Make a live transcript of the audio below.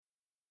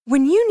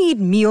When you need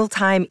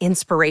mealtime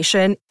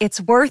inspiration,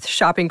 it's worth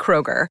shopping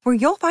Kroger, where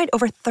you'll find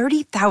over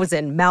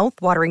 30,000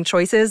 mouth-watering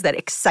choices that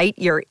excite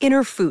your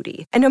inner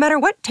foodie. And no matter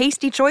what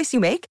tasty choice you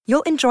make,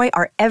 you'll enjoy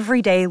our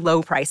everyday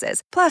low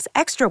prices, plus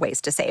extra ways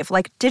to save,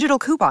 like digital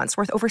coupons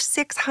worth over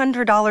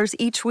 $600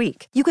 each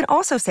week. You can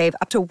also save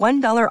up to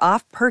 $1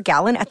 off per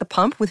gallon at the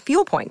pump with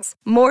fuel points.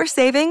 More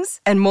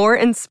savings and more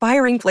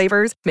inspiring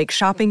flavors make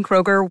shopping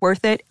Kroger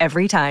worth it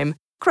every time.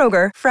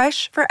 Kroger,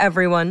 fresh for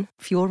everyone.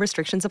 Fuel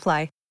restrictions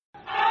apply.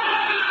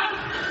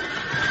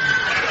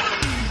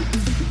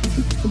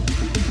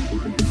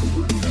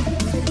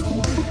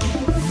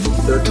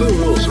 There are 2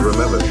 rules to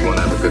remember if you want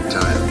to have a good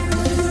time.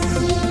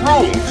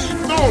 Rules.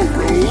 No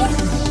rules.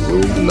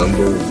 Rule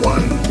number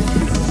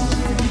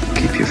 1.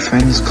 Keep your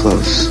friends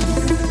close,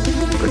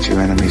 but your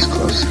enemies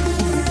closer.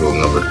 Rule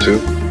number 2.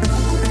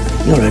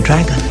 You're a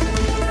dragon.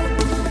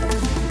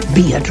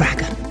 Be a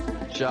dragon.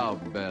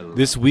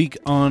 This week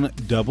on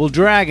Double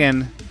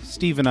Dragon,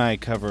 Steve and I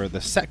cover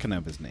the second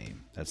of his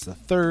name. That's the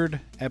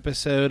 3rd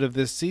episode of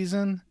this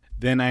season.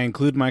 Then I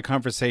include my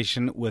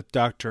conversation with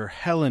Dr.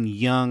 Helen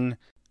Young.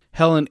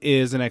 Helen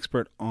is an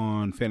expert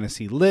on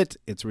fantasy lit,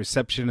 its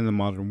reception in the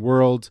modern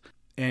world,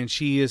 and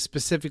she is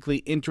specifically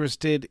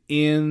interested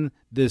in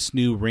this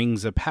new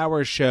Rings of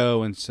Power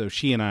show, and so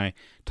she and I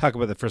talk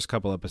about the first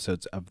couple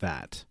episodes of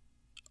that.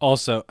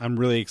 Also, I'm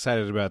really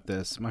excited about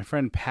this. My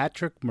friend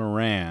Patrick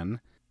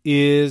Moran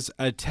is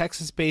a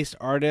Texas-based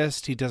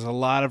artist. He does a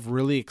lot of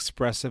really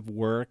expressive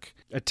work.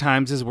 At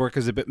times his work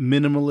is a bit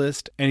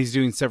minimalist, and he's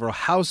doing several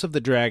House of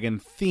the Dragon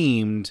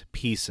themed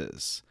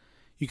pieces.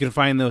 You can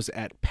find those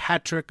at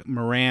Patrick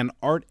Moran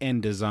Art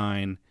and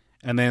Design,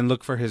 and then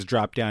look for his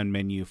drop-down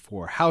menu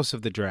for House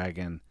of the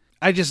Dragon.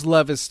 I just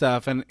love his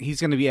stuff, and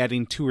he's going to be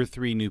adding 2 or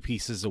 3 new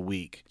pieces a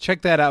week.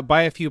 Check that out.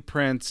 Buy a few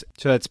prints.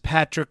 So that's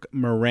Patrick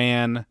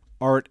Moran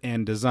Art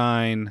and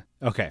Design.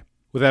 Okay.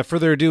 Without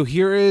further ado,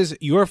 here is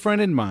your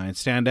friend and mine,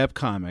 stand-up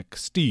comic,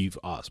 Steve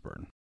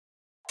Osborne.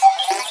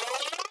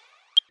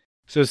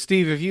 So,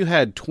 Steve, if you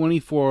had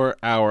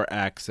 24-hour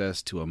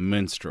access to a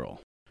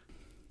minstrel,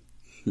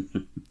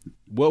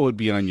 what would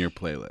be on your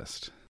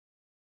playlist?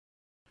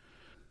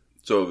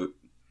 So,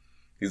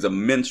 he's a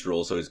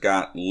minstrel, so he's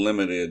got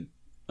limited...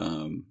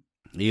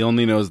 He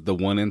only knows the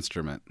one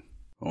instrument.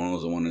 Only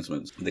knows the one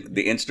instrument.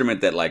 The instrument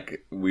that,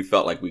 like, we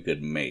felt like we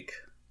could make.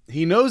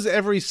 He knows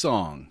every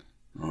song.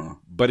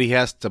 But he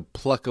has to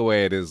pluck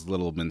away at his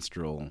little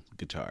minstrel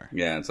guitar.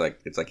 Yeah, it's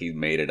like he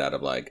made it out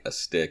of like a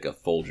stick, a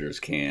Folgers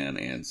can,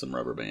 and some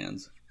rubber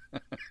bands.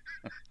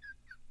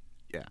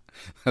 Yeah,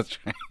 that's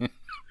right.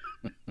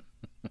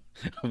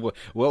 What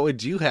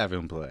would you have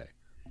him play?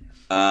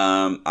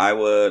 I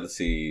would, let's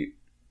see.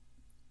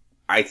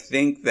 I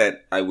think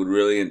that I would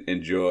really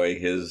enjoy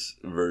his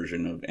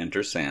version of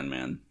Enter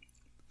Sandman.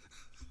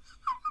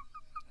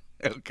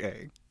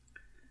 Okay.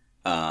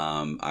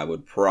 I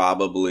would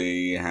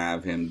probably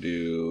have him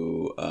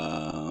do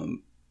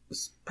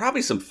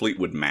probably some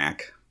Fleetwood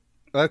Mac.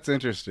 That's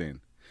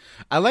interesting.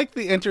 I like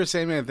the Enter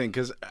Sandman thing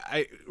because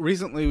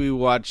recently we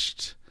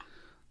watched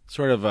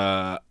sort of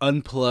a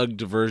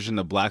unplugged version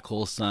of Black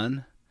Hole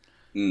Sun.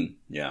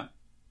 Yeah,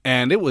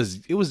 and it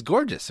was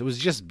gorgeous. It was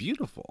just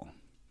beautiful.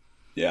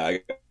 Yeah,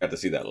 I got to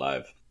see that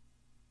live.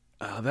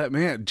 Oh, that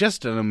man,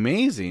 just an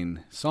amazing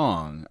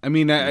song. I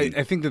mean,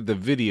 I think that the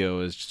video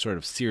is sort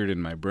of seared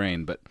in my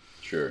brain, but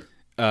sure,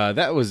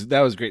 that was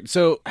great.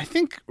 So I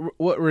think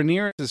what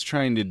Rhaenyra is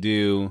trying to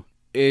do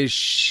is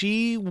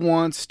she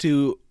wants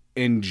to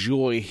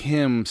enjoy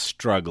him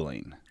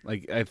struggling.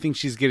 Like, I think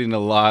she's getting a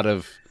lot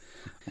of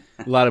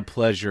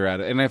pleasure out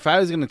of it. And if I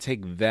was going to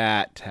take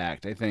that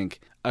tact, I think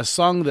a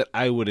song that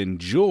I would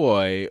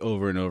enjoy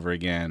over and over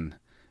again,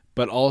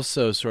 but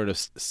also sort of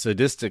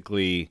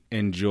sadistically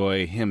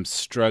enjoy him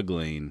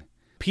struggling,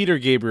 Peter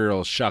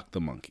Gabriel's Shock the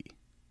Monkey.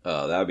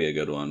 Oh, that would be a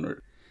good one.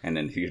 And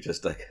then you're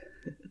just like,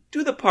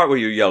 do the part where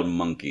you yell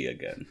monkey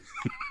again.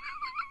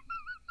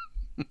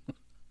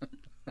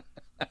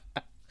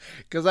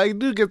 Because I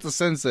do get the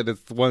sense that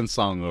it's one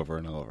song over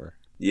and over.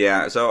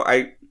 Yeah, so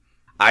I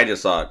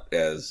just saw it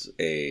as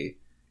I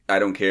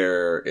don't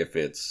care if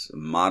it's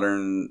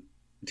modern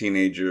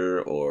teenager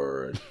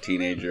or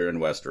teenager in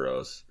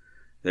Westeros.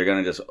 They're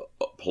going to just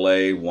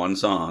play one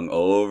song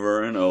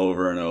over and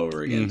over and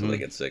over again until they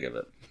get sick of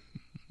it.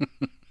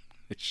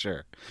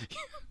 Sure.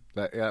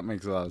 That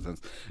makes a lot of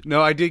sense.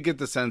 No, I did get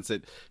the sense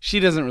that she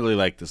doesn't really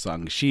like the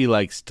song. She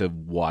likes to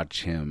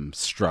watch him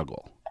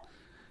struggle.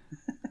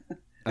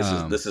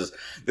 This is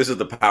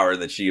the power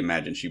that she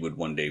imagined she would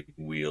one day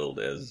wield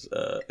as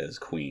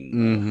queen.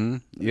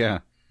 Mm-hmm. Yeah.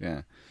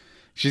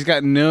 She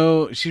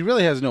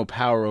really has no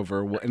power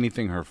over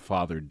anything her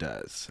father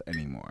does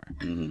anymore.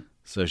 Mm-hmm.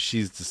 So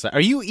she's decided.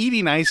 Are you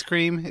eating ice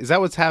cream? Is that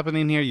what's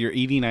happening here? You're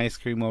eating ice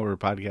cream while we're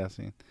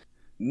podcasting?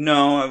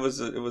 No, it was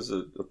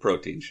a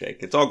protein shake.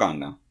 It's all gone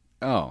now.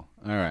 Oh, all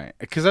right.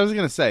 Because I was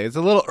going to say, it's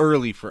a little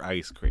early for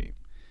ice cream.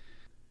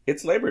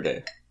 It's Labor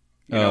Day.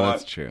 You know what?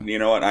 That's true. You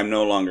know what? I'm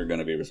no longer going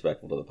to be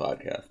respectful to the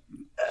podcast.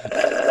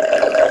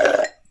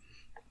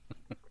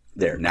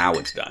 There, now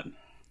it's done.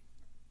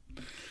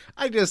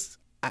 I just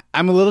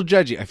I'm a little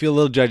judgy. I feel a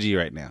little judgy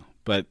right now,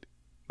 but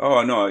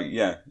Oh no,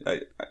 yeah.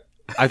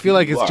 I feel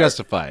like You it's are.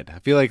 justified. I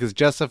feel like it's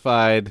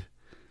justified.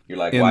 You're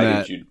like, In why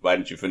that-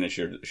 didn't you finish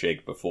your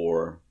shake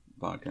before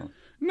podcast?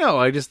 No,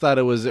 I just thought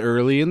it was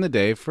early in the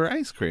day for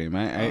ice cream.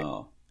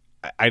 Oh.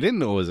 I didn't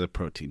know it was a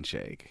protein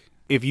shake.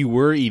 If you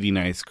were eating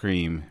ice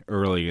cream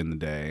early in the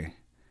day,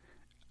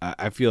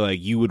 I feel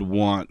like you would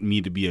want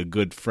me to be a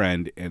good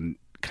friend and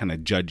kind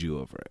of judge you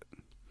over it.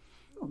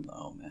 I don't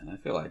know, man. I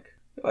feel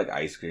like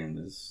ice cream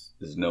is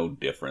no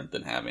different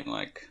than having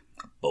like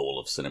a bowl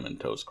of Cinnamon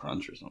Toast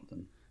Crunch or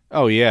something.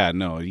 Oh, yeah,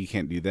 no, you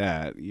can't do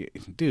that.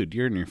 Dude,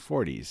 you're in your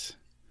 40s.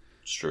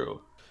 It's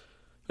true.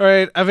 All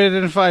right, I've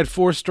identified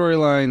 4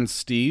 storylines,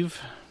 Steve.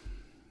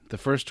 The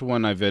first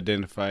one I've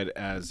identified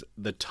as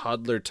the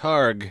toddler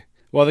Targ.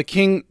 While the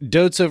king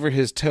dotes over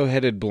his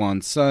tow-headed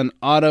blonde son,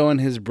 Otto and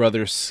his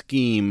brother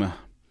scheme.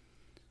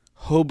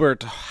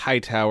 Hobart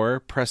Hightower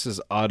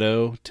presses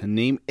Otto to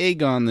name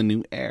Aegon the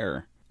new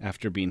heir.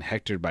 After being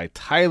hectored by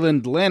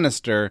Tywin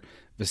Lannister,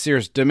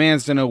 Viserys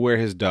demands to know where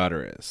his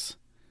daughter is.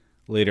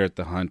 Later at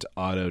the hunt,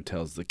 Otto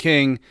tells the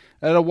king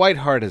that a white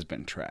hart has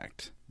been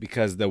tracked.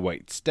 Because the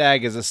white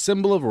stag is a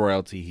symbol of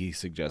royalty, he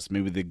suggests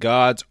maybe the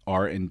gods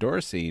are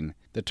endorsing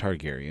the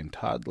Targaryen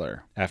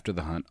toddler. After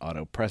the hunt,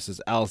 Otto presses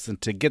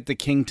Alicent to get the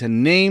king to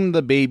name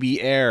the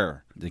baby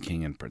heir. The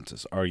king and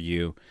princess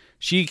argue.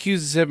 She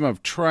accuses him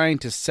of trying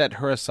to set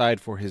her aside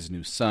for his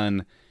new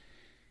son.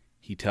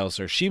 He tells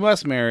her she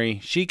must marry,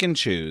 she can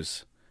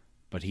choose,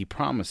 but he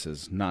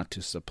promises not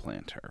to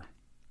supplant her.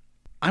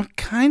 I'm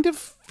kind of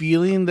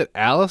feeling that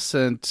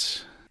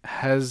Alicent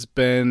has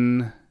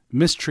been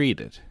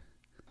mistreated.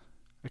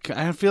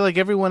 I feel like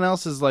everyone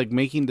else is like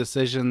making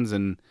decisions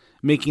and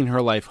making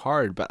her life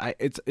hard, but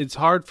it's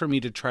hard for me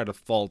to try to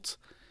fault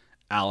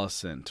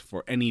Alicent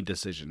for any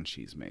decision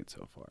she's made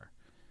so far.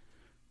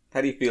 How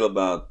do you feel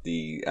about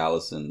the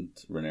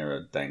Alicent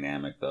Rhaenyra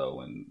dynamic though,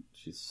 when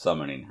she's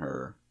summoning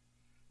her?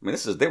 I mean,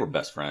 they were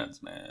best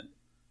friends, man.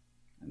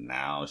 And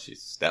now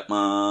she's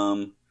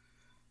stepmom,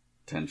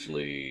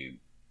 potentially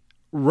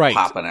Right.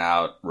 popping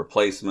out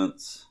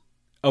replacements.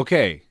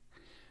 Okay.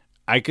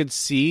 I could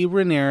see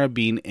Rhaenyra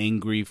being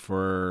angry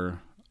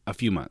for a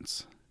few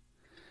months.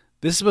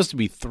 This is supposed to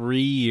be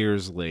 3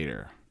 years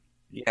later.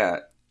 Yeah,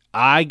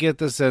 I get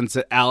the sense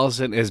that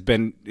Alicent has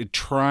been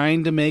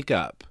trying to make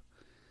up,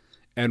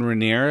 and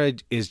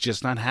Rhaenyra is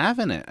just not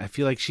having it. I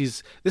feel like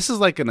this is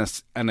like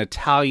an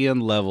Italian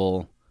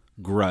level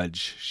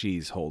grudge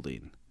she's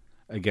holding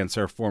against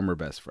her former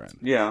best friend.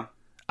 yeah.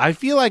 I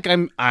feel like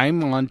I'm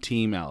on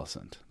Team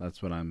Alicent.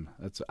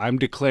 I'm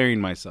declaring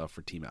myself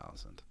for Team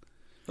Alicent.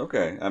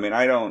 Okay. I mean,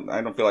 I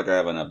don't feel like I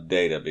have enough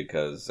data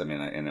because and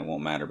it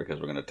won't matter because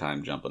we're going to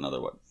time jump another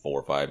 4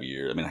 or 5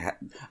 years. I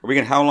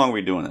mean, how long are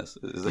we doing this?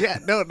 Yeah,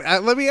 no.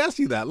 Let me ask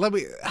you that.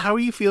 How are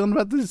you feeling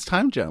about these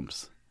time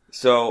jumps?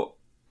 So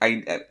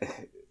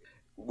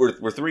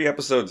we're 3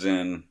 episodes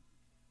in,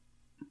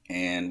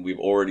 and we've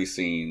already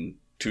seen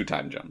 2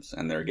 time jumps,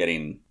 and they're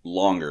getting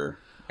longer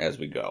as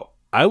we go.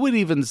 I would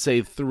even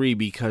say 3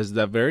 because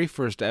the very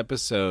first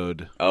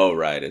episode, Oh,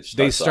 right.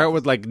 they start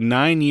with like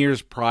 9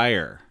 years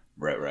prior.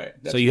 Right.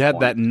 That's So you your had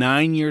point. that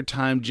 9-year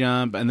time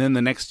jump, and then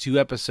the next 2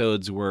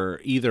 episodes were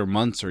either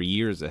months or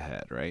years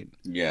ahead, right?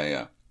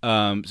 Yeah.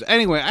 So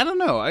anyway, I don't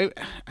know.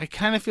 I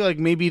kind of feel like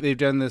maybe they've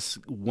done this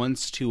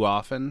once too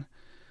often.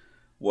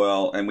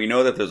 Well, and we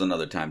know that there's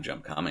another time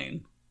jump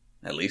coming,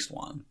 at least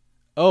one.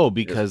 Oh,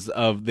 because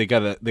of they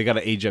gotta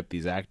age up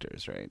these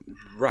actors, right?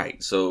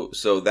 Right. So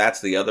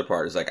that's the other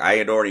part. Is like I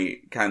had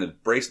already kind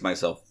of braced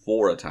myself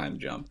for a time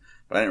jump,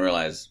 but I didn't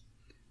realize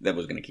that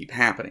was going to keep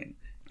happening.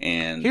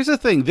 And Here's the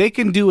thing: they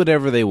can do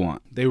whatever they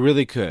want. They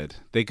really could.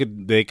 They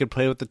could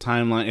play with the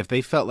timeline if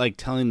they felt like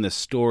telling the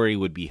story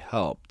would be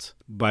helped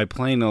by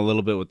playing a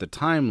little bit with the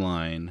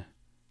timeline.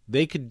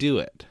 They could do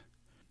it.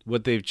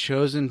 What they've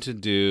chosen to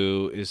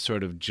do is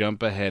sort of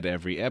jump ahead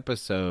every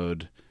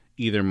episode,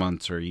 either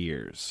months or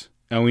years.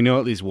 And we know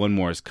at least one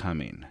more is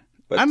coming.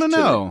 I don't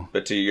know.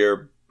 But to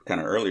your kind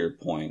of earlier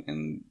point,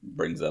 and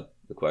brings up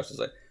the questions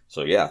like,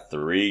 so yeah,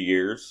 3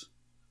 years.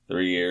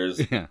 3 years,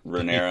 Yeah.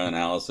 Rhaenyra and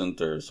Alicent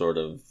are sort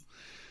of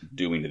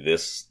doing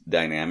this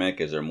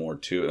dynamic. Is there more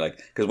to it? Like,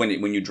 because when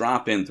you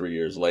drop in 3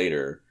 years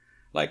later,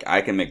 like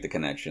I can make the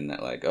connection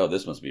that like, oh,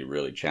 this must be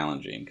really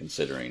challenging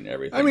considering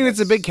everything. I mean,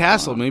 it's a big that's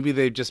castle. gone on. Maybe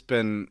they've just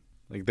been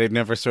like they've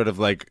never sort of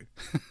like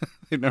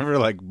they've never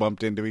like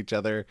bumped into each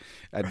other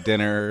at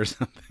dinner or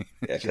something.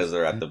 Yeah, because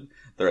they're at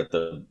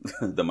the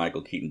the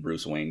Michael Keaton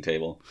Bruce Wayne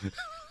table.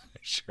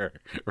 Sure,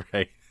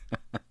 right.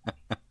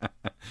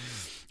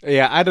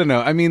 Yeah, I don't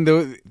know. I mean,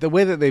 the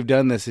way that they've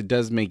done this, it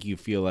does make you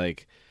feel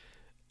like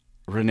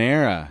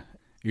Rhaenyra,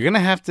 you're gonna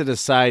have to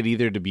decide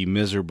either to be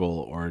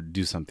miserable or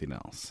do something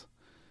else,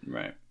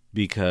 Right.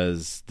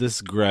 because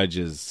this grudge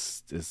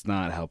is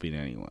not helping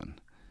anyone.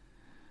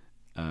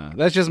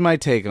 That's just my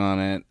take on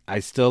it.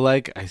 I'm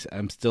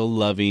still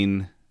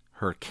loving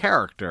her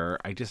character.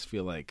 I just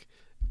feel like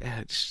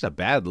it's just a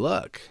bad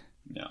look.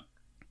 Yeah.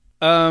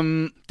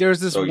 There's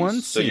this So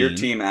one so scene. you're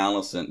Team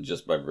Alicent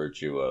just by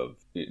virtue of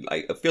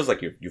it feels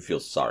like you feel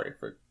sorry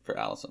for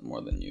Alicent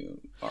more than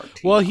you are.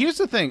 Well, here's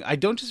the thing. I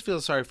don't just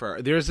feel sorry for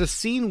her. There's a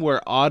scene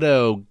where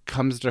Otto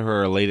comes to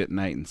her late at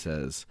night and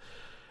says,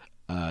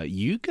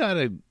 you got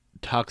to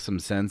talk some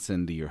sense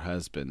into your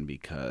husband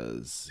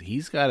because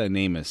he's got to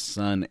name his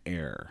son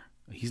heir.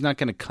 He's not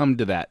going to come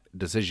to that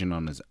decision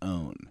on his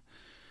own.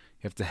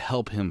 You have to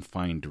help him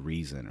find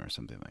reason or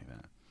something like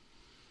that.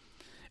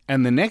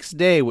 And the next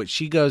day, what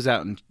she goes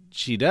out and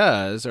she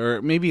does,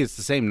 or maybe it's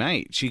the same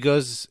night, she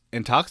goes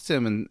and talks to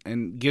him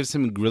and gives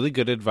him really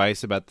good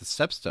advice about the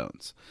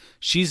Stepstones.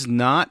 She's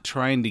not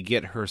trying to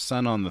get her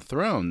son on the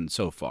throne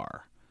so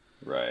far.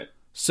 Right.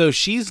 So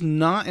she's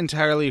not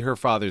entirely her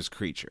father's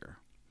creature.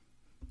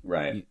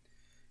 Right.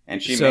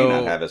 And she may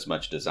not have as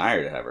much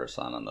desire to have her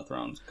son on the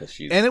throne because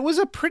she's. And it was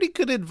a pretty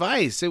good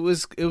advice. It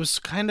was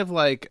kind of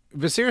like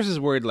Viserys'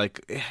 word,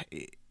 like,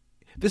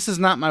 this is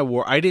not my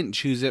war. I didn't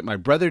choose it. My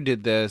brother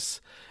did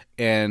this,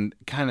 and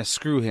kind of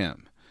screw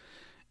him.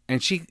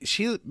 And she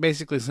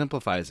basically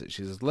simplifies it.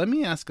 She says, let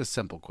me ask a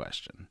simple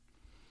question.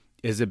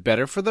 Is it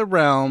better for the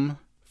realm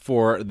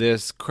for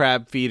this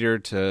crab feeder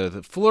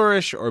to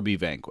flourish or be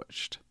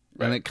vanquished?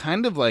 Right. And it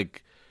kind of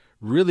like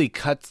really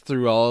cuts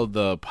through all of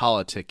the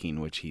politicking,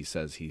 which he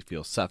says he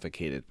feels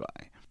suffocated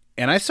by.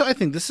 And I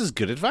think this is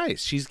good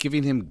advice. She's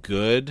giving him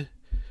good,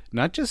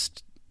 not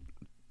just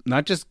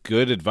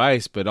good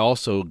advice, but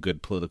also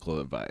good political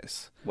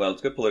advice. Well,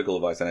 it's good political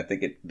advice, and I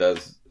think it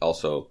does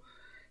also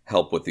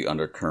help with the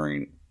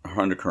undercurrent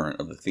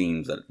of the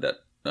themes that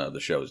the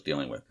show is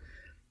dealing with,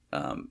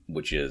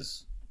 which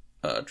is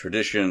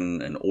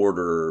tradition and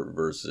order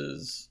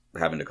versus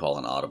having to call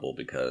an audible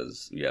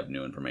because you have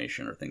new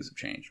information or things have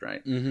changed,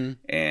 right? Mm-hmm.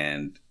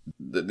 And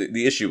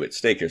the issue at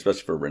stake here,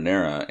 especially for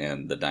Rhaenyra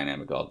and the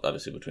dynamic,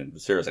 obviously, between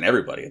Viserys and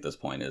everybody at this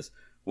point is,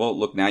 well,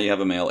 look, now you have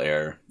a male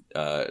heir.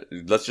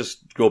 Let's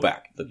just go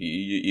back.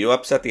 You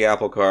upset the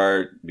apple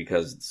cart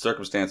because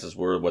circumstances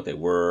were what they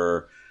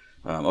were.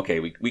 Okay,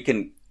 we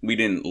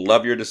didn't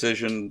love your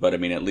decision, but I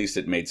mean, at least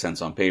it made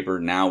sense on paper.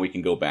 Now we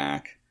can go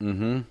back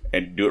and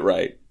do it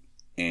right.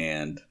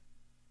 And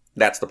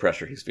that's the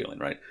pressure he's feeling,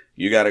 right?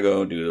 You got to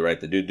go do the right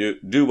thing.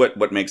 Do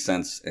what makes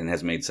sense and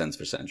has made sense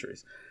for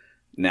centuries.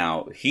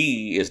 Now,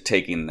 he is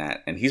taking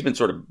that, and he's been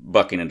sort of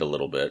bucking it a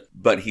little bit,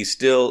 but he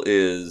still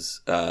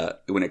is,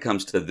 when it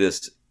comes to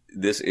this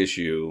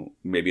issue,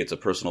 maybe it's a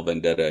personal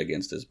vendetta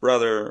against his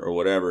brother or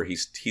whatever,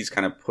 he's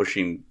kind of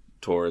pushing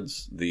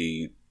towards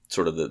the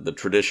sort of the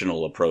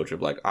traditional approach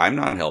of like, I'm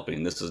not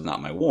helping, this is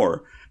not my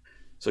war.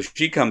 So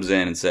she comes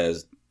in and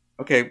says,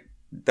 okay,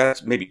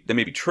 that may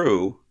be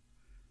true,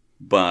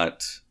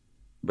 but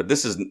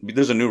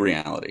there's a new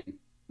reality.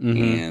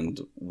 Mm-hmm. And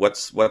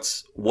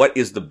what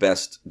is the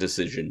best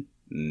decision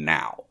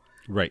now?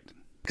 Right.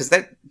 Because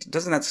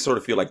doesn't that sort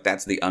of feel like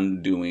that's the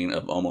undoing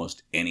of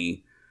almost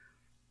any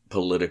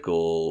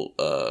political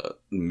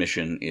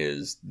mission,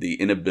 is the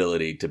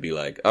inability to be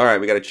like, all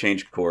right, we got to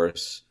change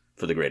course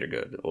for the greater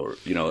good, or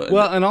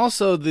Well, and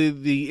also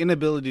the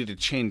inability to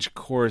change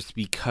course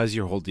because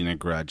you're holding a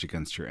grudge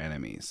against your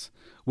enemies,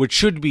 which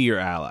should be your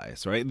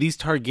allies, right? These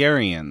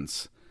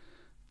Targaryens,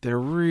 they're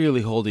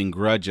really holding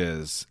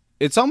grudges.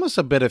 It's almost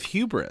a bit of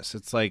hubris.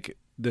 It's like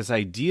this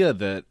idea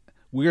that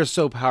we are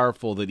so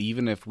powerful that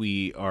even if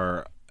we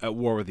are at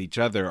war with each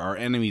other, our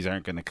enemies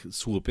aren't going to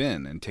swoop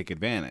in and take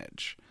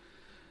advantage.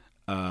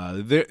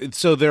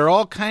 So they're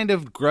all kind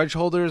of grudge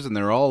holders, and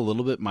they're all a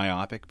little bit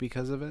myopic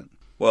because of it.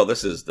 Well,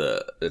 it's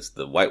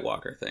the White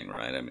Walker thing,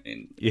 right? I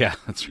mean, yeah,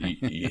 that's right.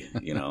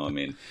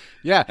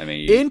 Yeah.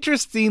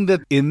 Interesting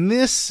that in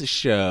this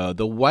show,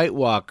 the White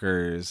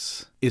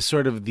Walkers is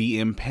sort of the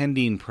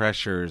impending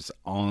pressures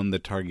on the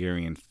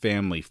Targaryen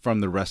family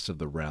from the rest of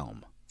the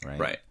realm, right?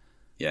 Right.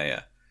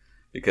 Yeah.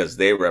 Because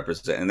they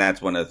represent, and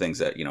that's one of the things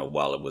that,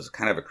 while it was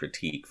kind of a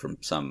critique from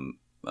some,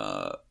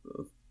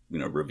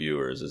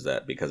 reviewers, is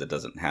that because it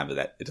doesn't have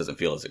that, it doesn't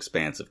feel as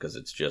expansive because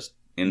it's just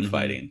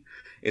infighting. Mm-hmm.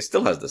 It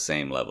still has the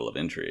same level of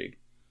intrigue.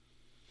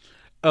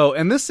 Oh,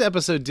 and this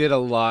episode did a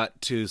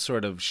lot to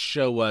sort of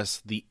show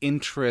us the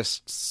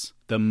interests,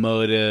 the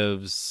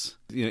motives,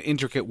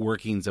 intricate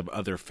workings of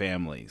other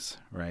families,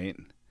 right?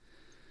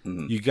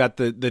 Mm-hmm. You got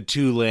the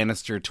two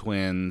Lannister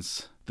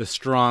twins, the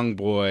Strong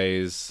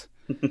boys.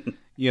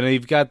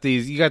 You've got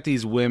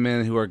these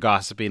women who are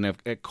gossiping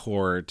at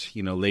court,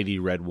 Lady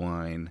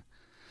Redwine.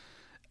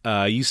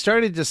 You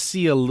started to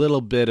see a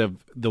little bit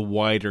of the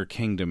wider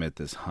kingdom at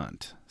this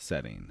hunt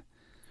setting.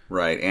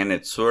 Right, and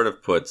it sort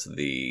of puts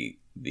the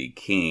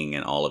king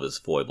and all of his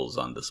foibles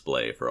on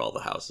display for all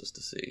the houses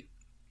to see.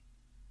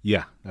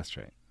 Yeah, that's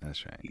right.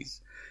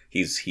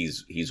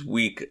 He's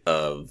weak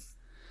of.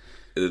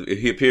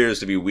 He appears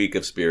to be weak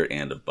of spirit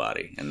and of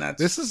body, and not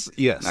good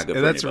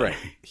for that's anybody.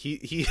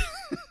 Right.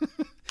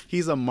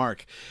 He's a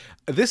mark.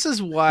 This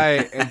is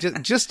why,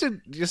 just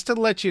to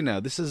let you know,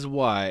 this is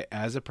why,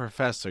 as a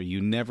professor, you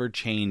never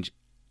change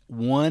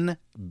one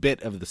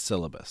bit of the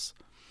syllabus.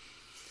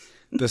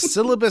 The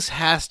syllabus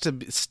has to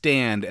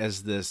stand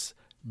as this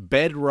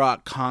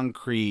bedrock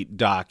concrete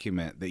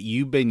document that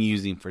you've been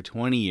using for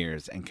 20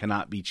 years and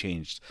cannot be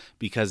changed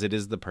because it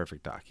is the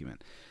perfect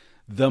document.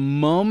 The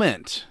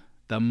moment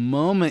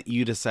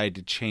you decide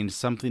to change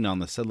something on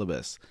the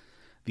syllabus,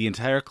 the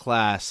entire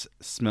class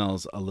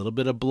smells a little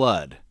bit of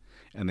blood,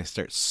 and they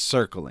start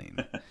circling.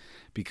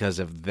 Because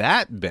if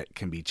that bit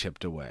can be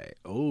chipped away,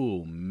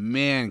 oh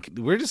man,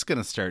 we're just going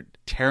to start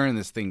tearing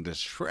this thing to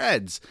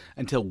shreds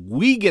until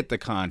we get the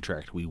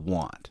contract we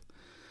want.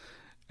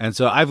 And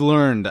so I've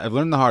learned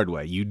the hard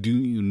way.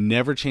 You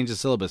never change the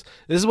syllabus.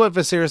 This is what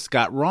Viserys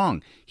got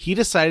wrong. He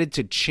decided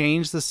to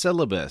change the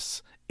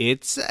syllabus.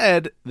 It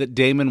said that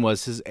Daemon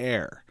was his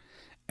heir.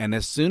 And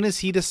as soon as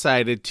he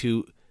decided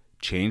to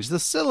change the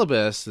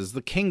syllabus, is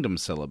the kingdom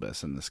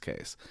syllabus in this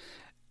case,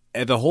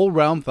 and the whole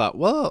realm thought,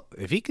 well,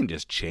 if he can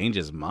just change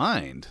his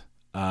mind,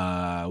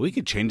 we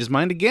could change his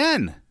mind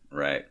again.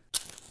 Right.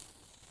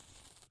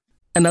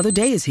 Another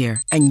day is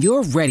here, and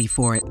you're ready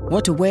for it.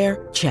 What to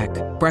wear? Check.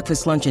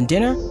 Breakfast, lunch, and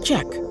dinner?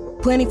 Check.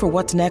 Planning for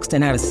what's next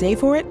and how to save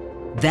for it?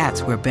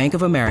 That's where Bank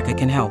of America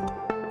can help.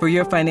 For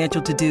your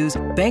financial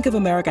to-dos, Bank of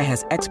America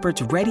has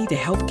experts ready to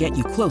help get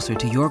you closer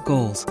to your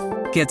goals.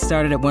 Get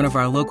started at one of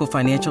our local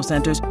financial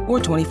centers or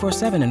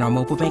 24/7 in our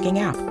mobile banking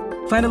app.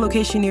 Find a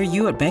location near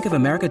you at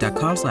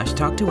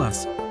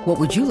bankofamerica.com/talktous. What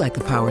would you like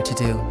the power to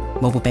do?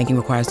 Mobile banking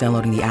requires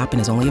downloading the app and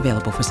is only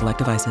available for select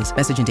devices.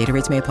 Message and data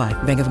rates may apply.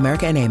 Bank of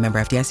America N.A., member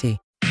FDIC.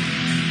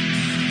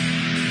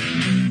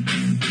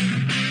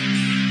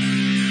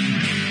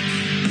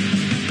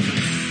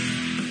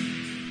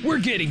 We're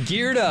getting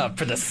geared up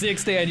for the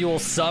 6th annual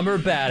Summer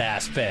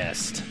Badass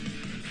Fest.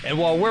 And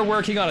while we're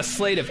working on a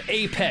slate of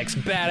apex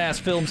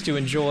badass films to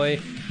enjoy,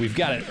 we've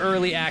got an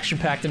early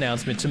action-packed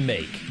announcement to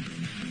make.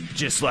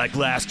 Just like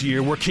last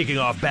year, we're kicking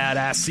off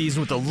Badass Season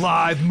with a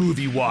live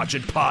movie watch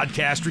and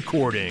podcast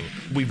recording.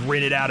 We've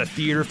rented out a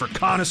theater for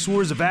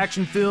connoisseurs of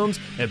action films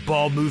and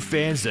Bald Move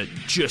fans that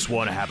just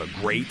want to have a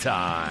great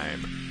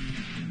time.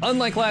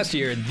 Unlike last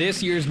year,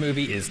 this year's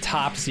movie is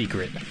top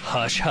secret.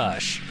 Hush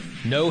hush.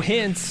 No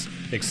hints,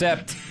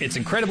 except it's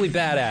incredibly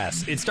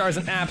badass. It stars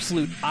an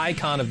absolute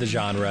icon of the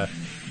genre.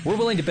 We're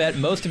willing to bet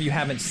most of you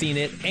haven't seen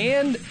it,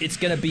 and it's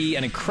going to be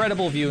an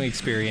incredible viewing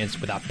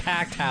experience with a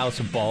packed house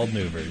of Bald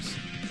Movers.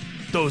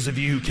 Those of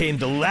you who came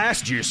to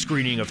last year's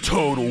screening of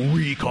Total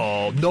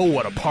Recall know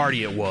what a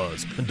party it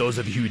was. And those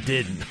of you who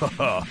didn't,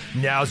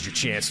 now's your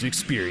chance to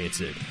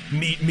experience it.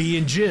 Meet me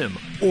and Jim,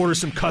 order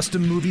some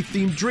custom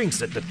movie-themed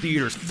drinks at the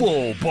theater's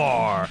full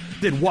bar,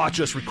 then watch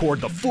us record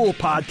the full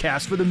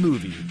podcast for the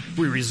movie.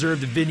 We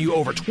reserved the venue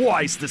over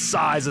twice the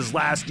size as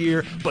last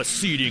year, but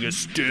seating is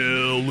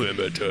still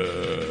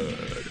limited.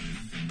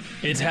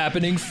 It's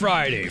happening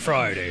Friday,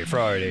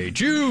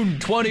 June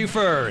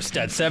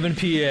 21st at 7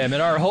 p.m.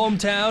 in our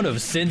hometown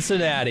of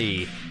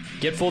Cincinnati.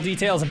 Get full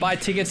details and buy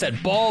tickets at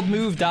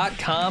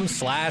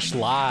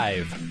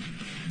baldmove.com/live.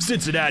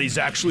 Cincinnati's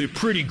actually a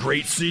pretty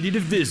great city to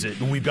visit,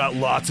 and we've got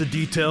lots of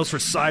details for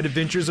side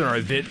adventures on our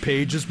event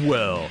page as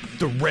well.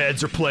 The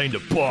Reds are playing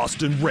the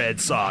Boston Red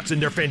Sox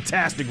in their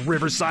fantastic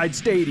Riverside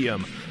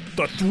Stadium.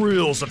 The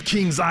thrills of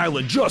Kings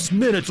Island just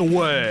minutes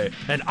away,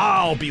 and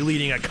I'll be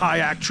leading a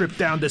kayak trip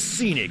down to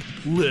scenic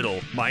Little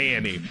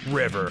Miami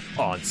River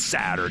on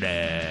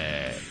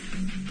Saturday.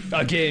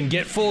 Again,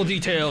 get full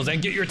details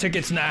and get your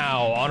tickets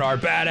now on our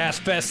Badass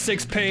Fest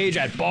 6 page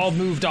at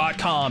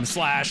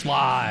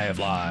baldmove.com/live.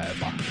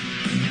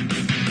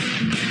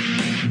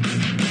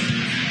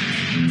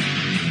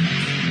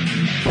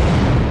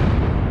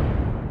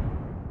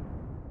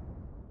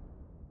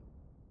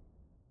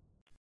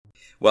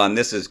 Well, and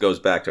this goes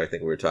back to, I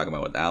think we were talking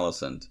about with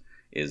Alicent,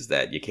 is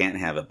that you can't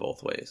have it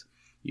both ways.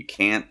 You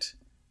can't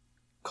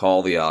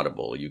call the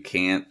audible. You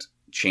can't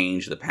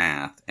change the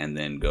path and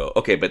then go,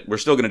 okay, but we're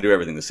still going to do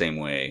everything the same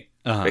way,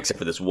 except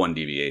for this one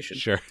deviation.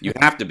 Sure. You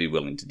have to be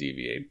willing to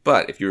deviate.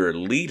 But if you're a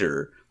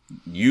leader,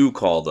 you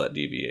call that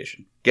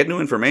deviation. Get new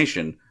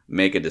information,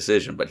 make a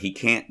decision. But he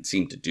can't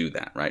seem to do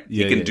that, right?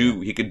 Yeah,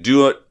 he could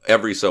do it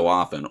every so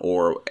often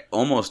or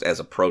almost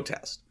as a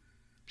protest.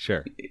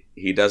 Sure.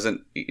 He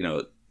doesn't,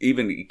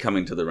 even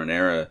coming to the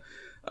Rhaenyra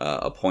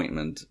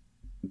appointment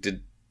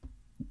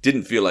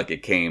didn't feel like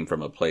it came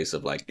from a place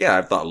of like, yeah,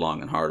 I've thought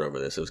long and hard over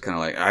this. It was kind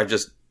of like, I've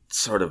just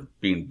sort of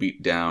been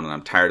beat down and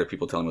I'm tired of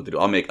people telling me what to do.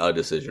 I'll make a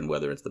decision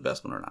whether it's the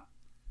best one or not.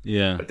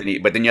 Yeah. But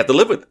then you have to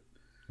live with it.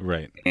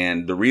 Right.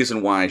 And the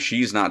reason why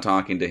she's not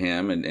talking to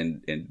him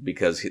and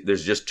because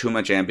there's just too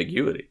much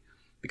ambiguity.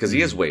 Because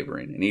he is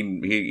wavering and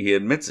he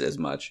admits as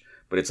much,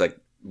 but it's like,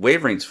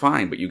 wavering's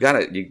fine, but you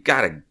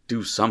gotta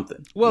do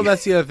something. Well,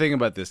 that's the other thing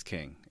about this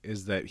king,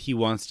 is that he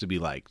wants to be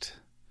liked.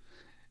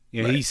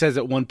 Right. He says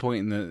at one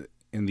point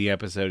in the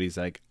episode, he's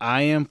like,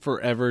 I am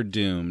forever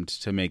doomed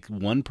to make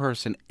one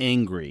person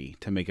angry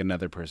to make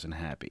another person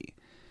happy.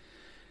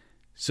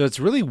 So it's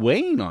really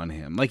weighing on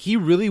him. Like, he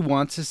really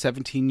wants his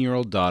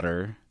 17-year-old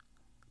daughter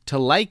to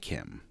like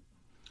him.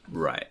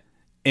 Right.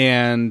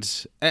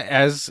 And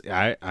as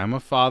I'm a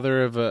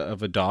father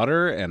of a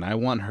daughter, and I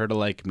want her to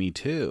like me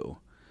too.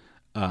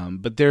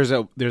 But there's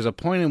a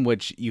point in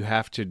which you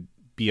have to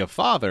be a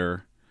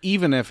father,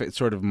 even if it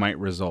sort of might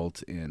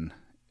result in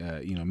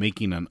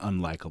making an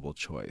unlikable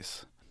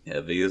choice.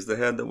 Heavy is the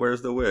head that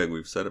wears the wig.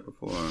 We've said it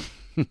before.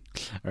 All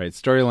right,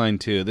 storyline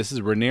 2. This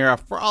is Rhaenyra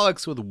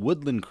frolics with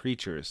woodland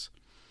creatures.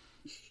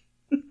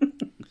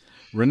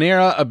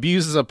 Rhaenyra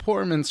abuses a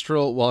poor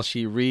minstrel while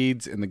she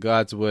reads in the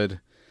Godswood.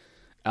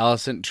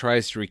 Alicent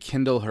tries to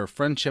rekindle her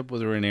friendship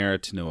with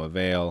Rhaenyra to no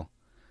avail.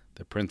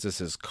 The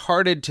princess is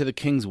carted to the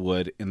King's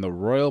Wood in the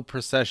royal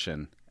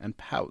procession and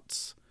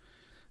pouts.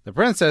 The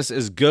princess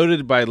is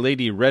goaded by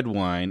Lady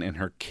Redwine and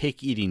her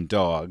cake-eating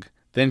dog.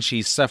 Then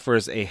she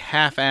suffers a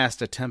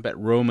half-assed attempt at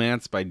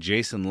romance by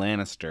Jason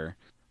Lannister.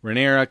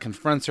 Rhaenyra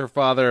confronts her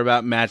father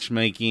about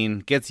matchmaking,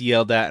 gets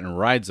yelled at, and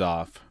rides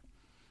off.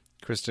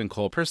 Criston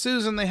Cole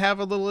pursues, and they have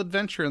a little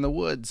adventure in the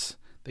woods.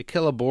 They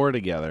kill a boar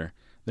together.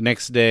 The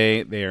next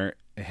day, they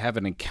have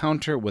an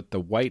encounter with the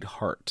White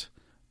Hart,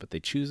 but they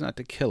choose not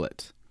to kill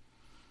it.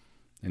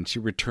 And she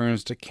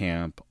returns to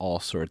camp, all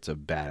sorts of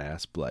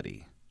badass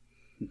bloody.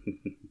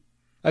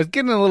 I was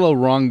getting a little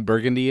wrong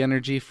Burgundy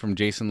energy from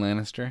Jason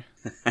Lannister.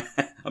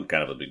 I'm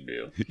kind of a big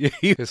deal.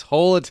 His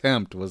whole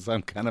attempt was,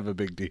 I'm kind of a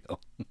big deal.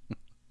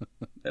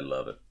 I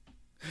love it.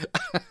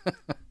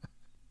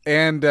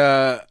 And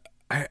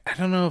I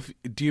don't know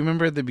do you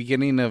remember the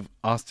beginning of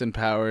Austin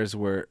Powers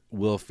where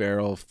Will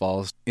Ferrell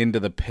falls into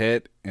the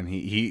pit and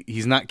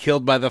he's not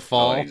killed by the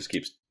fall? He just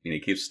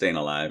keeps staying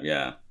alive,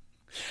 yeah.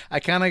 I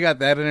kind of got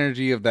that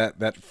energy of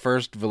that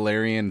first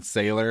Valerian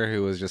sailor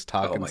who was just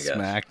talking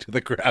smack to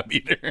the crab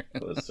eater.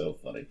 It was so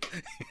funny.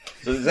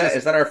 So is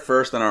that our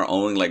first and our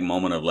only like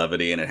moment of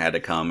levity, and it had to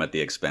come at the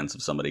expense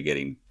of somebody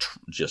getting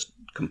just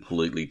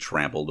completely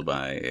trampled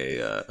by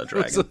a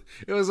dragon?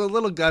 It was a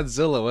little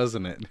Godzilla,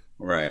 wasn't it?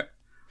 Right.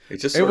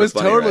 It's just it was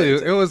funny, totally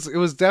right? it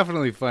was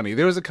definitely funny.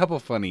 There was a couple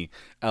funny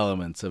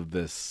elements of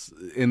this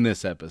in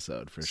this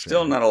episode for sure.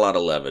 Still not a lot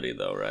of levity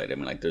though, right? I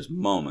mean, like there's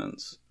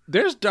moments.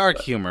 There's dark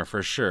humor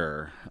for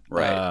sure.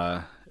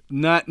 Right.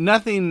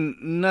 Nothing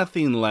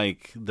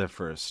like the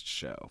first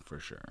show for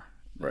sure.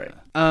 Right.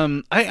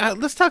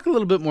 Let's talk a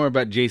little bit more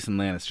about Jason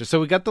Lannister. So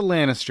we got the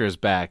Lannisters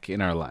back in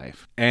our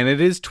life, and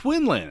it is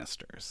twin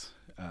Lannisters,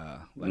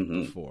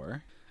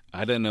 before.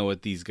 I don't know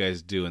what these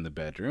guys do in the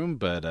bedroom,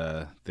 but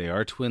they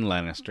are twin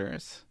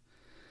Lannisters.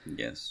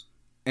 Yes.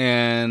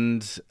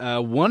 And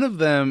one of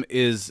them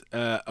is,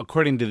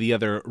 according to the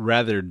other,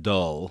 rather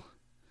dull.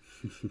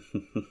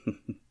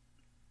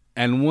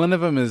 And one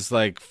of them is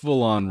like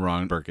full-on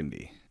Ron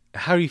Burgundy.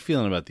 How are you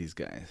feeling about these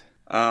guys?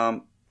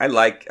 I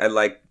like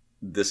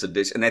this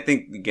addition, and I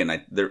think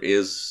again there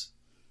is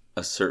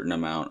a certain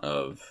amount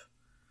of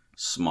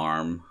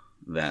smarm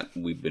that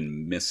we've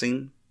been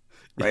missing,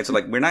 right? So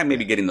like we're not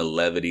maybe getting the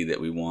levity that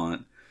we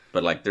want,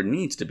 but like there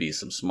needs to be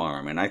some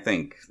smarm, and I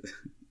think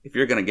if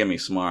you're gonna give me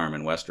smarm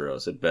in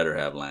Westeros, it better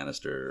have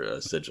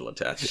Lannister sigil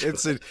attached to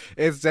it.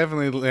 It's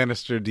definitely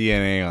Lannister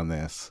DNA on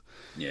this.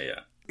 Yeah.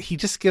 He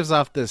just gives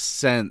off this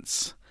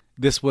sense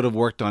this would have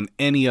worked on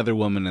any other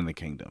woman in the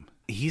kingdom.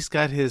 He's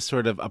got his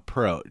sort of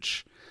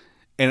approach,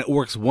 and it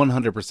works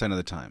 100% of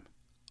the time.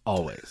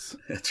 Always.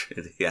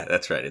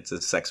 That's right. It's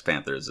a Sex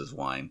Panther is his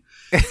wine.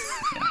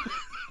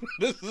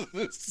 This is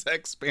the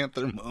Sex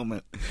Panther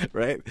moment,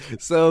 right?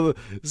 So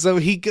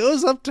he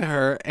goes up to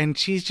her, and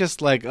she's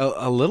just like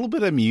a little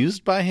bit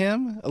amused by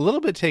him, a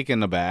little bit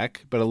taken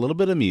aback, but a little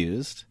bit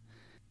amused.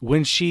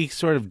 When she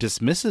sort of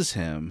dismisses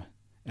him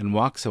and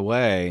walks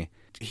away,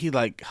 he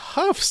like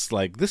huffs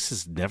like this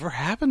has never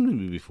happened to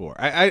me before.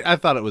 I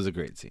thought it was a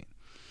great scene.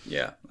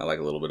 Yeah, I like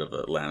a little bit of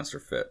a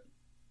Lannister fit.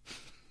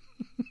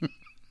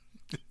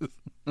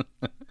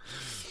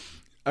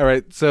 All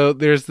right, so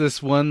there's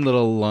this one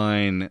little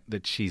line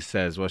that she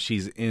says while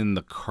she's in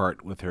the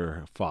cart with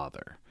her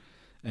father.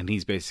 And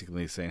he's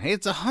basically saying, hey,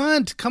 it's a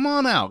hunt. Come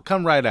on out.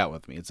 Come right out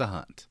with me. It's a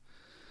hunt.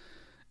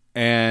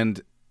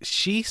 And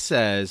she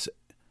says,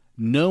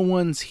 no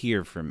one's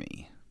here for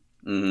me.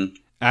 Mm-hmm.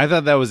 I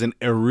thought that was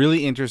a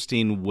really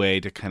interesting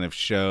way to kind of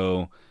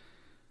show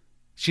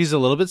she's a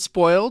little bit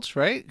spoiled,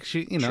 right?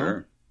 She,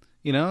 Sure.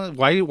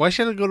 Why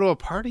should I go to a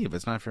party if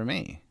it's not for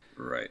me?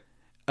 Right.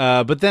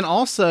 But then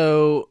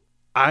also,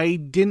 I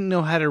didn't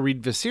know how to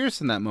read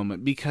Viserys in that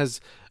moment, because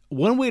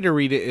one way to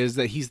read it is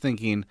that he's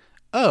thinking,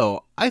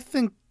 oh, I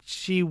think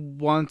she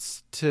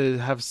wants to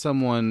have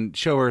someone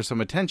show her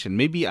some attention.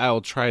 Maybe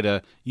I'll try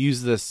to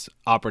use this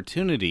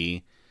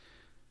opportunity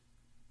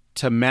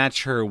to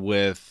match her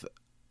with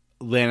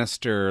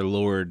Lannister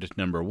Lord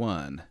number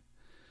 1.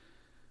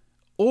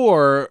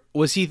 Or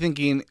was he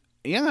thinking,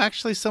 yeah,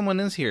 actually someone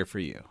is here for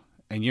you,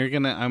 and you're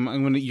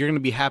gonna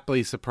be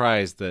happily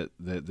surprised that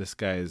this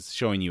guy is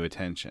showing you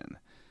attention.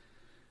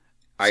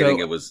 I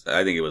think it was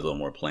a little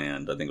more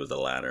planned. I think it was the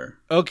latter.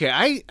 Okay,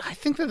 I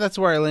think that's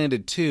where I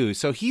landed too.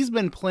 So he's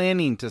been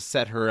planning to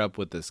set her up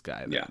with this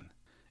guy then. Yeah.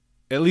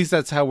 At least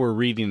that's how we're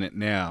reading it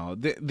now.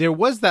 There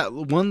was that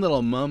one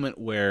little moment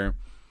where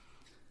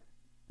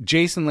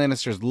Jason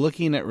Lannister's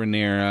looking at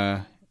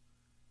Rhaenyra,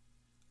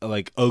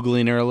 like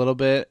ogling her a little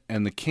bit,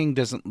 and the king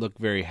doesn't look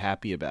very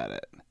happy about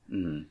it.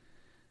 Mm-hmm.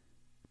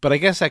 But I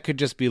guess I could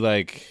just be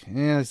like,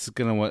 I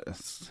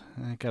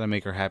gotta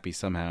make her happy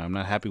somehow. I'm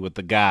not happy with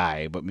the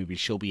guy, but maybe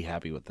she'll be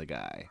happy with the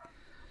guy.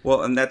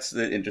 Well, and that's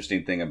the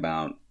interesting thing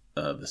about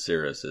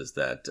Viserys is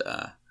that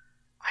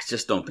I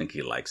just don't think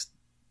he likes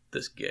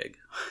this gig.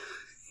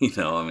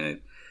 I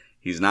mean,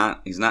 he's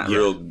not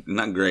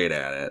not great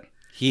at it.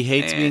 He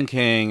hates being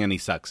king, and he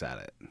sucks at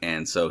it.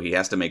 And so he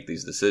has to make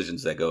these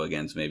decisions that go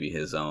against maybe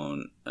his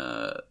own,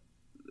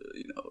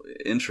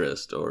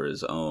 interest or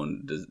his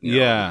own,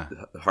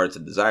 heart's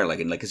desire.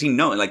 Because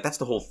that's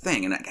the whole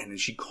thing. And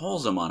she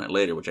calls him on it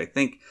later, which I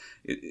think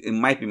it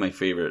might be my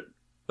favorite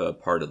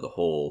part of the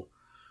whole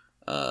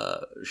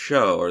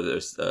show or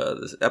this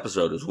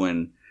episode is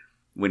when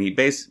she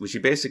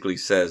basically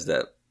says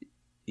that,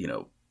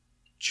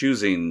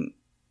 choosing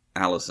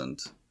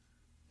Alicent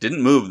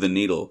didn't move the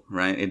needle,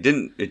 right? It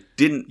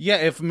didn't. Yeah,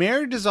 if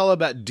marriage is all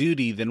about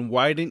duty, then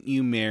why didn't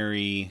you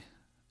marry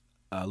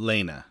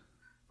Laena?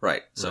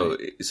 Right. So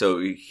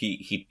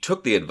he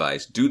took the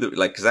advice,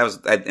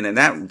 because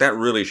that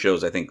really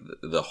shows, I think,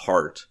 the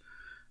heart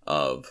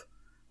of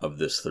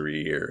this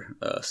 3-year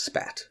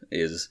spat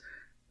is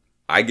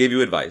I gave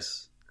you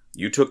advice,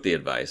 you took the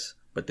advice,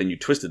 but then you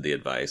twisted the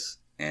advice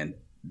and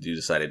you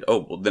decided,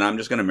 oh, well, then I'm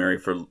just going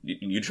to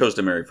you chose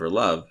to marry for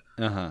love.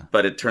 Uh-huh.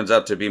 But it turns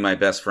out to be my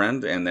best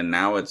friend, and then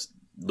now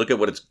look at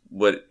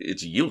what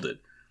it's yielded.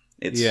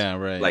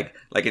 Right.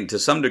 And to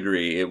some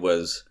degree, it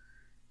was,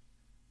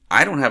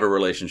 I don't have a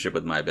relationship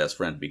with my best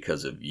friend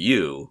because of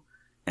you,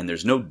 and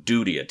there's no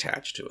duty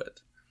attached to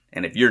it.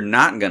 And if you're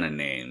not going to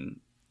name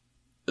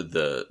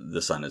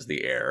the son as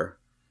the heir,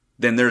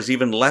 then there's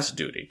even less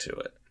duty to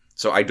it.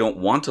 So I don't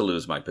want to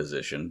lose my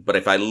position, but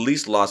if I at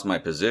least lost my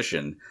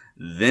position,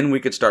 then we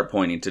could start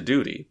pointing to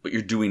duty. But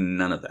you're doing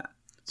none of that.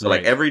 So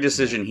every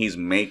decision he's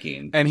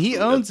making, and he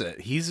owns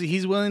it.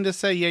 He's willing to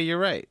say, "Yeah, you're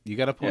right. You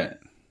got a point."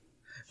 Yeah.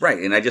 Right,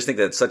 and I just think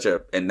that's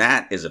and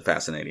that is a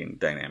fascinating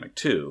dynamic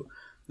too.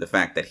 The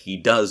fact that he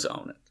does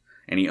own it,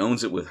 and he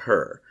owns it with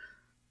her,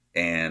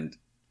 and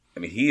I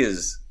mean, he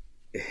is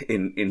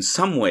in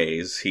some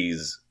ways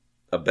he's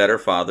a better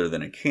father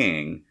than a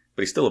king,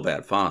 but he's still a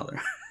bad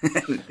father.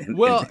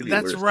 Well,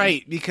 that's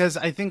right, because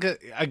I think,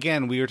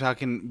 again, we were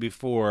talking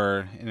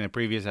before in a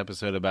previous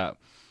episode about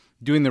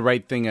doing the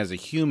right thing as a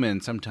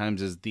human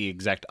sometimes is the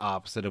exact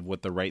opposite of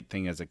what the right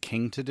thing as a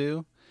king to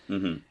do.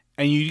 Mm-hmm.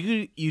 And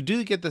you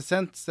do get the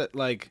sense that,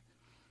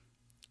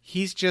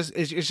 it's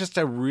just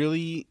a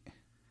really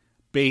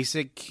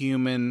basic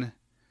human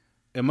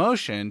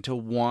emotion to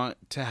want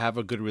to have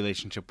a good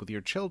relationship with your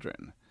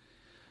children.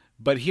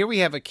 But here we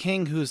have a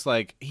king who's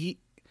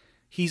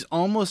he's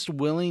almost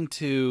willing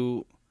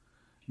to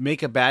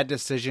make a bad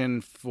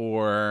decision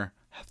for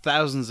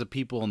thousands of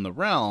people in the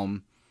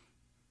realm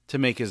to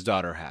make his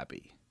daughter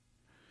happy.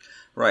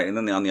 Right, and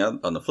then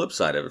on the flip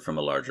side of it, from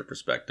a larger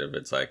perspective,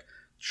 it's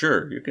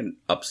sure, you can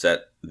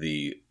upset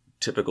the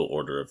typical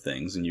order of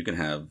things, and you can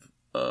have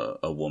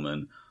a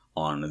woman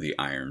on the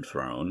Iron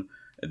Throne.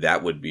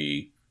 That would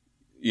be,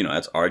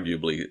 that's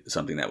arguably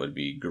something that would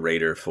be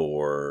greater it's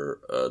for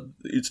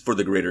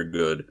the greater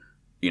good,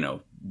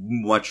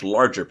 much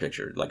larger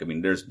picture.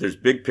 There's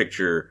big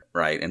picture,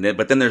 right?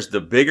 But then there's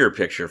the bigger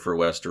picture for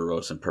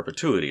Westeros and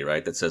perpetuity,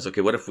 right? That says,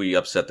 okay, what if we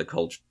upset the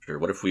culture?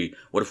 What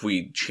if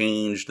we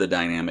change the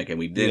dynamic and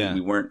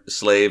we weren't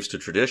slaves to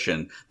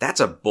tradition? That's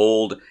a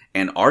bold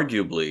and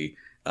arguably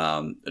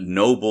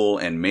noble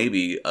and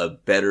maybe a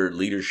better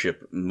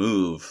leadership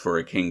move for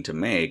a king to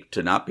make,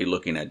 to not be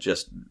looking at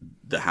just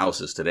the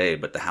houses today,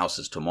 but the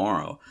houses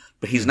tomorrow.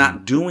 But he's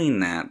not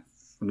doing that.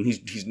 I mean,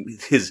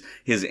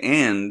 his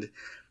end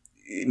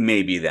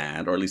may be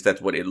that, or at least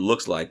that's what it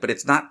looks like, but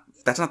that's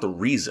not the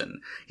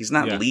reason. He's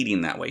not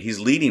leading that way. He's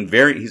leading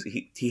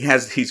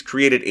he's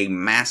created a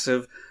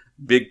massive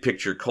big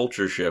picture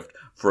culture shift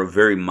for a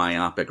very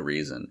myopic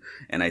reason.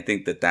 And I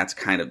think that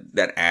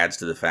that adds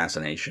to the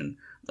fascination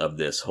of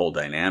this whole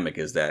dynamic,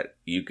 is that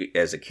you,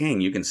 as a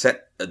king, you can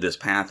set this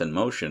path in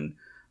motion,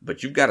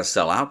 but you've got to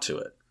sell out to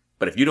it.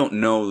 But if you don't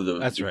know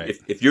that's right.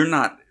 If you're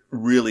not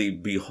really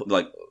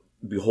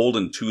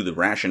beholden to the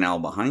rationale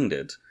behind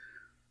it,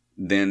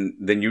 then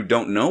you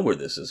don't know where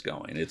this is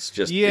going. It's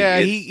just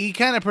he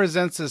kind of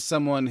presents as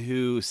someone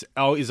who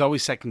is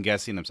always second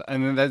guessing himself. I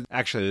mean,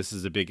 this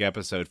is a big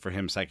episode for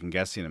him second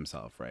guessing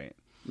himself, right?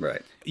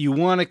 Right. You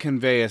want to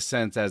convey a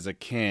sense as a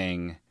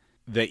king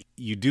that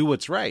you do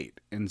what's right,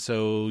 and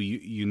so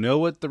you know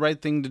what the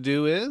right thing to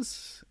do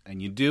is,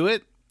 and you do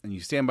it, and you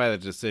stand by the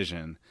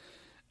decision.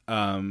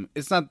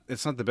 It's not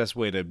the best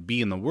way to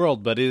be in the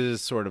world, but it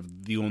is sort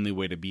of the only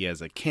way to be as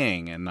a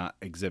king and not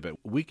exhibit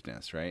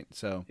weakness, right?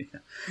 So,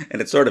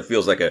 and it sort of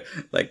feels like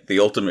the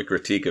ultimate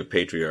critique of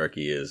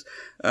patriarchy is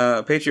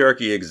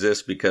patriarchy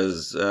exists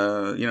because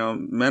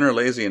men are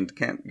lazy and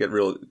can't get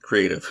real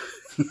creative,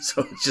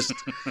 so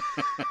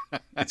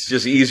it's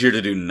just easier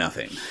to do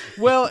nothing.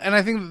 Well, and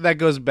I think that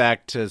goes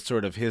back to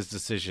sort of his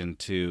decision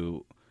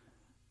to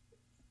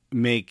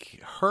make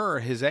her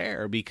his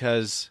heir,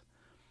 because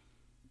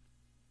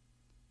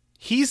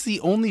he's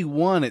the only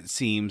one, it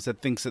seems,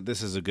 that thinks that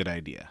this is a good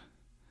idea.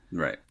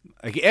 Right.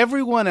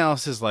 Everyone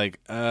else is like,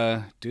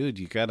 dude,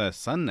 you got a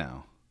son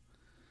now.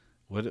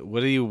 What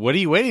are you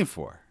waiting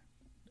for?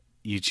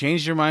 You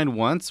changed your mind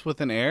once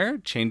with an heir,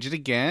 change it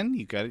again.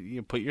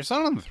 You put your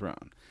son on the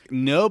throne.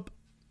 Nope.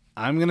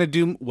 I'm going to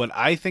do what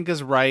I think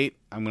is right.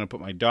 I'm going to put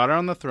my daughter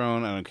on the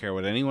throne. I don't care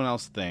what anyone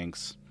else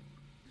thinks.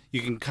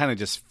 You can kind of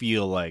just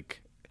feel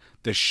like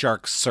the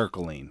shark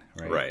circling,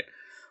 right? Right.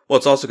 Well,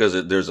 it's also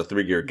because there's a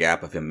 3-year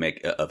gap of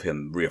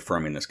him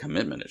reaffirming this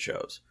commitment. It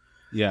shows.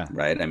 Yeah.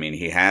 Right. I mean,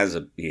 he has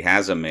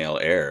a male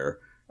heir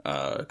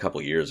a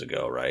couple years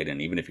ago, right?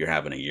 And even if you're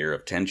having a year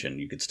of tension,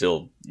 you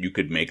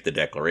could make the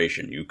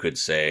declaration. You could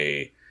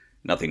say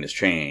nothing has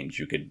changed.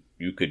 You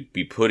could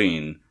be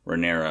putting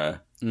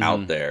Rhaenyra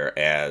out there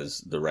as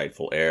the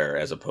rightful heir,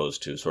 as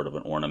opposed to sort of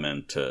an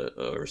ornament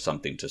or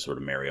something to sort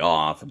of marry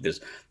off.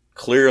 This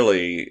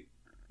clearly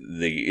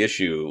the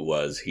issue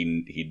was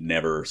he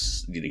never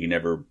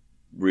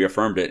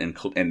reaffirmed it,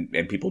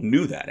 and people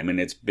knew that. I mean,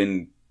 it's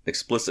been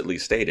explicitly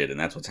stated, and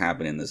that's what's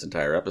happening in this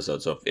entire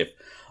episode. So if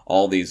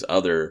all these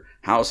other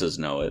houses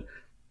know it,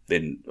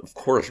 then of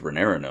course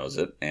Rhaenyra knows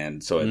it,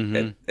 and so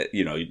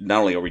not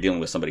only are we dealing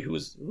with somebody who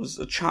was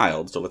a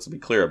child, so let's be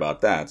clear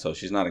about that. So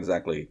she's not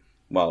exactly,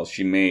 while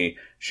she may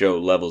show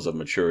levels of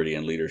maturity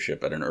and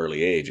leadership at an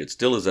early age, it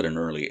still is at an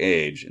early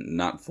age and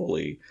not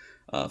fully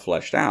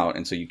fleshed out,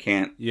 and so you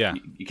can't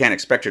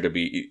expect her to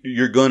be.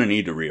 You're going to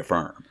need to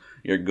reaffirm.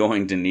 You're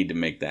going to need to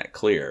make that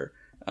clear,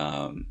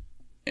 and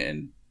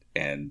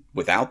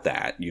without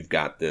that, you've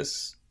got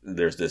this.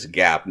 There's this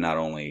gap. Not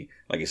only,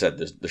 like you said,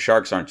 the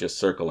sharks aren't just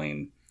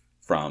circling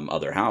from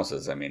other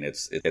houses. I mean,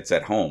 it's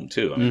at home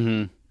too. I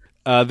mean,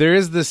 there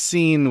is this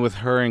scene with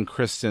her and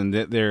Kristen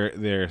that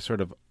they're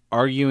sort of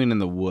arguing in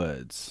the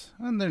woods,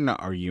 and they're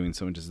not arguing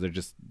so much as they're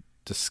just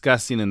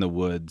discussing in the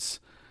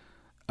woods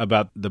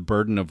about the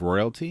burden of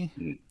royalty.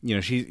 You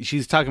know,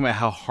 she's talking about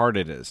how hard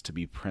it is to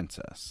be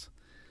princess.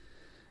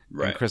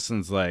 Right. And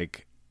Kristen's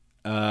like,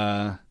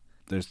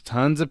 there's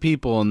tons of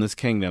people in this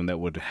kingdom that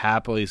would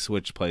happily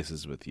switch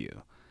places with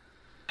you.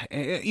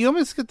 You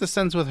almost get the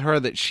sense with her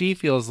that she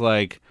feels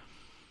like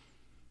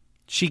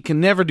she can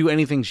never do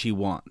anything she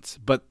wants.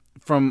 But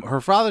from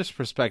her father's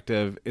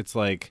perspective, it's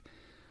like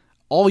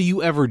all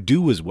you ever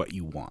do is what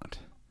you want.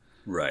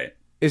 Right.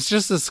 It's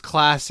just this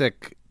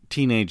classic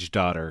teenage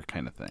daughter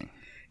kind of thing.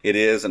 It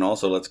is, and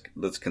also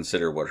let's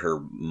consider what her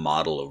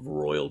model of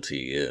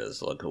royalty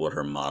is, like what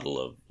her model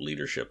of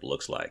leadership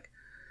looks like.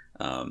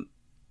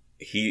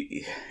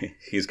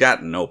 He's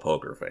got no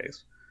poker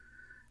face.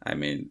 I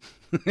mean,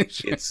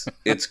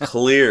 it's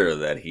clear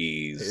that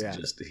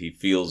he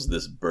feels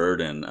this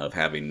burden of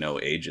having no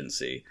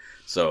agency.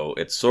 So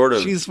it's sort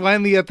of, she's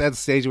finally at that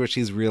stage where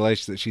she's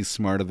realized that she's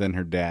smarter than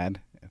her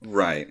dad.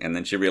 Right, and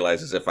then she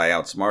realizes if I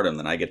outsmart him,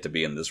 then I get to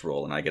be in this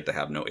role and I get to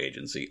have no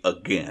agency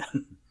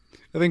again.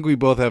 I think we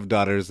both have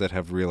daughters that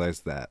have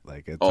realized that.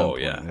 Like, at some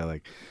point, they're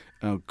like,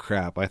 "Oh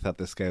crap! I thought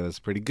this guy was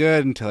pretty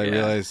good until I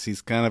realized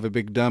he's kind of a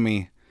big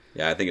dummy."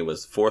 Yeah, I think it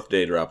was 4th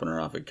day dropping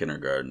her off at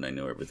kindergarten. I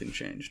knew everything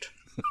changed.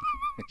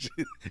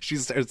 She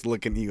starts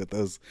looking at you with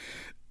those.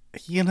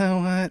 You know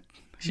what?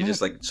 She's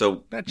just like,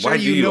 so. Not sure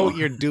you know what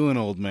you're doing,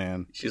 old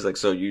man. She's like,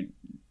 so you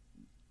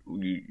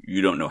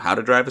don't know how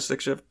to drive a stick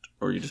shift,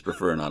 or you just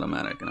prefer an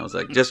automatic? And I was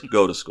like, just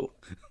go to school.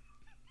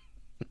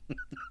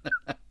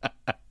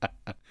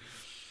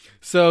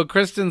 So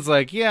Kristen's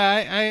like,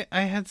 yeah,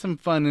 I had some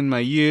fun in my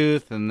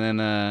youth, and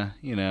then,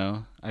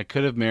 I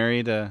could have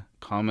married a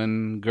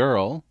common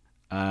girl,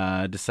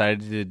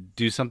 decided to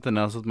do something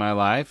else with my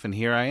life, and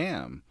here I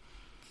am.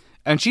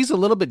 And she's a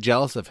little bit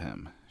jealous of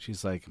him.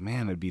 She's like,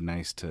 man, it'd be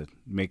nice to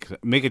make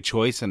a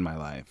choice in my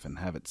life and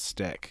have it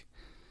stick.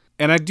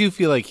 And I do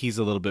feel like he's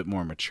a little bit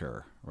more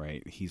mature,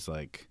 right? He's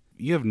like,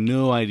 you have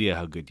no idea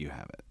how good you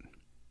have it.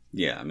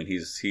 Yeah, I mean,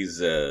 he's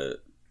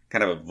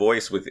kind of a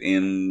voice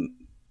within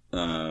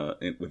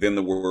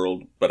the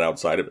world, but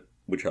outside of it,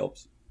 which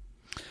helps.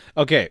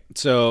 Okay,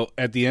 so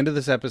at the end of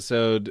this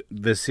episode,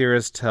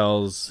 Viserys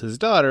tells his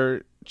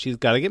daughter she's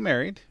got to get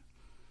married.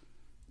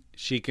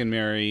 She can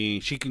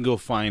go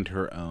find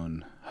her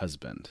own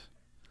husband.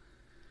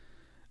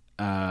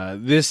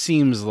 This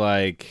seems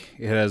like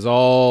it has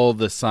all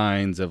the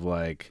signs of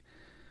like,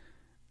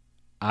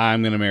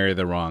 I'm going to marry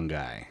the wrong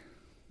guy.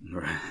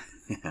 Right.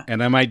 Yeah.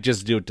 And I might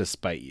just do it to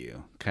spite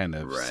you, kind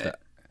of right. stuff.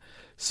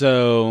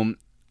 So,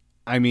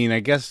 I mean,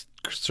 I guess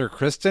Sir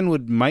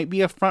Kristen might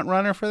be a front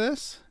runner for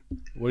this.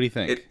 What do you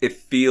think? It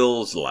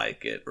feels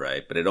like it,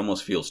 right? But it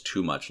almost feels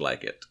too much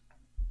like it.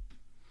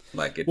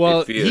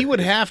 He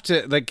would have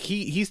to, like,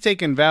 he's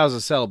taken vows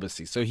of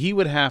celibacy, so he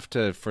would have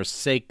to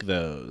forsake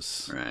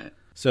those. Right.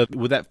 So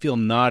would that feel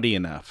naughty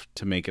enough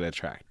to make it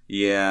attractive?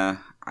 Yeah,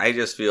 I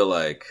just feel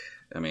like,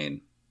 I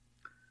mean,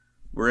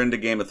 we're into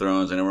Game of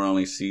Thrones, and we're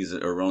only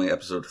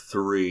episode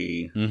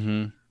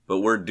 3, but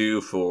we're due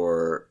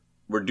for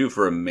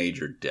a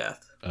major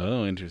death.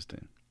 Oh,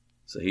 interesting.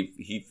 So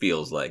he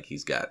feels like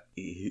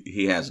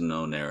he has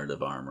no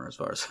narrative armor as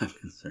far as I'm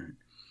concerned.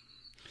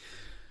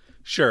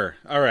 Sure.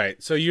 All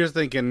right. So you're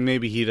thinking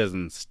maybe he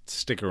doesn't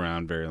stick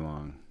around very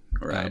long,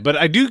 right? But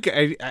I do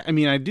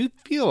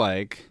feel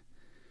like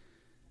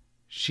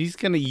she's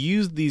going to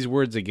use these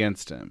words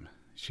against him.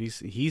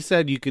 He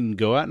said you can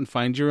go out and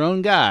find your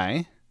own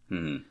guy,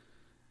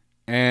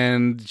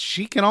 And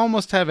she can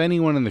almost have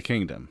anyone in the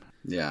kingdom.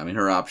 Yeah, I mean,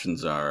 her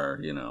options are,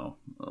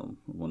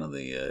 one of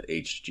the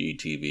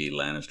HGTV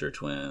Lannister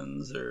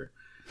twins, or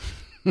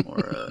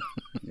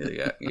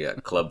you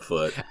got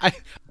Clubfoot.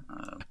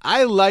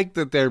 I like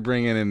that they're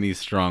bringing in these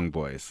strong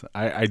boys.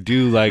 I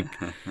do like.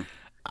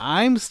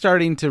 I'm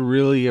starting to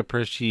really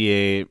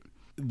appreciate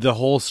the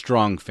whole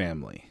Strong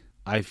family.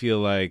 I feel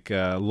like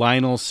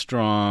Lionel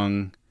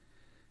Strong.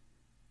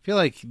 I feel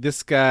like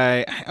this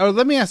guy. Oh,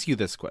 let me ask you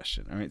this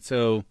question. All right,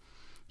 so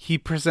he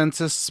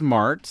presents as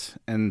smart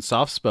and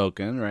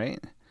soft-spoken, right?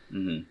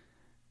 Mm-hmm.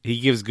 He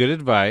gives good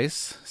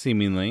advice,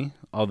 seemingly,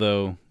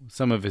 although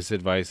some of his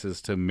advice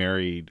is to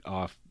marry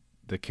off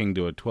the king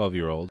to a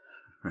 12-year-old.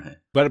 Right.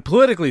 But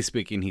politically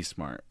speaking, he's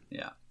smart.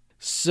 Yeah.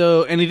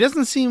 So, and he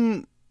doesn't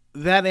seem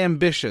that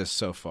ambitious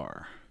so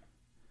far.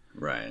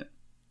 Right.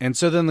 And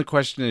so then the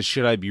question is,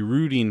 should I be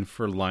rooting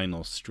for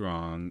Lionel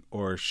Strong,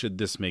 or should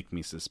this make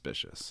me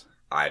suspicious?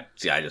 I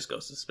just go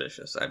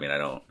suspicious. I mean, I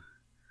don't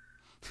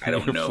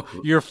know.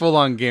 You're full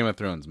on Game of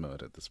Thrones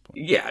mode at this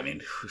point. Yeah, I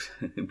mean,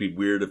 it'd be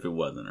weird if it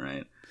wasn't,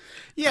 right?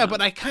 Yeah,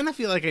 but I kind of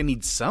feel like I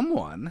need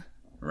someone.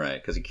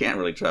 Right, because you can't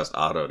really trust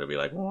Otto to be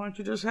like, well, why don't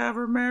you just have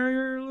her marry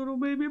her little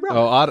baby brother?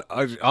 Oh,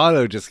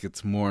 Otto just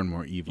gets more and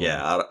more evil.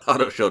 Yeah,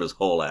 Otto showed his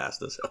whole ass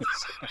this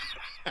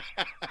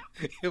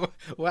episode.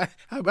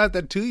 How about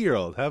that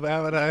 2-year-old? How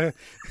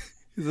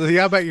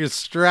about your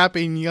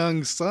strapping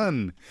young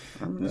son,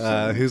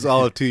 who's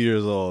all of 2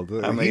 years old?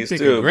 I mean, he's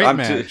two. A great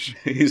match.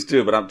 He's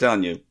 2, but I'm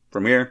telling you,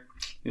 from here,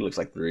 he looks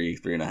like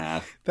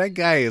 3.5. That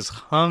guy is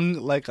hung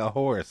like a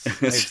horse.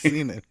 I've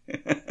seen it.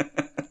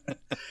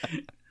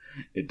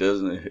 It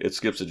doesn't. It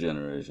skips a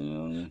generation. You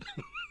know what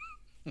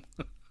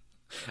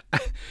I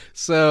mean?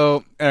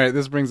 So, all right,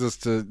 this brings us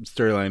to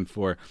storyline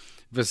 4.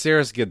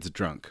 Viserys gets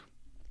drunk.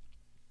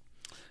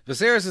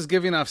 Viserys is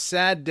giving off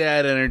sad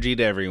dad energy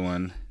to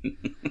everyone.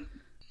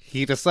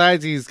 He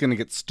decides he's going to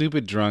get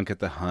stupid drunk at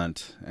the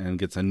hunt and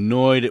gets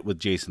annoyed with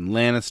Jason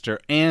Lannister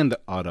and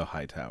Otto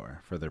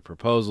Hightower for their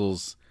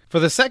proposals. For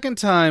the second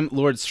time,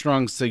 Lord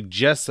Strong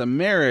suggests a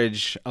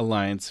marriage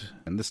alliance,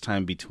 and this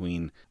time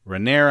between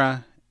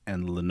Rhaenyra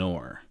and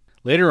Lenore.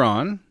 Later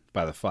on,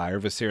 by the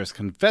fire, Viserys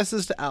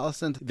confesses to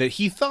Alicent that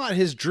he thought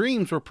his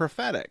dreams were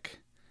prophetic,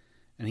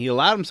 and he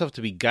allowed himself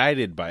to be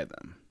guided by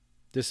them.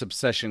 This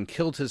obsession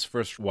killed his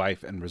first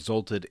wife and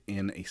resulted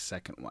in a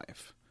second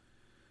wife.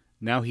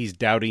 Now he's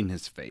doubting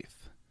his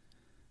faith.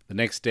 The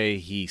next day,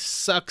 he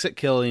sucks at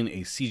killing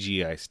a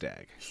CGI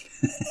stag.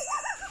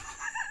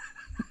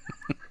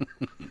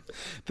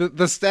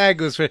 The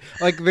stag was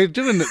like they're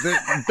doing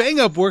the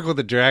bang up work with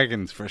the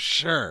dragons for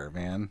sure,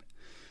 man.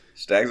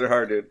 Stags are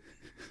hard, dude.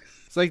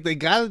 It's like they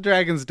got the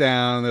dragons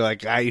down. They're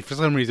like, for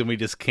some reason, we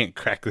just can't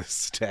crack this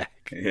stag.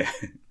 Yeah.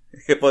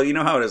 Well, you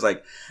know how it is.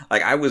 Like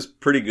I was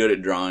pretty good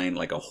at drawing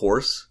like a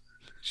horse,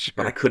 sure,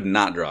 but I could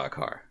not draw a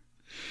car.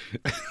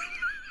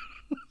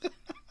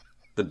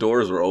 The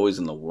doors were always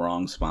in the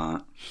wrong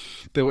spot.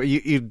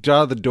 You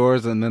draw the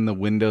doors and then the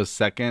windows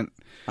second.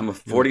 I'm a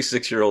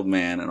 46-year-old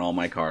man, and all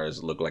my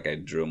cars look like I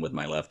drew them with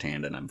my left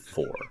hand, and I'm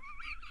 4.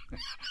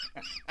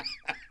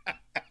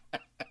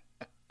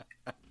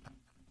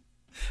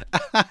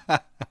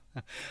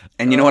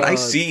 And you know what? I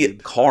see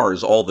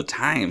cars all the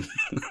time,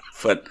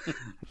 but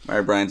my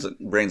brain's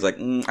like,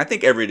 I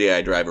think every day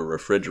I drive a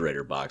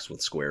refrigerator box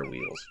with square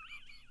wheels.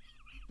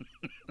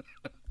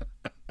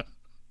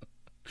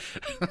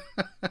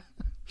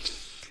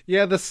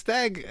 Yeah, the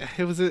stag,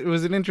 it was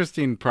an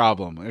interesting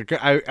problem.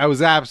 I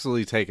was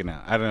absolutely taken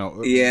out. I don't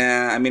know.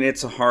 Yeah, I mean,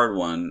 it's a hard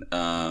one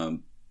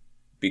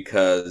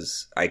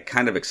because I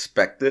kind of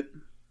expect it.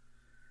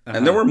 Uh-huh.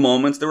 And there were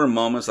moments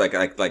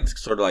like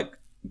sort of like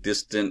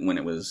distant when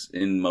it was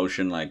in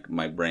motion. Like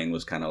my brain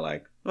was kind of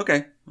like,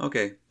 okay,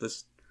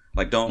 this,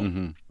 like, don't.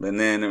 Mm-hmm. And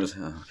then it was,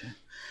 okay.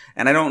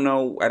 And I don't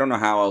know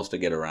how else to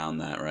get around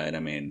that, right? I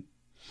mean.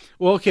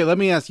 Well, okay, let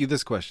me ask you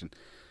this question.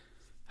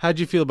 How'd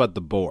you feel about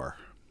the boar?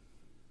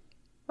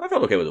 I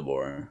felt okay with the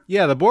boar.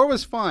 Yeah, the boar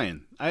was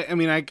fine. I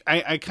mean,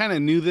 I kind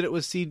of knew that it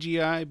was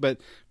CGI, but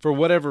for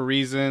whatever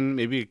reason,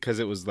 maybe because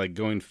it was like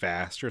going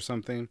fast or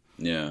something.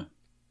 Yeah.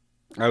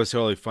 I was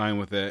totally fine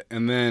with it.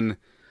 And then...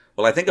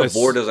 Well, I think a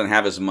boar doesn't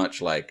have as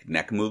much like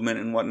neck movement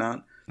and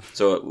whatnot.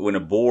 So when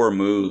a boar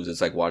moves, it's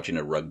like watching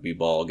a rugby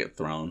ball get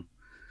thrown.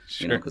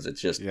 Sure. You know, because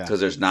it's just because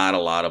there's not a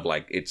lot of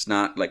like, it's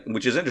not like,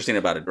 which is interesting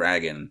about a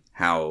dragon,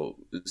 how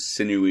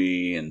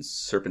sinewy and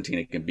serpentine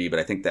it can be. But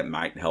I think that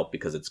might help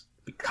because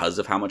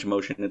of how much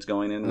motion it's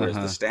going in. Whereas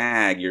the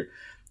stag,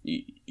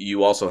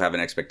 you also have an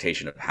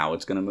expectation of how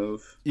it's going to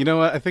move. You know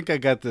what? I think I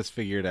got this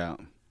figured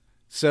out.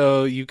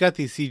 So you've got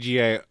these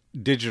CGI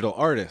digital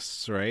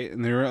artists, right?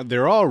 And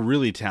they're all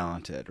really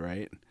talented,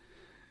 right?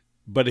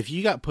 But if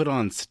you got put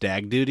on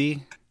stag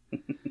duty,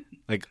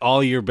 like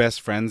all your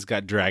best friends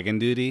got dragon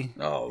duty.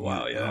 Oh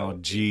wow, yeah. Oh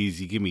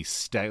geez, you give me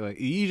stag. Like,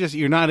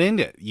 you're not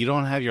into it. You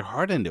don't have your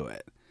heart into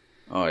it.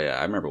 Oh yeah,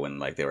 I remember when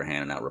like they were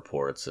handing out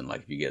reports and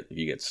like if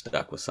you get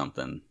stuck with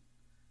something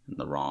in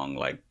the wrong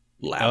like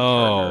lab.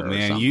 Oh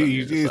man,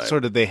 you like,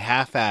 sort of they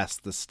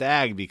half-assed the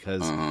stag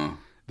because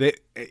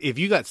if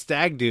you got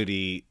stag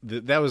duty,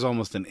 that was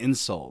almost an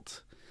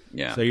insult.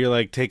 Yeah. So you're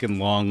like taking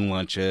long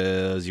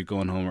lunches, you're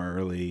going home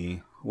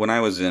early. When I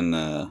was in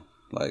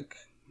like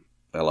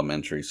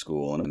elementary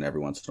school, and every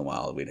once in a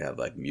while we'd have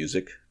like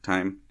music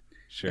time.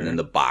 Sure. And then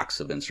the box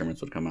of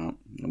instruments would come out.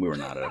 And we were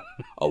not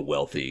a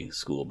wealthy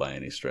school by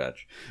any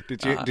stretch.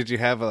 Did you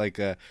have like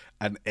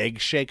an egg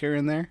shaker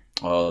in there?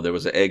 Oh, there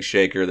was an egg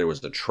shaker. There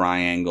was the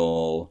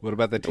triangle. What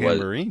about the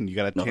tambourine? You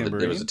got a tambourine?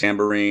 There was a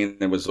tambourine.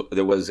 There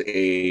was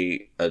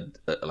a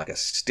like a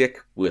stick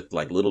with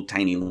like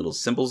tiny little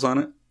cymbals on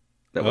it.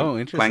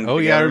 Interesting. Oh,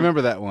 yeah, I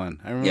remember that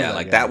one.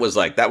 That was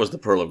the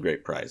pearl of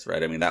great price,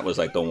 right? I mean, that was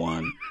like the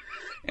one,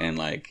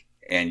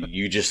 and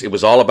you just, it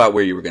was all about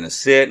where you were going to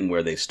sit and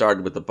where they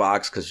started with the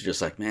box, because you're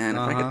just like, man,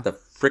 if I get the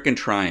frickin'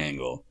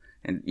 triangle,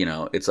 and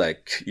it's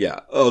like, yeah,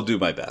 I'll do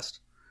my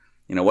best.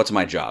 What's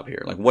my job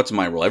here? Like, what's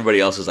my role?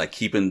 Everybody else is like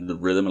keeping the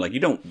rhythm. Like,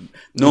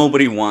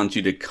 nobody wants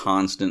you to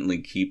constantly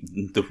keep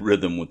the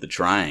rhythm with the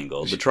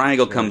triangle. The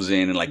triangle comes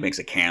in and like makes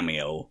a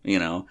cameo,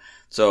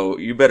 So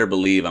you better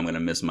believe I'm going to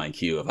miss my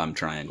cue if I'm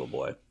Triangle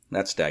Boy.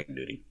 That's stag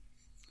duty.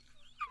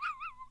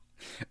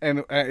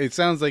 And it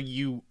sounds like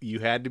you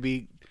had to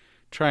be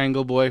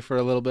Triangle Boy for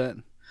a little bit.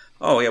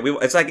 Oh yeah,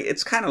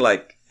 it's kind of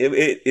like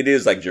it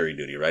is like jury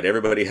duty, right?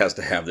 Everybody has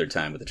to have their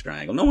time with the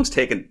triangle. No one's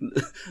taking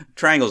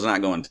triangle's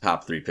not going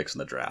top 3 picks in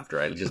the draft,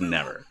 right? Just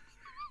never.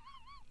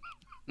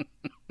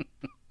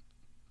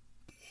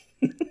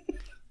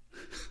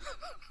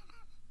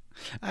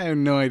 I have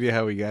no idea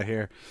how we got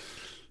here.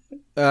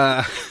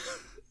 I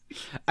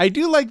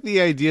do like the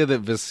idea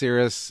that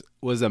Viserys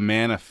was a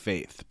man of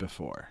faith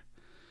before.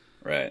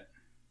 Right.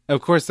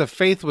 Of course, the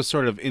faith was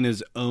sort of in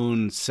his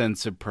own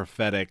sense of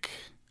prophetic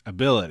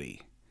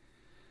ability.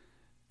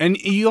 And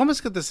you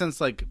almost get the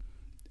sense like,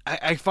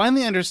 I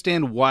finally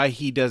understand why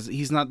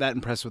he's not that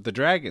impressed with the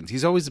dragons.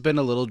 He's always been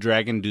a little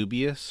dragon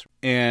dubious.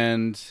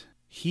 And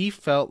he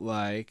felt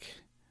like,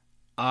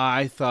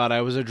 I thought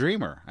I was a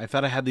dreamer. I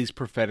thought I had these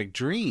prophetic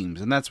dreams.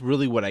 And that's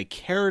really what I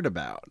cared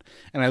about.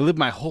 And I lived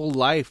my whole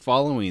life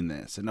following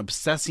this and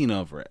obsessing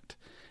over it.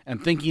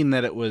 And thinking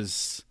that it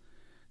was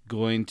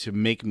going to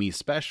make me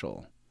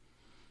special.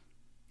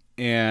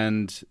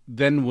 And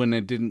then when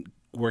it didn't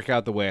work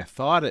out the way I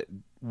thought it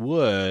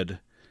would,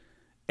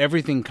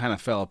 everything kind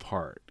of fell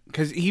apart.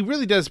 Because he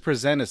really does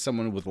present as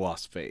someone with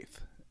lost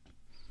faith.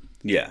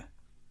 Yeah.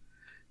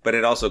 But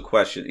it also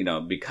questions,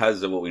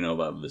 because of what we know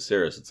about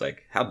Viserys, it's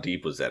like, how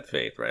deep was that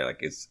faith, right?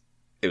 Like,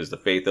 it was the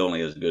faith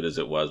only as good as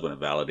it was when it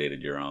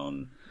validated your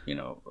own,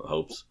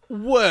 hopes.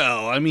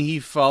 Well, I mean, he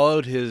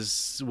followed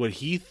what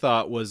he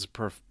thought was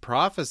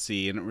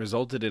prophecy, and it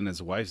resulted in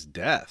his wife's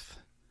death.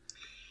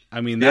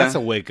 I mean, that's a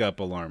wake-up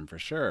alarm for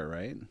sure,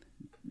 right?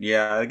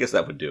 Yeah, I guess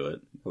that would do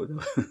it.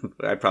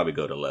 I'd probably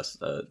go to less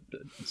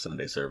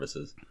Sunday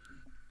services.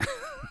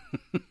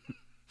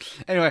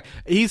 Anyway,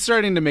 he's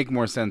starting to make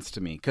more sense to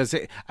me, because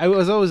I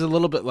was always a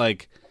little bit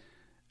like,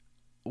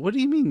 what do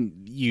you mean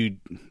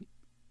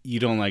you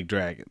don't like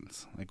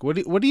dragons? Like, what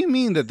do you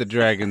mean that the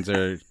dragons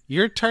are...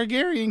 You're a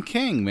Targaryen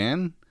king,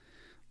 man.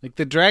 Like,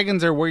 the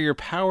dragons are where your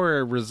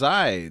power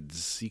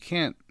resides. You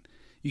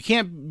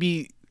can't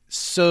be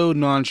so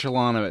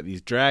nonchalant about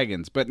these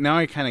dragons. But now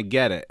I kind of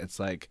get it. It's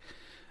like,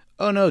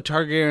 oh no,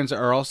 Targaryens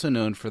are also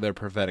known for their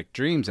prophetic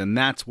dreams, and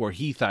that's where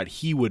he thought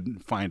he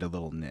would find a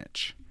little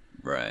niche.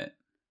 Right.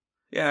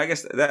 Yeah, I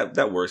guess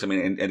that works. I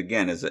mean, and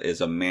again,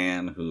 as a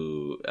man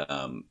who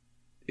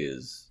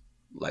is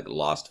like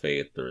lost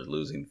faith or is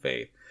losing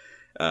faith,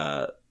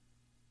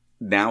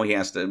 now he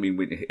has to. I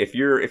mean, if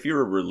you're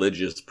a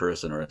religious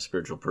person or a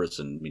spiritual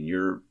person, I mean,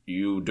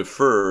 you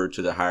defer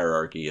to the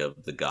hierarchy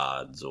of the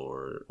gods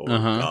or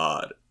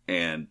God,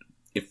 and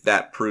if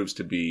that proves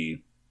to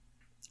be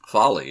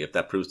folly, if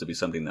that proves to be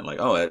something that like,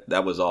 oh,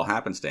 that was all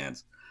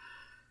happenstance,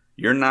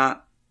 you're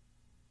not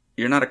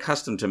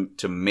accustomed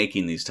to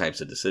making these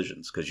types of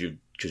decisions because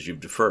you've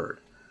deferred.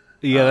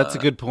 Yeah, that's a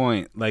good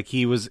point. Like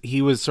he was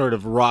sort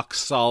of rock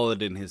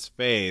solid in his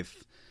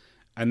faith,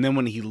 and then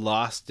when he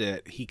lost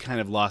it, he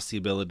kind of lost the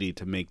ability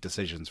to make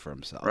decisions for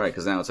himself. Right,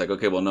 because now it's like,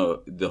 okay, well,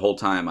 no, the whole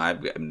time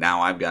I've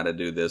got to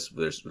do this.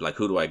 There's like,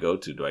 who do I go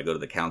to? Do I go to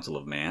the Council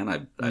of Man? I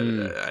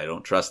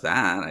don't trust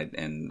that,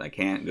 and I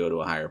can't go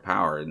to a higher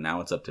power. And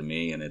now it's up to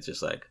me, and it's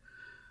just like.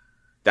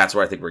 That's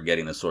where I think we're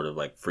getting this sort of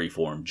like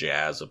freeform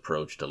jazz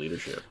approach to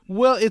leadership.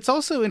 Well, it's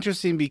also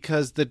interesting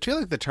because the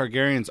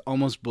Targaryens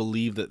almost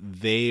believe that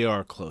they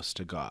are close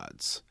to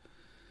gods.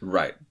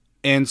 Right.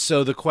 And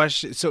so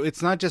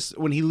it's not just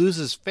when he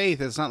loses faith,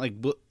 it's not like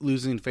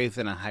losing faith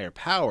in a higher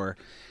power.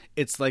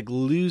 It's like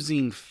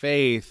losing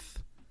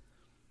faith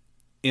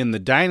in the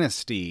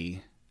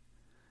dynasty,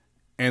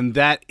 and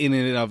that in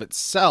and of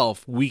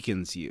itself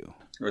weakens you.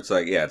 It's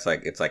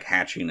like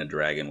hatching a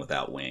dragon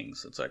without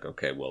wings. It's like,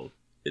 okay, well,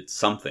 it's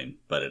something,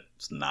 but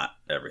it's not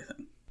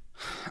everything.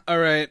 All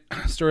right,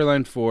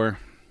 storyline 4.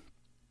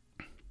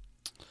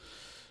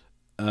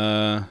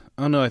 Oh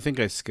no, I think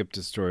I skipped a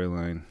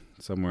storyline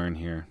somewhere in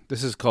here.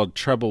 This is called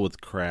Trouble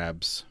with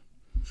Crabs.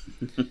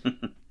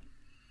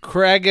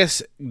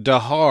 Kragus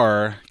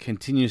Dahar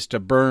continues to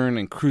burn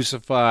and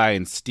crucify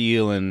and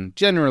steal and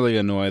generally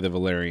annoy the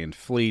Valyrian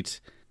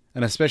fleet.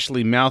 An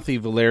especially mouthy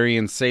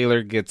Valyrian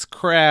sailor gets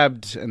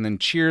crabbed and then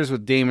cheers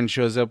when Daemon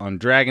shows up on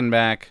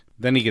Dragonback.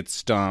 Then he gets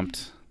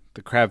stomped.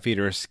 The crab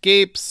feeder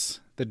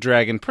escapes the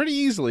dragon pretty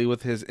easily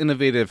with his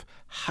innovative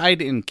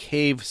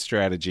hide-in-cave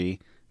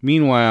strategy.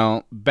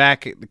 Meanwhile,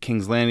 back at the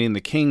King's Landing,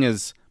 the king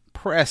is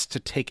pressed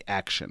to take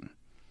action.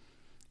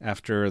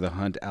 After the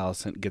hunt,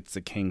 Alicent gets the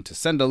king to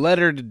send a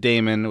letter to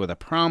Daemon with a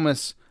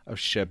promise of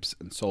ships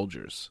and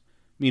soldiers.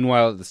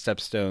 Meanwhile, at the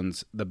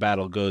Stepstones, the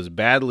battle goes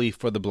badly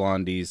for the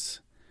Blondies.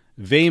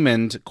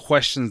 Vaemond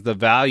questions the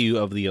value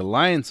of the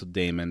alliance with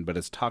Daemon, but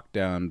is talked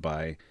down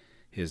by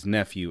his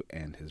nephew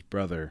and his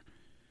brother.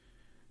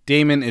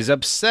 Daemon is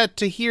upset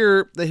to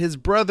hear that his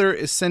brother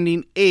is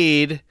sending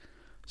aid,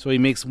 so he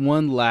makes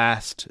one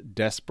last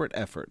desperate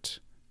effort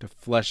to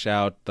flesh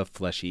out the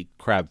fleshy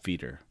crab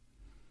feeder.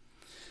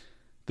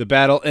 The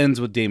battle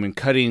ends with Daemon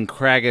cutting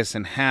Kragus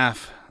in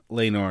half.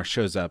 Laenor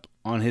shows up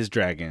on his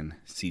dragon,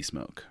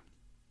 Seasmoke.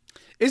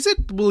 Is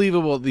it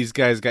believable these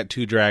guys got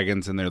 2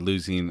 dragons and they're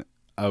losing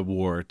a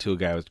war to a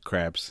guy with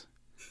crabs?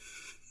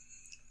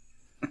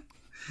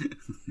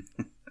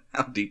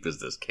 How deep is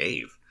this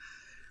cave?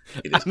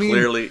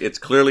 It's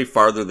clearly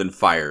farther than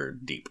fire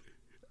deep.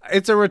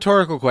 It's a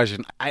rhetorical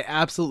question. I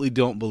absolutely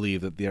don't believe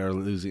that they are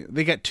losing.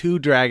 They got 2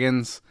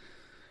 dragons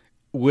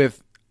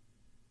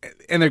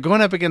and they're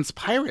going up against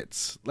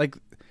pirates. Like,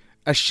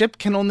 a ship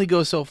can only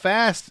go so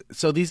fast,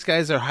 so these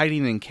guys are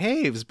hiding in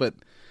caves, but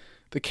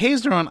the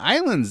caves are on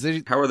islands.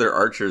 How are there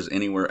archers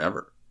anywhere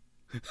ever?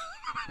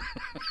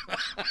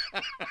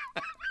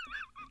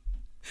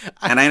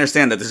 And I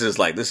understand that this is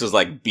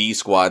like B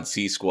squad,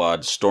 C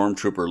squad,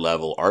 stormtrooper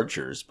level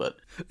archers, but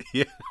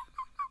yeah,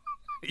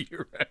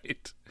 you're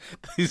right.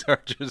 These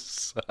archers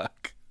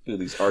suck. Dude,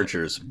 these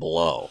archers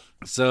blow.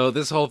 So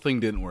this whole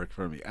thing didn't work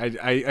for me.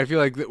 I feel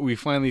like that we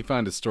finally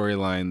found a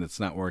storyline that's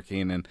not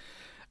working, and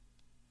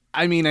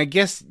I mean, I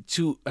guess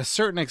to a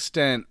certain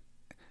extent,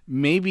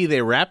 maybe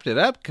they wrapped it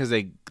up because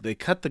they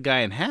cut the guy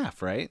in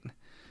half, right?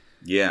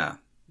 Yeah.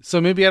 So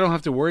maybe I don't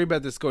have to worry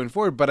about this going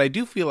forward, but I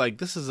do feel like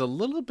this is a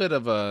little bit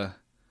of a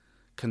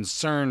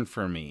concern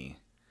for me.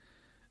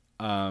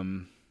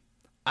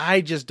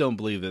 I just don't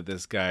believe that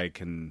this guy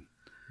can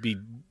be...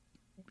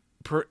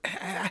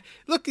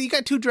 Look, you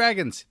got 2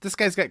 dragons. This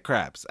guy's got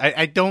crabs.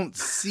 I don't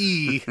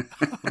see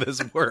how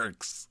this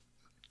works.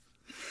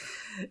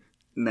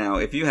 Now,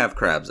 if you have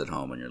crabs at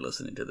home and you're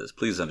listening to this,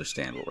 please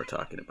understand what we're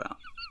talking about.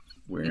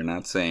 We're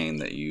not saying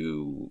that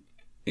you...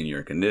 in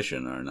your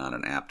condition are not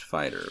an apt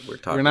fighter.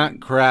 We're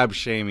not crab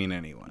shaming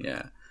anyone.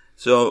 Yeah.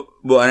 So,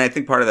 well, and I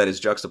think part of that is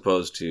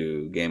juxtaposed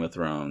to Game of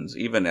Thrones,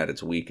 even at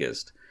its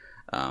weakest,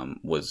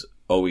 was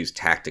always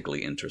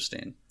tactically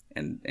interesting,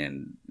 and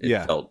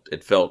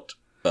it felt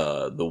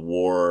the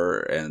war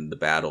and the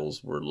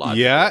battles were logical.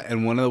 Yeah,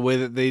 and one of the way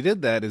that they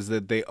did that is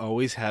that they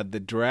always had the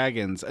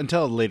dragons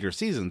until later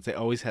seasons. They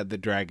always had the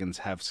dragons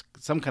have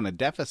some kind of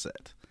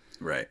deficit.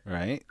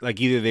 Right. Like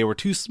either they were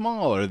too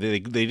small, or they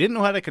didn't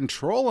know how to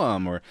control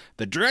them, or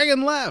the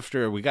dragon left,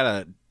 or we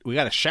gotta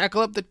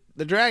shackle up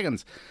the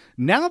dragons.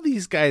 Now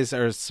these guys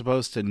are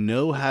supposed to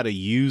know how to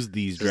use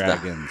these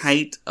dragons. The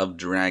height of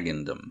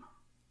dragondom.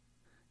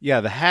 Yeah,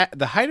 the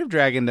height of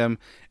dragondom,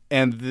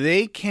 and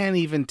they can't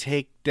even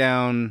take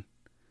down.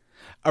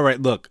 All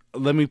right, look,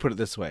 let me put it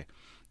this way: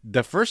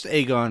 the first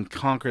Aegon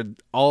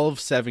conquered all of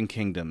 7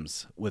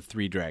 kingdoms with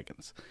 3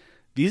 dragons.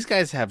 These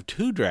guys have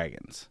 2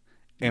 dragons.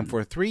 And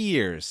for 3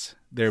 years,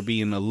 they're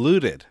being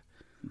eluded.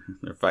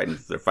 They're fighting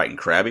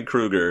Krabby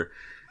Kruger,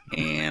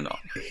 and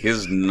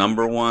his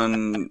number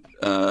one,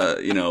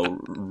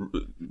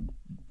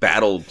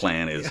 battle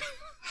plan is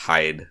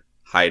hide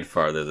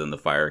farther than the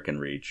fire can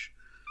reach.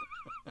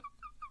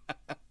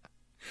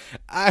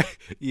 I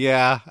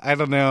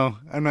don't know.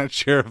 I'm not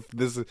sure if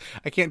this is...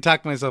 I can't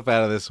talk myself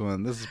out of this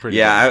one. This is pretty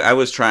good. I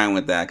was trying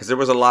with that, because there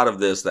was a lot of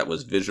this that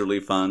was visually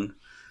fun.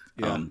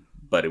 Yeah.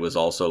 But it was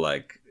also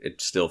like,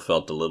 it still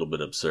felt a little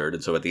bit absurd.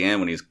 And so at the end,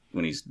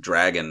 when he's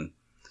dragging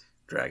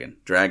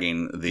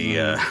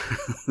the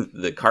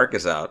the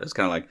carcass out, it's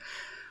kind of like,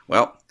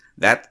 well,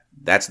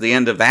 that's the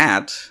end of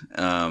that.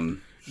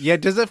 Yeah,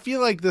 does it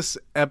feel like this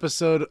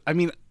episode? I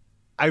mean,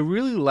 I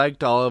really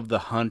liked all of the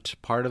hunt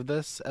part of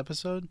this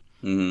episode.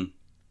 Mm-hmm.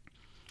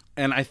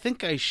 And I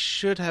think I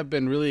should have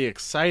been really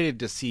excited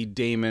to see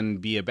Daemon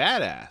be a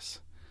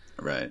badass.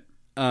 Right.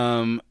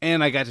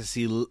 And I got to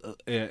see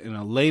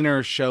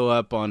Laenor show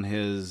up on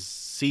his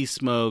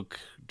Seasmoke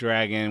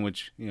dragon,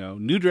 which,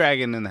 new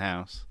dragon in the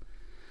house.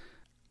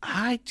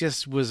 I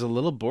just was a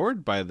little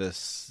bored by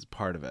this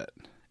part of it.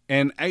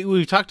 And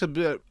we've talked a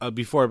bit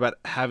before about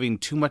having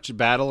too much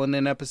battle in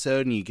an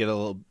episode and you get a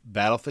little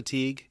battle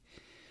fatigue.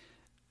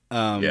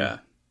 Yeah.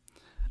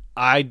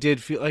 I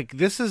did feel like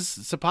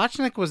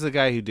Sapochnik was the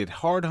guy who did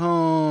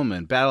Hardhome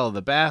and Battle of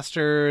the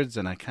Bastards,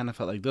 and I kind of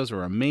felt like those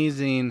were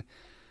amazing.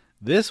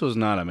 This was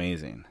not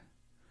amazing.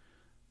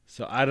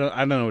 So I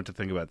don't know what to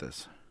think about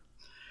this.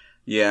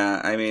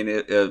 Yeah, I mean,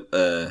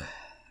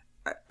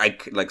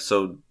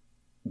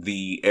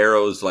 the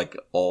arrows like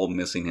all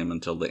missing him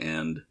until the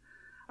end,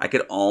 I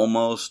could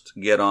almost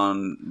get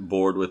on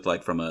board with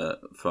like from the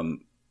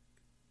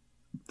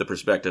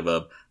perspective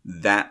of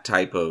that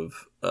type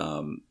of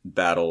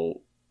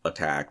battle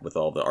attack with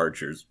all the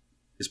archers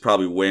is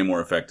probably way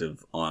more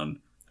effective on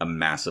a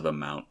massive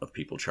amount of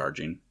people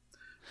charging.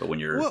 But when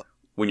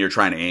you're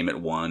trying to aim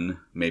at one,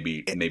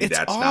 maybe that's not as good.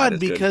 It's odd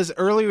because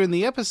earlier in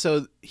the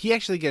episode, he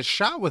actually gets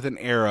shot with an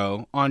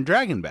arrow on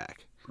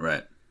Dragonback.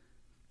 Right.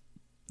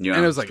 Yeah,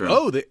 and it was like,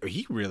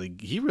 he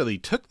really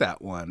took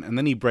that one, and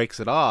then he breaks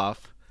it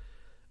off.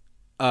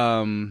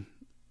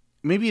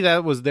 Maybe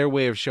that was their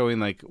way of showing,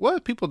 like, well,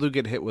 people do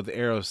get hit with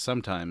arrows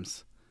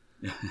sometimes.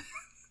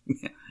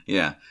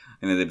 Yeah,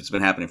 and it's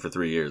been happening for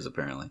 3 years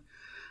apparently.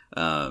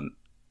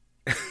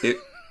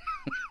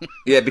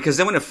 Yeah, because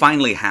then when it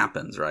finally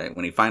happens, right?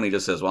 When he finally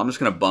just says, "Well, I'm just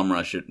going to bum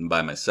rush it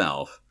by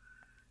myself,"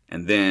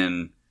 and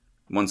then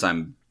once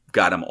I'm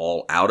got them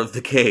all out of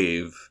the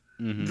cave,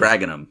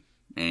 dragging them.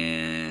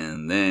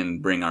 And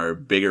then bring our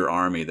bigger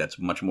army that's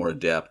much more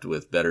adept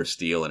with better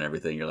steel and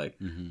everything. You're like,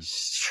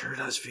 sure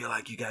does feel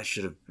like you guys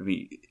should have. I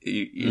mean,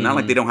 not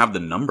like they don't have the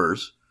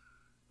numbers,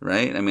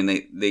 right? I mean,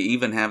 they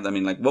even have. I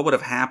mean, like, what would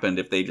have happened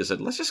if they just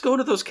said, "Let's just go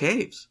to those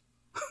caves.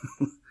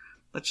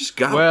 Let's just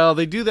go." Well,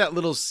 they do that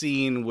little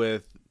scene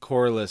with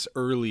Corlys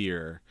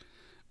earlier,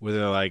 where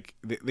they're like,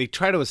 they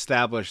try to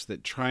establish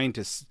that trying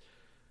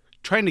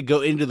to go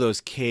into those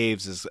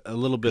caves is a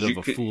little bit of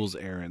a fool's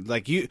errand.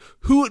 Like,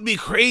 who would be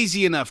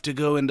crazy enough to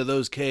go into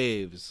those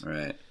caves?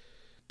 Right.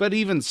 But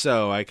even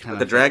so, I kind of...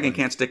 The dragon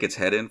can't stick its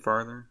head in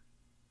farther?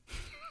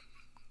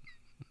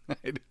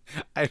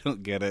 I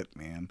don't get it,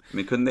 man. I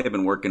mean, couldn't they have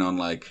been working on,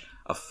 like,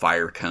 a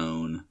fire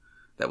cone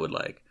that would,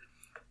 like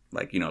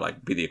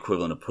be the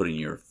equivalent of putting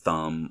your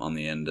thumb on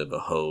the end of a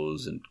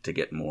hose and to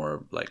get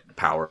more, like,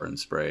 power and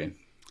spray?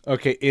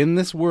 Okay, in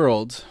this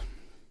world...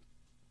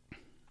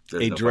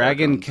 There's a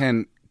dragon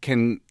can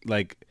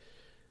like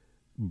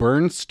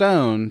burn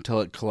stone till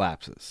it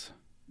collapses.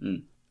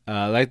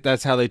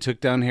 That's how they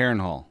took down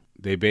Harrenhal.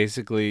 They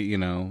basically,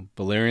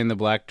 Balerion the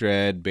Black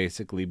Dread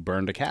basically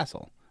burned a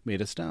castle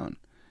made of stone.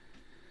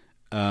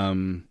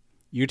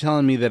 You're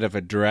telling me that if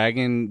a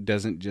dragon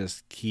doesn't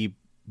just keep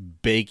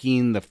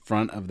baking the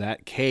front of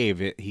that cave,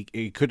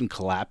 he couldn't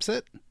collapse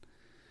it?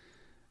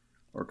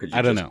 Or could you?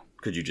 I don't know.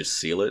 Could you just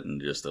seal it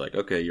and just like,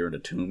 okay, you're in a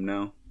tomb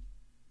now?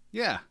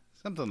 Yeah.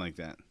 Something like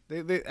that.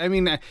 I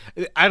mean,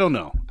 I don't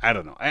know.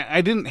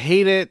 I didn't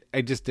hate it.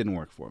 It just didn't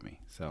work for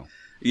me. So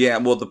yeah.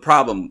 Well, the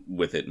problem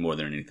with it more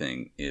than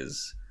anything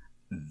is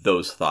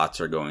those thoughts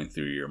are going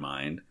through your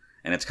mind,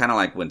 and it's kind of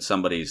like when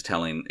somebody's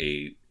telling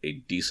a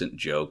decent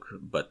joke,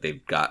 but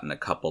they've gotten a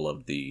couple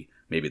of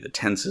maybe the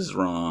tenses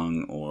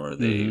wrong, or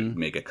they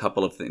make a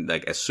couple of things.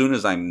 Like as soon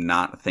as I'm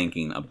not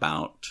thinking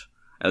about,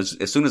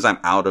 as soon as I'm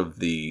out of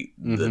the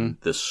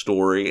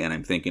story and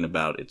I'm thinking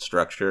about its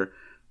structure.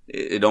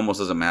 It almost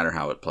doesn't matter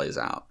how it plays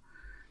out.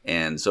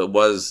 And so it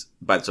was,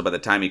 by the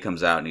time he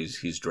comes out and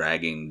he's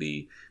dragging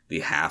the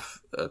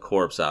half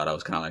corpse out, I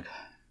was kind of like,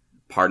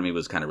 part of me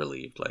was kind of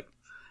relieved. Like,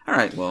 all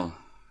right, well.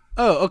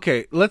 Oh,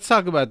 okay. Let's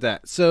talk about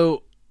that.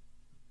 So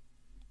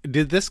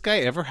did this guy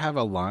ever have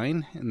a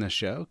line in the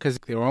show? Because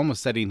they were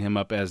almost setting him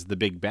up as the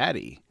big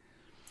baddie.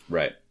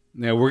 Right.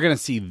 Now we're going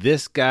to see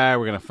this guy.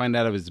 We're going to find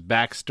out of his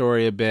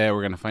backstory a bit.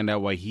 We're going to find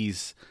out why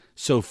he's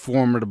so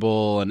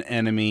formidable an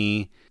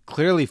enemy.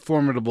 Clearly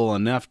formidable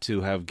enough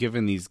to have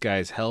given these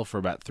guys hell for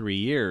about 3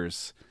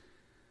 years.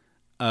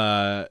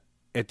 At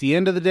the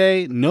end of the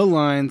day, no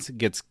lines,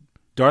 gets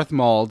Darth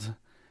Mauled,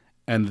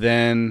 and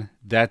then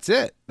that's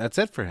it. That's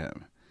it for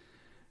him.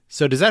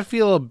 So does that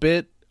feel a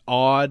bit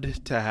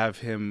odd to have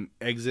him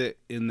exit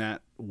in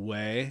that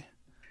way?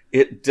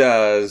 It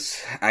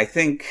does. I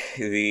think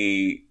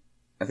the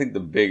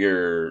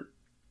bigger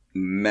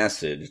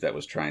message that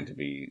was trying to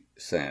be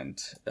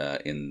sent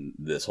in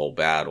this whole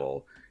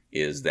battle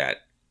is that,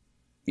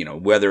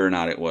 whether or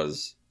not it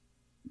was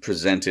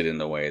presented in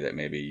the way that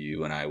maybe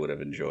you and I would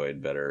have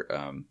enjoyed better,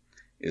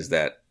 is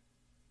that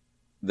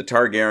the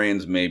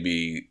Targaryens may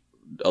be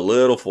a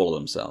little full of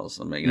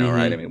themselves. I mean,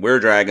 right? I mean, we're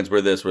dragons,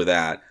 we're this, we're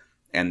that.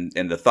 And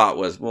the thought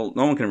was, well,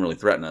 no one can really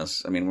threaten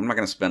us. I mean, we're not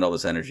going to spend all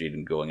this energy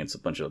in going against a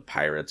bunch of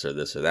pirates or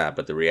this or that.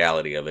 But the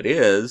reality of it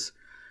is,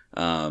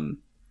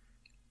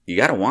 you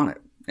got to want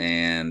it.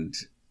 And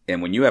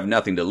when you have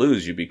nothing to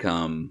lose, you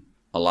become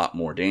a lot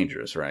more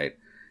dangerous, right?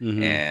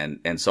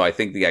 And so I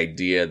think the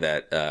idea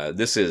that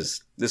this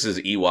is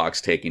Ewoks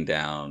taking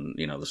down,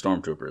 the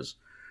stormtroopers.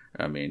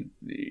 I mean,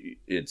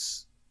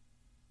 it's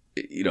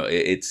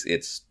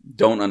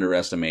don't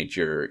underestimate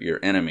your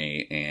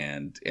enemy,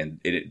 and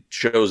it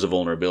shows a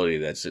vulnerability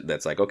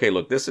that's like, okay,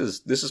 look, this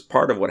is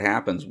part of what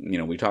happens.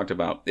 We talked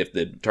about if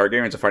the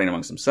Targaryens are fighting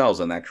amongst themselves,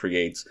 then that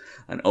creates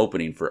an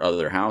opening for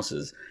other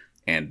houses,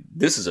 and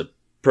this is a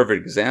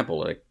perfect example.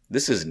 Like,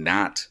 this is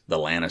not the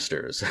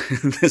Lannisters.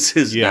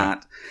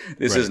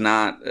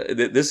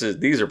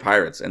 These are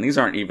pirates, and these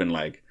aren't even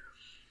like,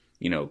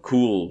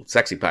 cool,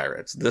 sexy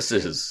pirates. This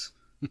is,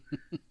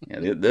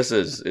 this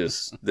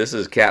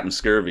is Captain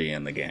Scurvy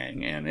and the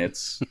gang, and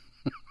it's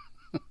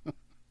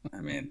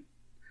I mean,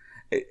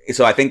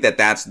 so I think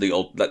that's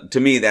to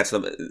me,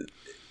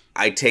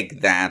 I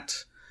take that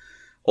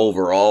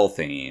overall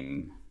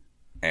theme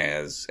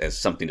as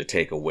something to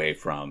take away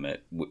from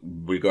it,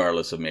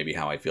 regardless of maybe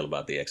how I feel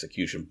about the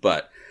execution.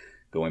 But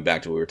going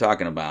back to what we were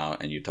talking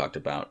about, and you talked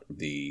about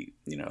the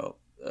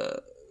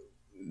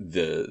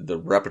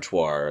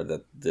repertoire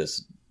that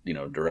this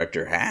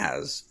director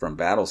has from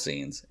battle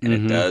scenes, and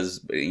it does,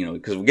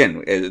 because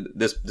again,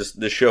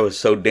 this show is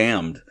so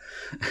damned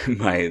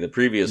by the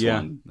previous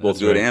one, both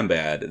good and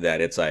bad,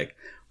 that it's like,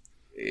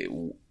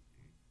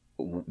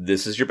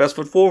 this is your best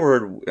foot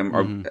forward.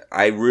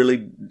 I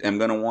really am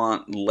going to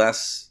want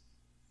less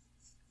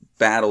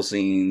battle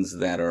scenes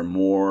that are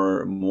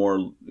more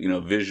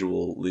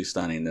visually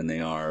stunning than they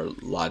are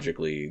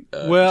logically.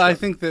 I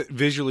think that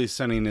visually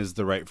stunning is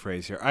the right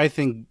phrase here. I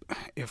think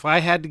if I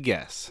had to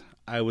guess,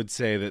 I would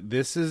say that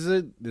this is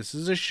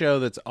a show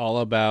that's all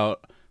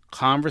about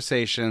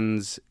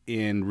conversations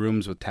in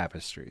rooms with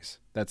tapestries.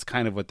 That's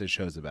kind of what this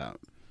show's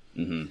about.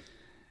 Mm-hmm.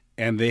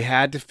 And they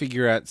had to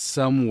figure out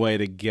some way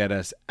to get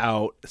us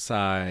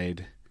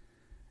outside.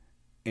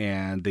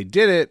 And they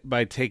did it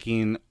by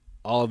taking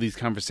all of these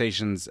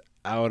conversations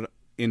out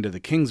into the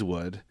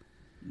Kingswood.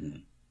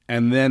 Mm.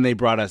 And then they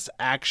brought us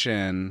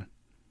action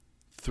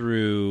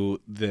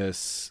through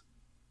this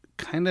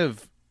kind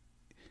of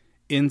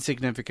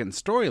insignificant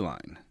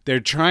storyline. They're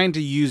trying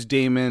to use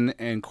Daemon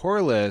and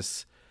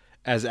Corlys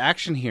as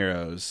action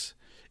heroes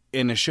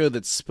in a show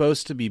that's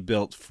supposed to be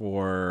built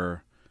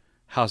for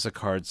House of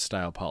Cards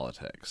style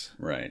politics.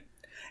 Right.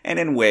 And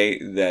in a way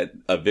that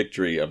a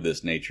victory of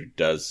this nature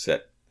does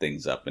set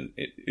things up, and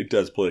it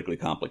does politically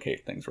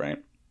complicate things,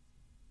 right?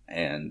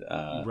 And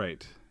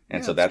right.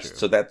 And so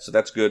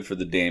that's good for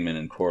the Daemon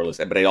and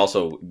Corlys. But I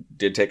also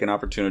did take an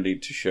opportunity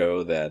to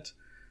show that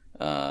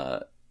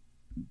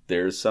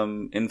there's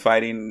some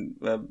infighting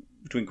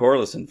between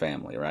Corlys and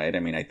family, right? I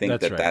mean, I think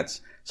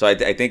that's so. I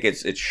think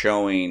it's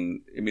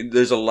showing. I mean,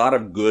 there's a lot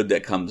of good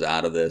that comes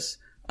out of this.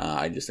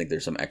 I just think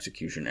there's some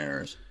execution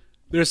errors.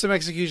 There's some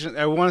execution.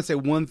 I want to say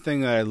one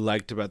thing that I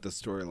liked about the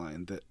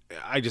storyline that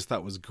I just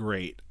thought was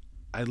great.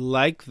 I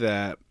like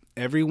that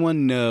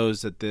everyone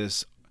knows that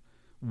this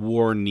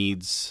war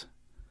needs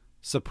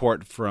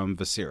support from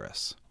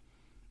Viserys.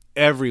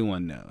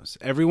 Everyone knows.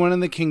 Everyone in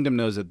the kingdom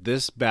knows that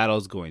this battle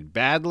is going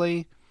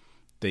badly.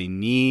 They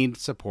need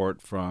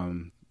support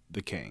from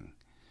the king.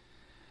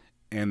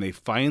 And they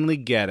finally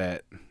get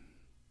it.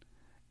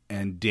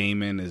 And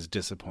Daemon is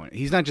disappointed.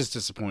 He's not just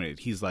disappointed.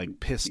 He's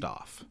like pissed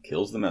off.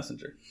 Kills the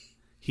messenger.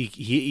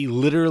 He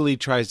literally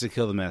tries to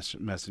kill the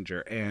messenger.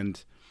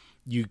 And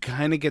you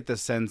kind of get the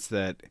sense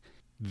that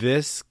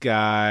this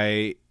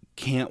guy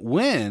can't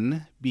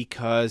win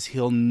because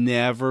he'll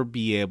never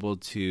be able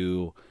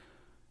to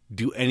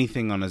do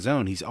anything on his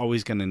own. He's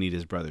always going to need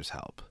his brother's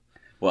help.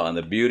 Well, and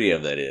the beauty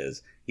of that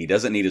is he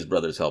doesn't need his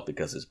brother's help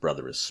because his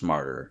brother is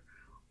smarter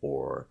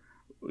or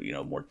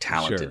more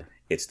talented. Sure.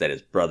 It's that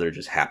his brother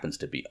just happens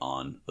to be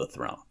on the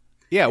throne.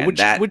 Yeah,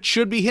 which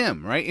should be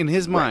him, right? In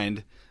his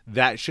mind,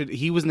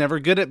 he was never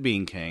good at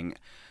being king.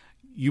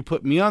 You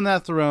put me on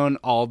that throne,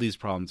 all these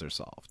problems are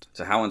solved.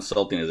 So how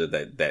insulting is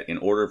it that in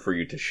order for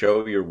you to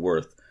show your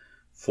worth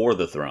for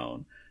the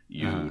throne,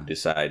 you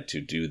decide to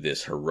do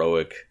this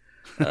heroic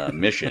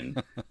mission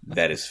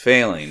that is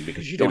failing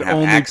because you don't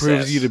have access. It only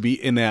proves you to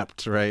be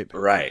inept, right?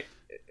 Right.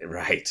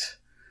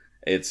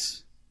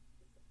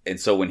 And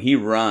so when he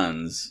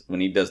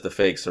does the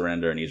fake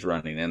surrender and he's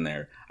running in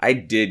there, I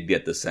did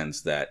get the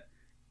sense that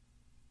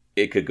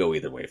it could go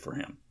either way for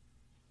him.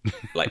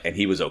 And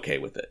he was okay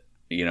with it.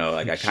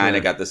 I kind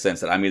of got the sense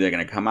that I'm either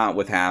going to come out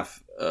with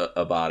half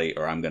a body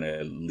or I'm going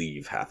to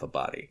leave half a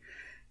body.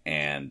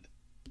 And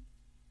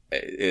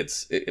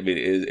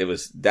it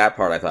was that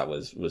part I thought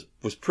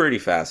was pretty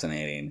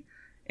fascinating.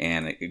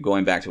 And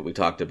going back to what we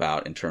talked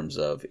about in terms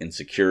of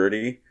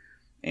insecurity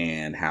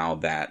and how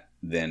that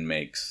then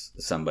makes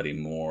somebody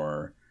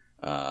more,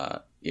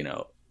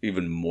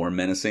 even more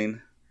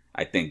menacing.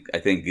 I think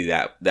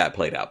that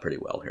played out pretty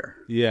well here.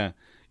 Yeah.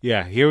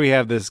 Here we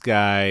have this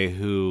guy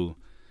who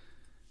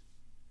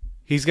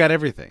he's got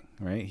everything,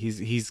 right?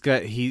 He's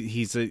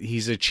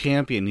a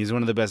champion. He's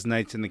one of the best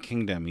knights in the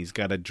kingdom. He's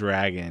got a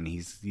dragon.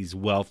 He's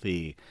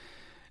wealthy,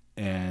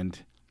 and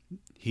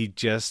he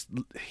just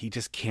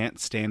can't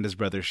stand his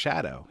brother's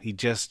shadow.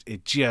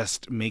 It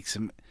just makes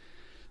him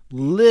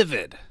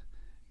livid.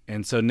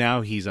 And so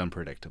now he's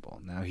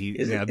unpredictable.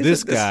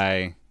 This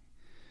guy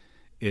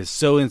is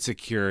so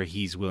insecure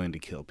he's willing to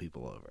kill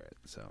people over it.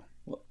 So,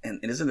 well, and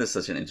isn't this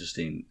such an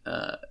interesting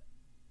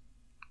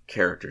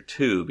character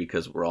too?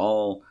 Because we're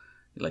all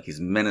like, he's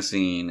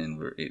menacing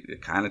and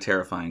kind of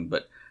terrifying,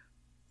 but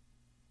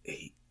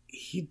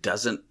he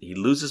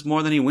loses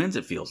more than he wins.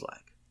 It feels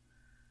like.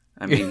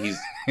 I mean,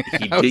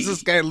 how is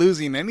this guy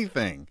losing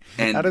anything?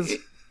 And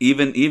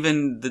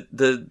even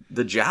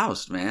the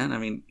joust, man. I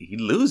mean, he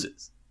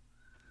loses.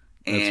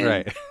 That's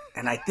right.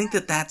 And I think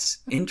that's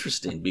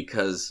interesting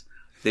because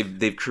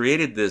they've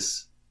created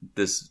this.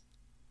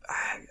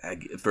 I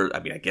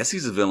guess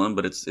he's a villain,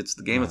 but it's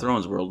the Game of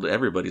Thrones world.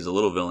 Everybody's a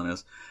little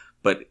villainous,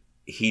 but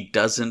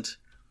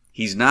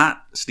he's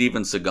not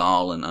Steven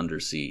Seagal in Under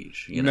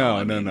Siege. You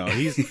know No.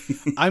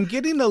 I'm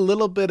getting a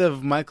little bit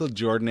of Michael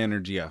Jordan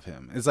energy of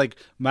him. It's like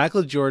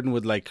Michael Jordan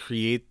would like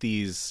create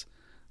these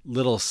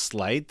little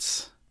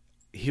slights.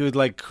 He would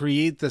like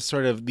create this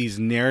sort of these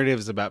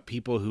narratives about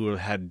people who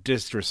had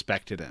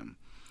disrespected him.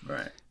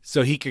 Right.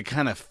 So he could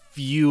kind of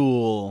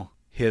fuel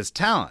his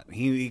talent.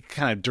 He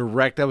kind of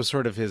direct. That was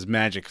sort of his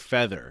magic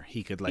feather.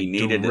 He could like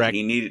direct.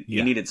 He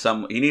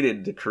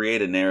needed to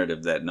create a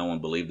narrative that no one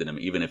believed in him,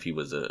 even if he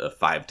was a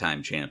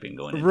 5-time champion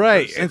going into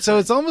right. And so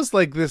it's almost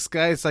like this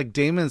guy. It's like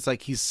Damon's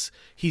like he's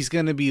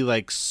going to be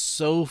like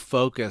so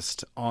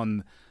focused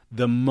on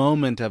the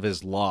moment of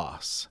his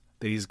loss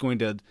that he's not going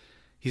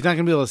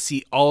to be able to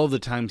see all of the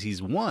times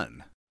he's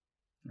won.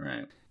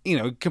 Right. You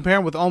know, compare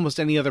him with almost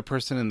any other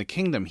person in the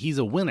kingdom. He's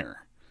a winner.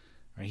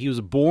 Right? He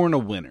was born a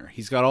winner.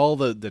 He's got all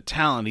the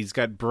talent. He's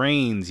got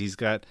brains. He's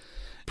got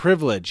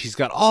privilege. He's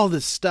got all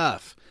this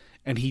stuff.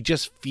 And he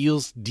just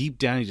feels deep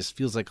down, he just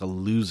feels like a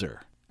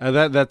loser.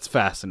 That's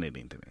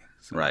fascinating to me.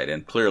 So. Right.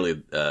 And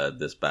clearly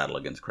this battle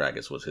against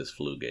Kragus was his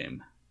flu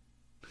game.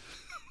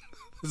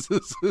 This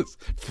is his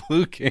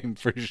flu game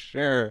for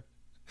sure.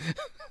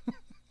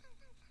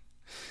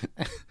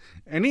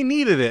 And he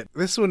needed it.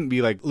 This wouldn't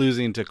be like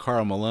losing to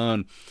Karl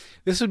Malone.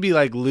 This would be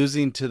like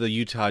losing to the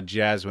Utah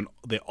Jazz when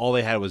all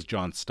they had was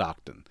John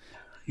Stockton.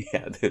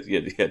 Yeah,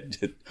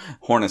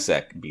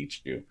 Hornacek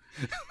beat you.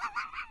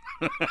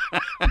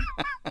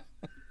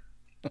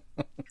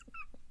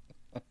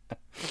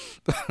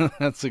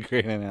 That's a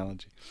great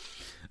analogy.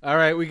 All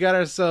right, we got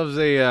ourselves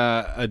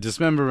a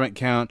dismemberment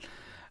count.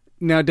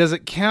 Now, does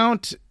it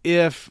count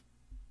if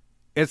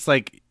it's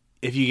like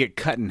if you get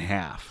cut in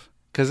half?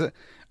 Because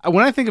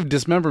when I think of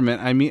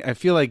dismemberment, I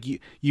feel like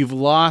you've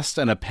lost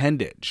an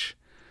appendage.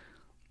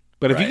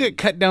 But if you get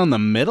cut down the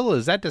middle,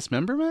 is that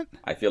dismemberment?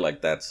 I feel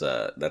like that's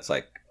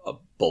like a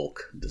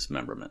bulk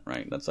dismemberment,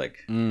 right? That's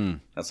like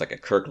a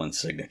Kirkland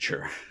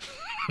signature.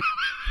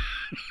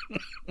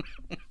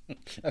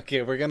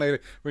 Okay, we're gonna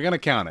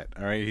count it.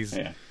 All right,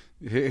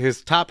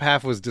 his top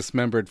half was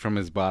dismembered from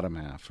his bottom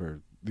half,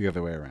 or the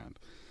other way around.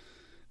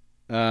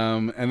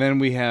 And then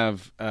we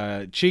have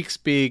cheek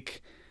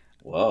speak.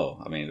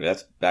 Whoa! I mean,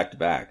 that's back to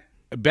back.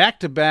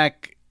 Back to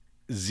back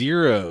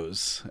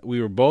zeros.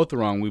 We were both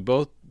wrong. We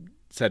both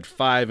said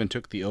 5 and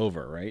took the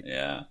over, right?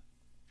 Yeah.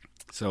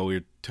 So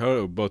we're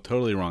both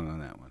totally wrong on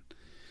that one.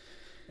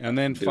 And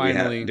then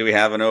finally, do we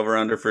have an over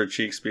under for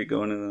cheek speak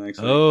going into the next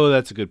week? Oh,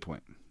 that's a good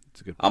point.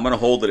 I'm going to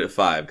hold it at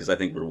 5 because I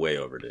think we're way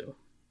overdue.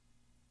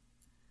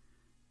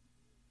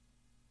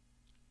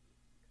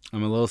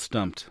 I'm a little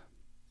stumped.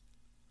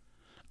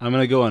 I'm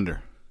going to go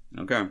under.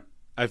 Okay.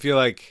 I feel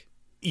like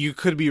you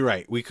could be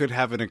right. We could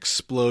have an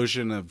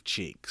explosion of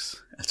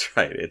cheeks. That's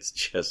right. It's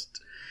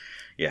just,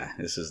 yeah.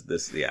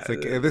 This. Yeah.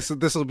 It's like,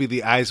 this will be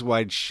the eyes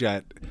wide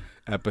shut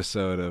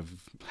episode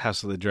of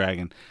House of the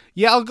Dragon.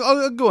 Yeah,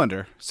 I'll go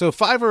under. So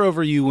 5 or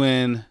over, you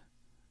win.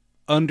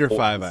 Under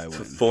 5, I win.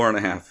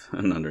 4.5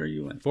 and under,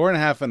 you win.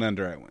 4.5 and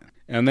under, I win.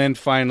 And then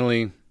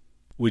finally,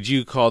 would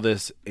you call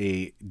this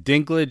a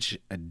Dinklage,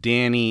 a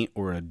Danny,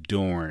 or a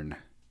Dorn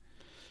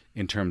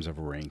in terms of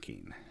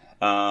ranking?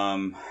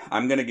 I'm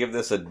going to give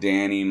this a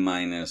Danny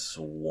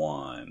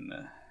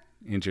 -1.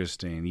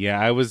 Interesting. Yeah,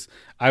 I was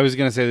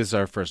going to say this is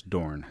our first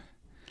Dorn.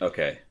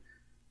 Okay.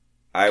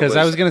 Because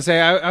I was going to say,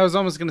 I was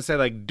almost going to say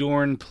like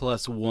Dorn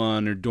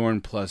 +1 or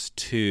Dorn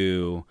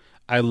 +2.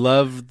 I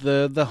love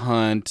the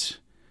hunt.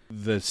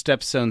 The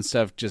Stepstone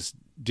stuff just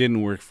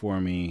didn't work for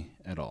me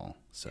at all.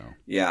 So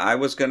yeah,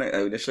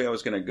 initially I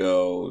was gonna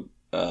go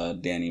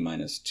Danny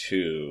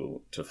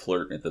 -2 to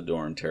flirt at the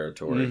Dorn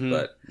territory,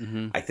 but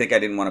I think I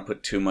didn't want to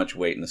put too much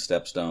weight in the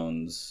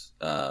Stepstones.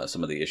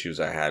 Some of the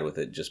issues I had with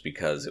it, just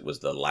because it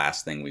was the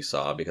last thing we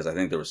saw. Because I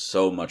think there was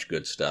so much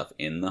good stuff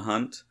in the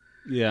hunt.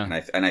 Yeah,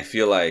 and I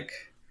feel like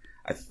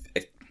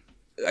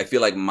I feel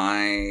like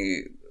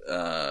my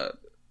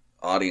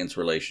audience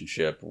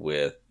relationship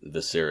with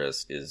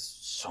Viserys is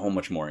so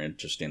much more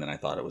interesting than I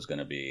thought it was going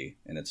to be,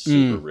 and it's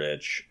super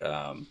rich.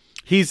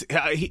 He's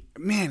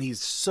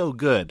so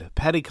good.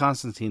 Paddy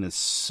Constantine is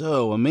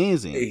so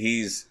amazing.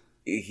 He's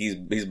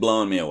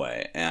blowing me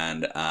away,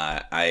 and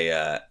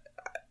I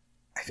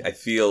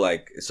feel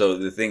like, so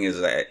the thing is,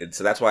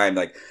 so that's why I'm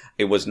like,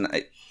 it wasn't.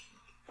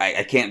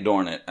 I can't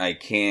Dorn it. I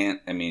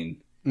can't. I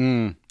mean,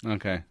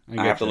 okay.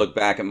 I have to look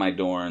back at my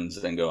Dorns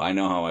and go, I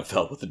know how I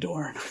felt with the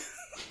Dorn.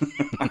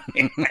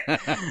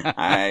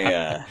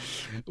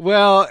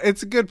 Well,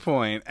 it's a good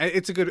point.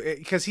 It's a good,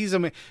 because he's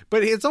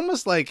but it's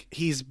almost like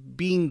he's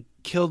being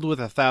killed with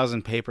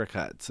 1,000 paper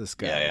cuts. This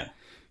guy, yeah.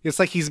 It's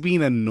like he's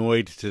being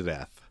annoyed to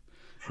death.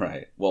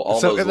 Right. Well,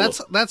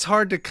 that's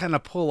hard to kind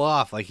of pull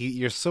off. Like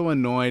you're so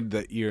annoyed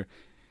that you're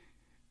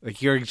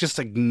just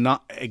like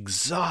not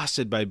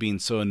exhausted by being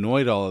so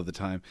annoyed all of the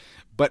time.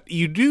 But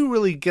you do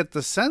really get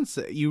the sense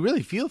that you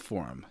really feel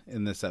for him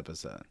in this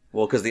episode.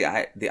 Well, because the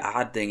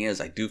odd thing is,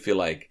 I do feel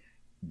like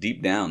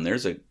deep down there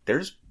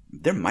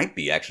might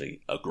be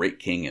actually a great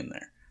king in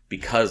there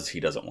because he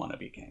doesn't want to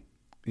be king.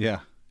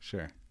 Yeah,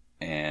 sure.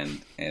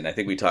 And I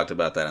think we talked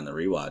about that on the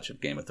rewatch of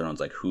Game of Thrones.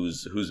 Like,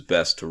 who's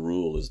best to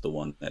rule is the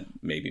one that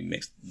maybe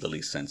makes the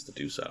least sense to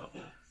do so.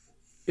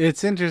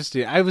 It's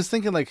interesting. I was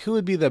thinking, like, who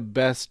would be the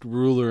best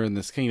ruler in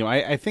this kingdom?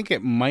 I think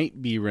it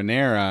might be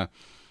Rhaenyra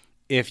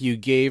if you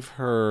gave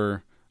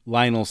her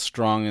Lionel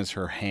Strong as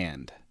her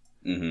hand.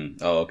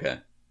 Mm-hmm. Oh, okay.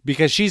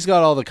 Because she's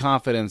got all the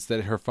confidence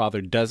that her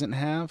father doesn't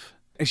have.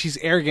 And she's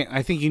arrogant.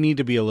 I think you need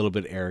to be a little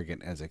bit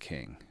arrogant as a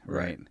king,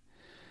 right?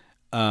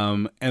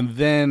 And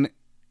then...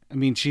 I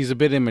mean, she's a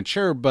bit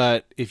immature,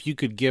 but if you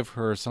could give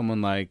her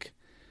someone like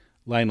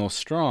Lionel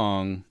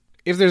Strong,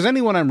 if there's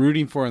anyone I'm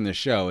rooting for in the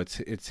show,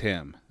 it's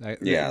him.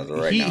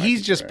 Yeah,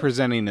 he's just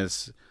presenting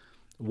as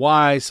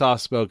wise,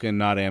 soft-spoken,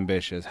 not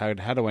ambitious. How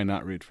do I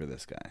not root for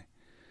this guy?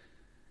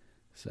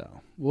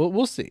 So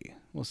we'll see.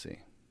 We'll see.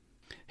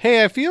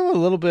 Hey, I feel a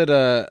little bit.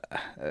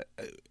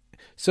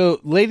 So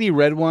Lady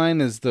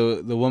Redwine is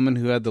the woman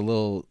who had the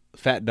little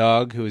fat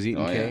dog who was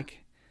eating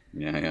cake.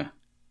 Yeah.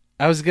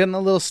 I was getting a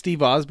little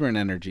Steve Osborne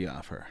energy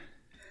off her.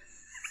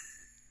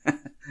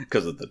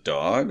 Because of the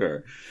dog,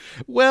 or?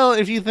 Well,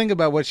 if you think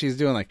about what she's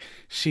doing, like,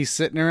 she's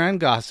sitting around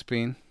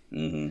gossiping.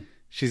 Mm-hmm.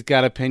 She's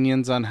got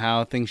opinions on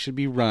how things should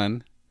be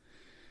run.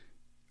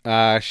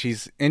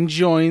 She's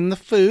enjoying the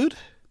food.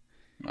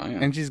 Oh, yeah.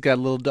 And she's got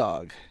a little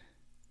dog.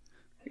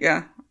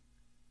 Yeah.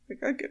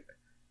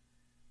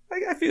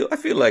 I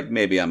feel like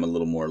maybe I'm a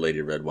little more Lady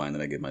Redwine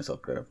than I give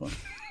myself credit for.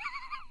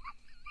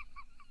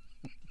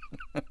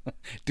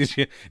 Did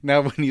you?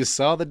 Now, when you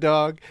saw the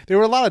dog, there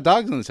were a lot of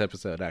dogs in this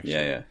episode,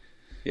 actually.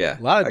 Yeah.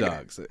 A lot of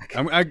dogs.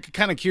 I'm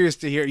kind of curious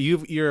to hear.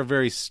 You're a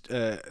very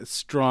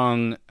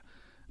strong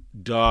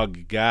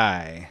dog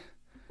guy.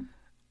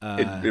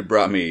 It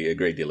brought me a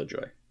great deal of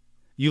joy.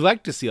 You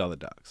like to see all the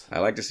dogs. I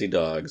like to see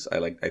dogs.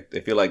 I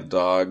feel like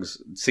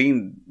dogs,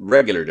 seeing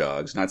regular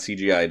dogs, not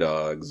CGI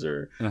dogs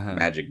or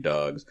magic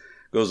dogs,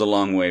 goes a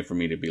long way for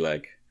me to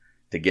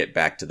get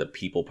back to the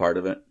people part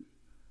of it.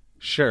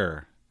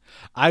 Sure.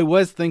 I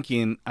was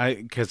thinking,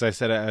 because I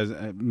said I was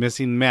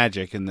missing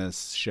magic in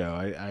this show.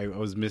 I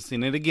was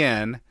missing it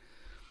again,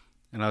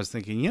 and I was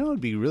thinking, it'd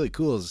be really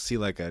cool to see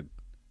like a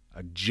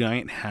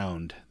giant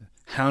hound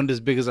as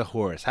big as a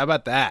horse. How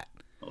about that?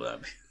 Well,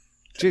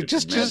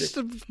 just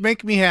to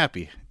make me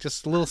happy.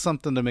 Just a little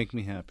something to make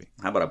me happy.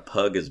 How about a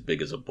pug as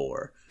big as a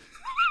boar?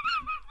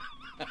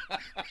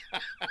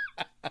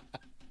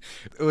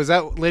 Was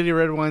that Lady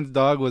Redwine's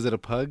dog? Was it a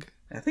pug?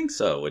 I think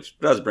so, which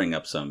does bring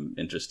up some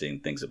interesting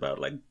things about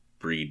like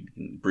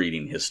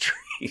breeding history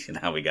and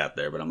how we got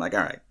there. But I'm like,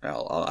 all right,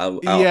 I'll a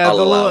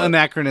little it.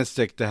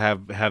 Anachronistic to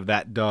have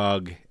that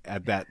dog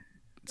at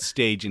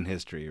stage in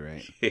history,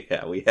 right?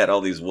 Yeah, we had all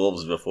these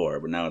wolves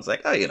before, but now it's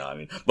like,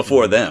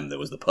 before them there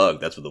was the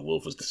pug. That's where the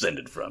wolf was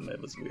descended from.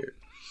 It was weird.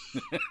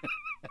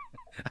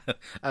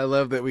 I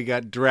love that we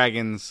got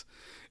dragons,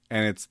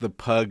 and it's the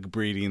pug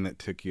breeding that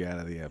took you out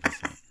of the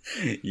episode.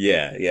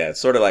 Yeah.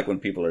 It's sort of like when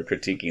people are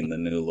critiquing the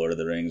new Lord of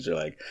the Rings. They're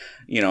like,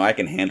 I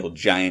can handle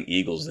giant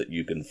eagles that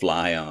you can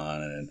fly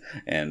on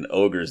and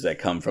ogres that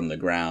come from the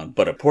ground.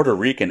 But a Puerto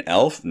Rican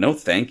elf? No,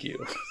 thank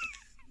you.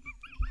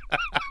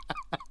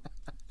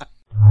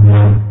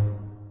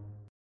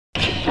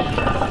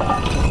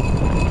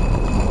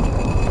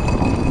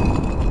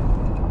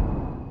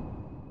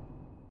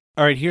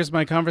 All right, here's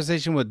my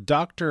conversation with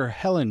Dr.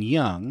 Helen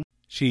Young.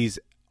 She's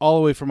all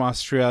the way from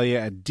Australia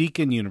at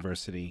Deakin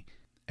University.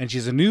 And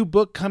she's a new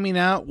book coming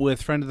out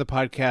with friend of the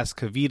podcast,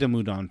 Kavita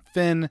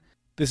Moudon-Finn.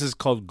 This is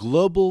called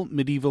Global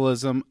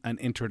Medievalism, An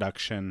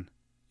Introduction.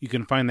 You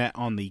can find that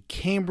on the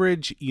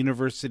Cambridge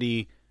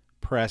University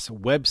Press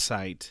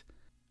website.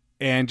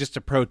 And just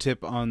a pro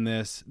tip on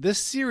this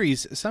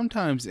series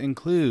sometimes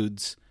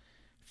includes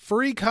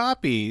free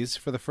copies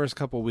for the first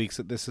couple weeks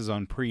that this is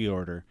on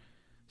pre-order.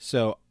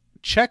 So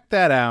check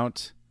that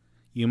out.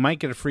 You might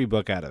get a free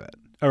book out of it.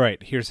 All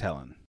right, here's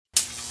Helen.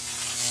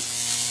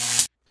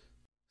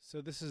 So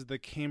this is the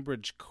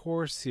Cambridge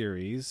Core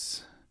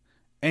series,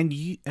 and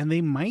they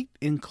might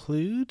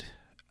include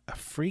a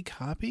free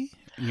copy?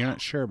 You're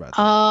not sure about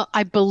that?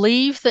 I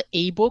believe the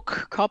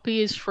ebook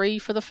copy is free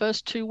for the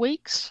first 2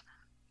 weeks.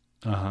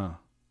 And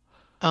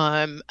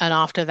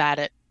after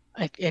that,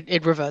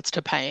 it reverts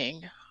to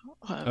paying.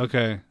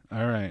 Okay,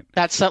 all right.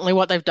 That's certainly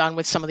what they've done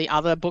with some of the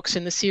other books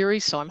in the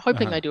series, so I'm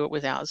hoping they do it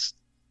with ours.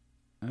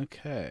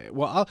 Okay.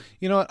 Well,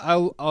 I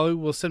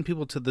will send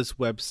people to this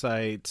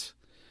website.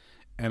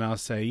 And I'll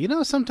say,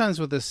 sometimes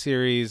with this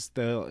series,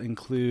 they'll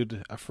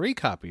include a free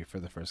copy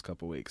for the first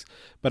couple weeks,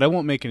 but I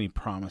won't make any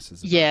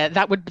promises.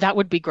 That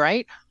would be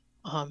great.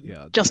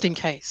 Just in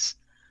case.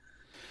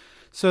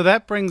 So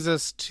that brings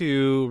us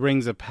to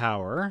Rings of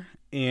Power,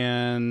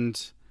 and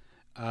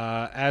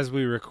as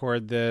we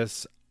record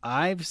this,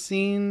 I've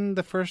seen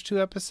the first 2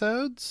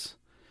 episodes.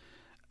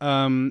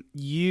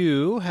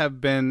 You have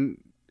been.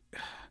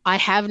 I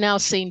have now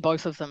seen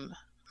both of them.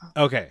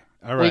 Okay,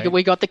 all right.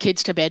 We got the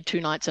kids to bed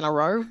 2 nights in a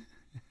row.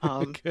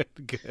 Good.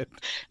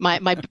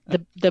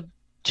 The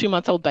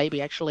 2-month-old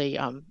baby actually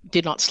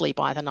did not sleep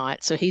either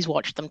night, so he's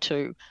watched them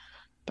too.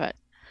 But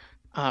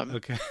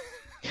okay.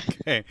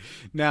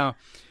 Now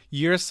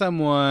You're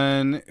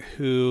someone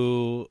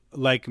who,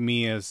 like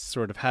me, has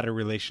sort of had a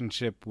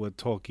relationship with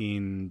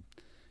Tolkien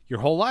your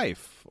whole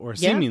life, or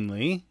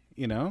seemingly,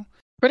 you know?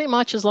 Pretty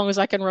much as long as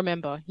I can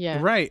remember, yeah.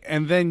 Right.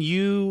 And then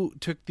you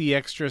took the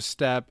extra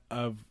step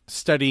of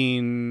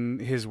studying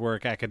his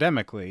work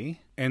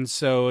academically. And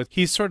so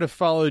he sort of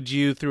followed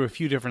you through a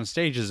few different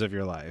stages of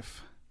your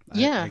life,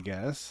 I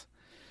guess.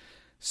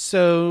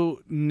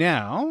 So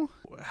now,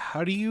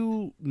 how do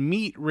you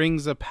meet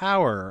Rings of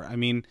Power? I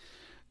mean,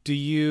 do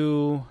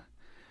you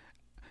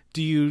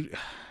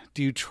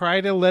try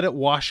to let it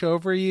wash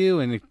over you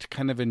and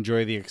kind of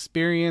enjoy the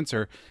experience,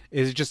 or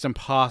is it just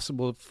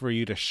impossible for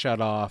you to shut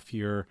off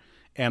your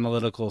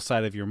analytical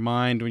side of your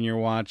mind when you're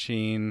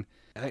watching?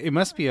 It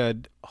must be a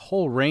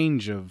whole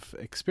range of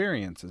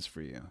experiences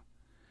for you.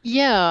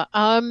 Yeah,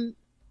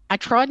 I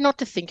tried not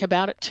to think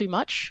about it too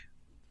much.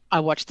 I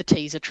watched the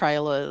teaser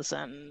trailers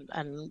and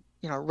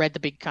read the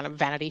big kind of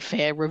Vanity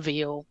Fair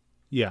reveal.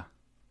 Yeah.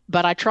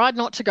 But I tried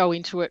not to go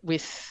into it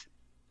with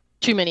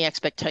too many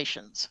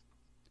expectations.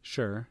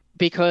 Sure.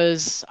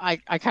 Because I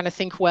kind of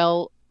think,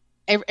 well,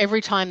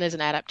 every time there's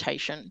an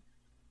adaptation,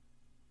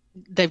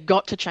 they've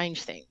got to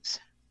change things.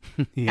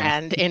 Yeah.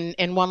 And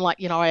in one, like,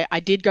 I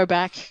did go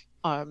back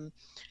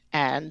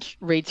and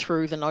read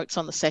through the notes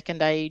on the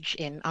Second Age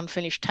in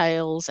Unfinished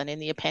Tales and in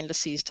the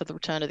appendices to The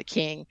Return of the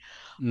King.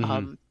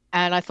 Mm-hmm.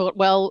 And I thought,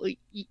 well,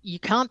 you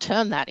can't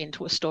turn that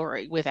into a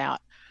story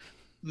without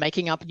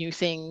making up new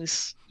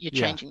things. You're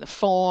changing the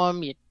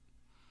form, you're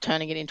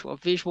turning it into a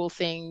visual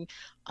thing.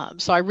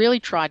 So I really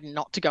tried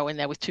not to go in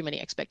there with too many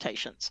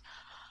expectations.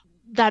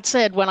 That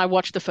said, when I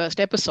watched the first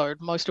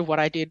episode, most of what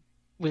I did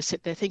was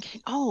sit there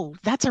thinking, oh,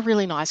 that's a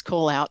really nice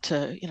call out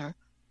to,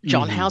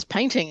 John Howe's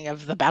painting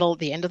of the battle at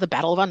the end of the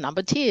Battle of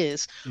Unnumbered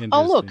Tears.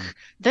 Oh, look,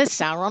 there's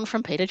Sauron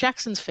from Peter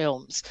Jackson's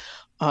films.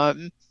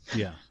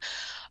 Yeah.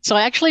 So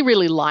I actually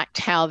really liked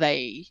how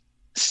they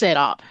set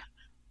up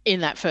in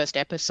that first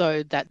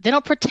episode that they're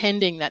not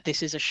pretending that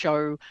this is a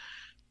show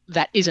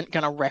that isn't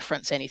going to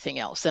reference anything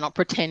else. They're not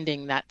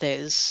pretending that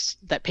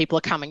that people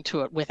are coming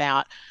to it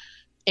without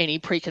any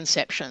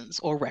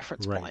preconceptions or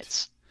reference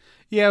points.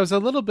 Yeah, it was a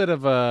little bit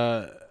of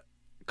a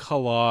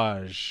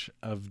collage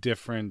of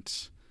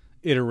different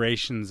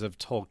iterations of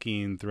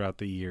Tolkien throughout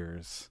the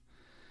years.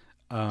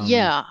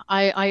 Yeah,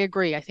 I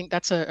agree. I think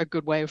that's a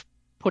good way of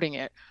putting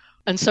it.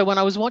 And so when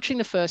I was watching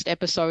the first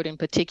episode in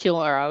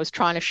particular, I was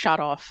trying to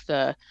shut off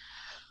but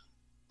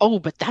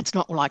that's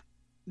not what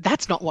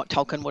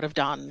Tolkien would have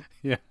done.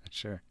 Yeah,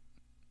 sure.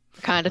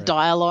 Kind of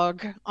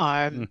dialogue.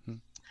 I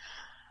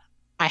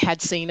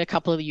had seen a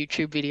couple of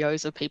YouTube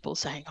videos of people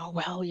saying, oh,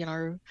 well,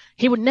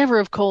 he would never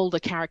have called the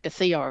character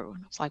Theo.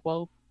 And I was like,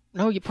 well,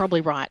 no, you're probably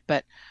right.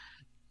 But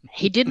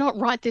he did not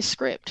write this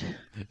script.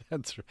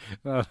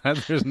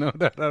 There's no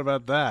doubt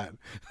about that.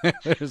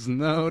 There's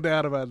no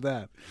doubt about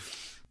that.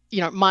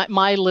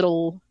 My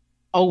little,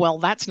 oh, well,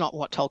 that's not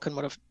what Tolkien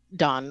would have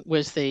done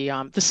was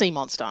the sea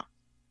monster.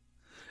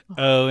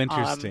 Oh,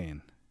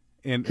 interesting.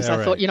 Because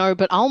I thought,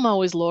 but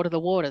Ulmo is Lord of the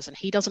Waters and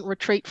he doesn't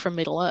retreat from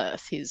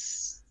Middle-earth.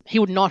 He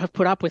would not have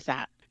put up with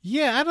that.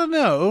 Yeah, I don't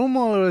know.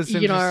 Ulmo is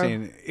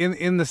interesting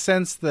in the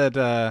sense that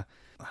I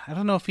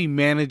don't know if he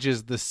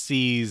manages the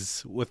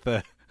seas with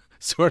a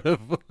sort of...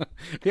 I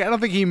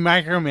don't think he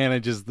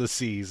micromanages the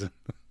seas.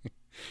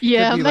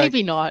 Yeah,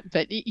 maybe not,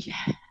 but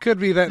could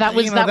be that. That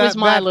was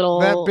my little...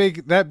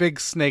 That big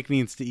snake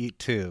needs to eat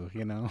too,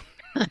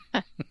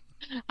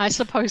 I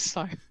suppose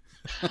so.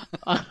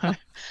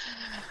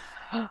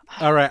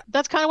 All right.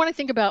 That's kind of when I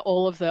think about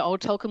all of the old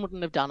Tolkien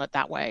wouldn't have done it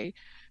that way.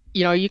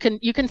 You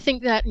can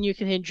think that and you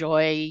can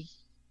enjoy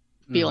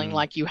feeling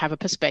like you have a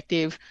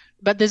perspective,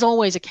 but there's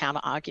always a counter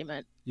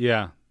argument.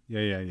 Yeah.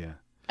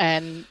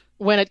 And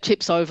when it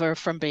tips over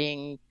from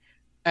being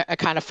a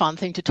kind of fun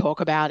thing to talk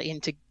about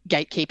into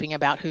gatekeeping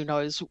about who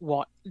knows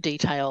what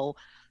detail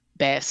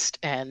best,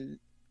 and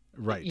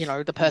right,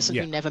 the person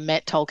who never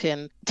met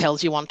Tolkien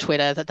tells you on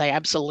Twitter that they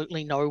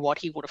absolutely know what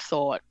he would have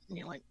thought. And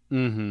you're like,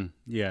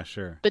 yeah,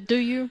 sure. But do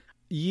you?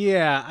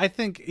 Yeah, I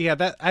think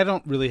that I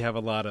don't really have a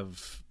lot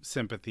of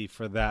sympathy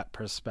for that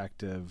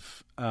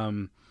perspective.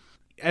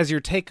 As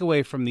your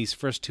takeaway from these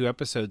first two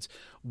episodes,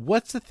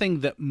 what's the thing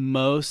that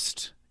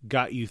most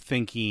got you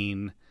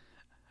thinking,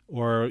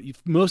 or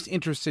most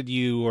interested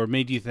you, or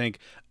made you think,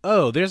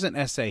 oh, there's an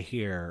essay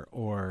here,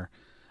 or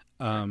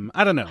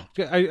I don't know.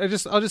 I'll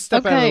just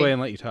step out of the way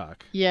and let you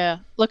talk. Yeah.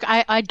 Look,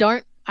 I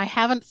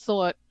haven't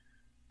thought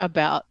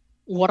about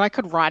what I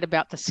could write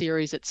about the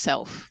series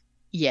itself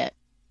yet.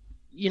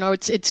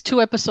 It's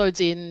 2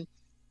 episodes in.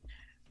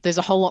 There's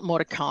a whole lot more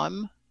to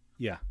come.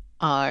 Yeah.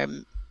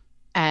 And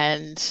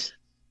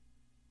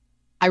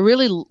I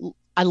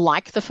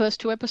like the first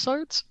 2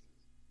 episodes.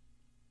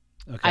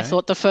 Okay. I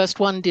thought the first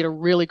one did a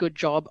really good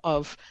job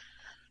of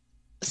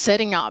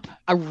setting up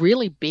a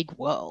really big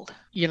world.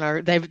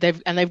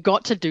 They've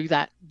got to do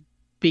that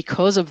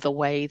because of the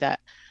way that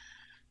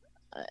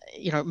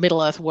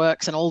Middle Earth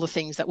works and all the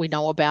things that we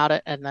know about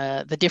it and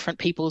the different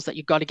peoples that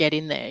you've got to get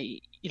in there.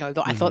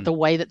 I thought the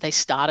way that they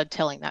started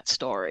telling that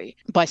story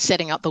by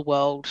setting up the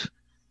world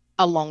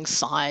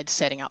alongside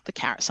setting up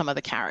some of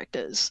the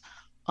characters,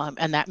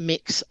 and that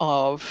mix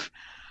of,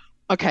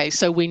 okay,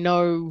 so we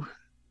know,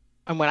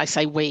 and when I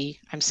say we,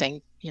 I'm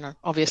saying,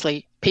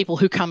 obviously people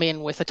who come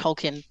in with a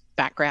Tolkien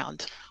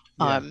background.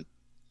 Yeah.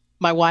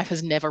 My wife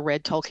has never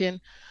read Tolkien.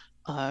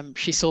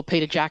 She saw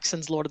Peter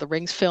Jackson's Lord of the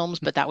Rings films,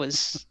 but that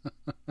was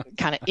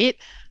kind of it.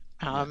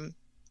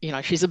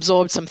 She's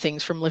absorbed some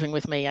things from living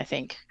with me, I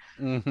think.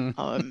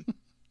 Mm-hmm.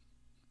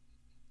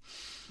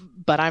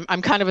 But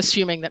I'm kind of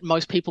assuming that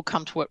most people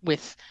come to it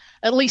with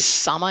at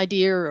least some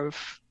idea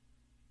of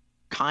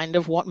kind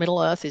of what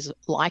Middle-earth is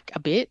like a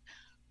bit.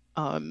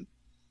 And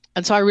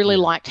so I really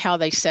liked how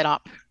they set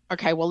up,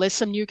 okay, well, there's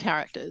some new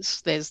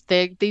characters.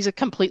 These are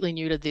completely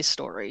new to this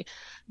story,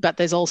 but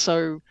there's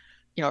also,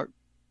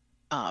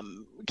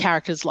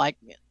 characters like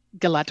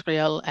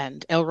Galadriel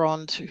and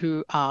Elrond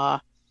who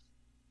are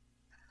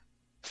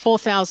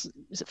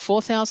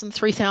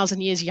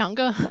 3,000 years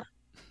younger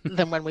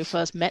than when we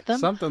first met them.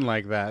 Something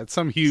like that.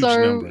 Some huge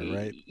number,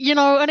 right?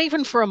 And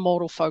even for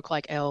immortal folk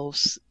like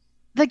elves,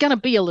 they're going to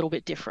be a little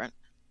bit different.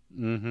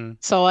 Mm-hmm.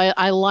 So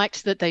I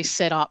liked that they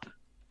set up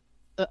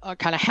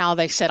kind of how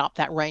they set up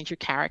that range of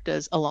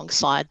characters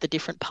alongside the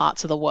different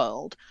parts of the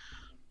world.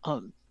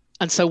 And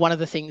so one of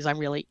the things I'm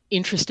really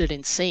interested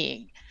in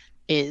seeing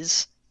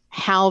is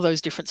how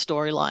those different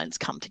storylines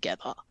come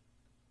together.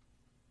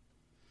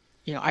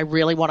 I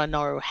really want to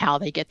know how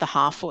they get the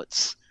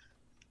Harfoots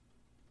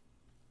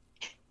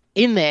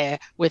in there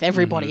with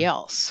everybody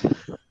else.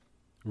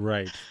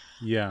 Right.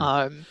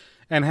 Yeah.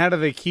 And how do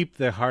they keep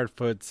the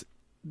Harfoots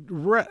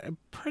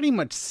pretty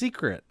much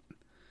secret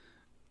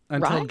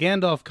until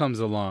Gandalf comes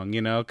along,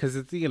 because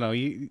it's, it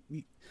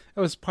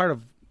was part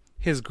of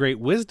his great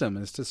wisdom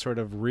is to sort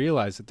of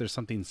realize that there's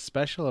something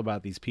special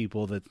about these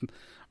people that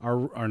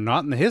are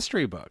not in the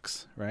history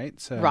books,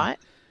 right? So, right.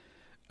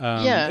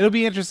 It'll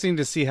be interesting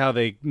to see how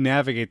they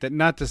navigate that.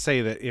 Not to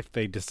say that if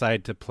they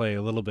decide to play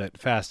a little bit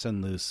fast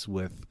and loose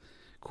with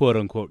quote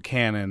unquote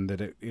canon,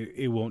 that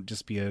it won't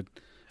just be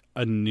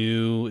a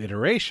new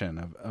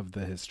iteration of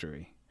the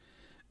history.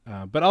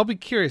 But I'll be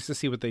curious to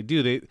see what they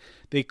do.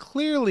 They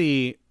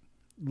clearly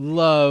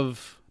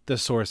love the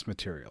source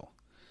material.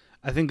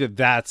 I think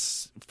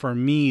that's, for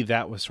me,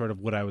 that was sort of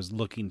what I was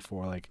looking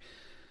for. Like,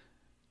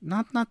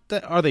 not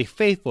that are they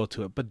faithful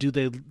to it, but do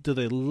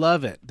they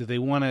love it? Do they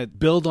want to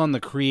build on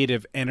the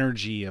creative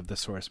energy of the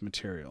source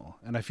material?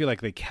 And I feel like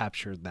they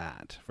captured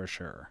that for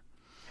sure.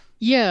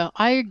 Yeah,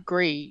 I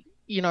agree.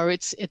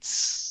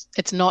 It's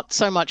not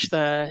so much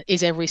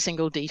is every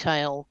single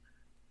detail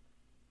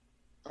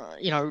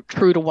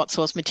true to what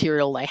source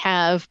material they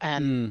have,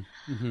 and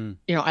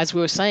as we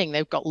were saying,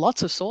 they've got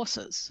lots of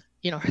sources.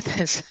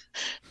 There's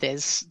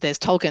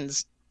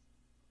Tolkien's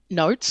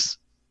notes,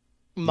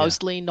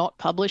 mostly not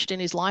published in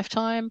his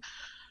lifetime.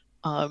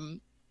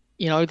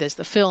 There's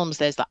the films,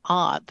 there's the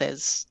art,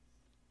 there's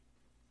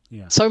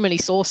so many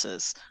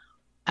sources,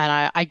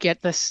 and I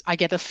get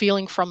the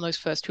feeling from those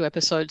first two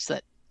episodes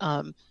that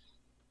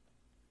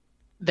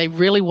they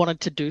really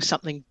wanted to do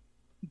something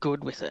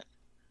good with it.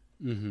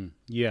 Mm-hmm.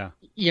 Yeah.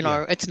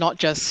 It's not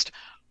just,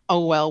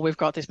 oh, well, we've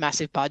got this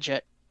massive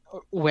budget,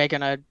 we're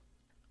going to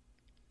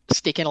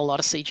stick in a lot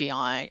of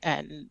CGI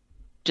and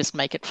just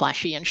make it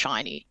flashy and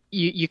shiny.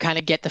 You kind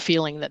of get the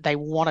feeling that they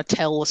want to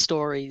tell the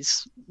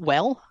stories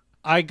well.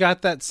 I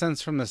got that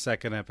sense from the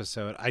second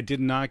episode. I did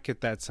not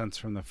get that sense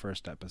from the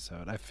first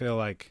episode. I feel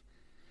like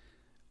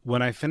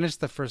when I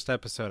finished the first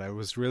episode, I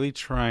was really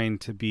trying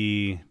to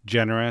be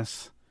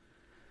generous.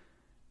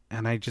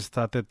 And I just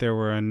thought that there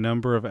were a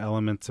number of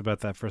elements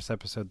about that first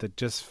episode that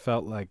just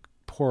felt like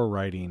poor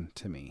writing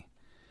to me.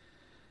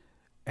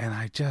 And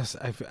I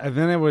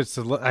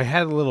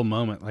had a little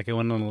moment, like I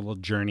went on a little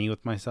journey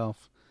with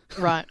myself.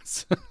 Right.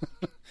 So,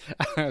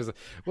 I was like,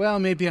 well,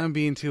 maybe I'm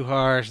being too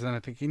harsh. And then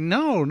I'm thinking,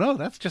 no,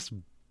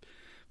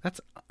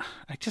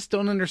 I just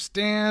don't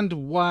understand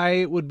why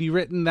it would be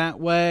written that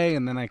way.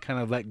 And then I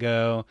kind of let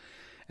go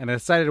and I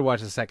decided to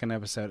watch the second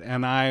episode.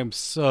 And I'm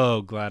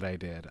so glad I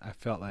did. I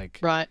felt like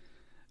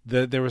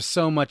there was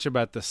so much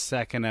about the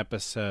second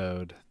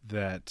episode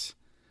that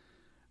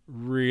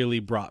really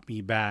brought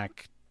me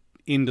back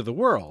into the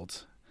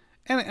world.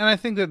 And I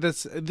think that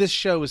this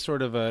show is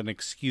sort of an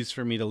excuse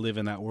for me to live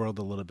in that world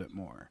a little bit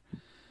more.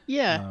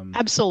 Yeah,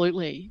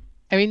 absolutely.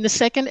 I mean, the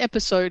second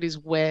episode is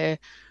where,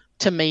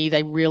 to me,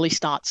 they really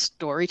start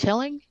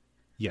storytelling.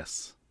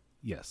 Yes.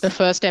 The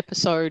first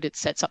episode, it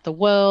sets up the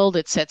world,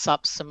 it sets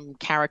up some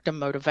character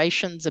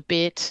motivations a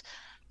bit,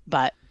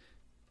 but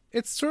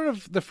it's sort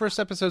of, the first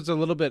episode's a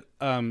little bit,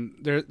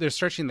 they're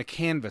stretching the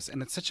canvas,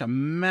 and it's such a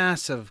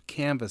massive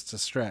canvas to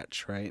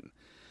stretch, right?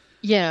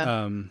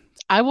 Yeah.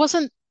 I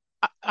wasn't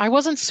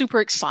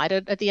super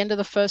excited at the end of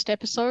the first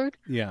episode.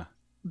 Yeah.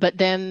 But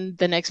then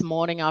the next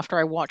morning after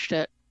I watched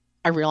it,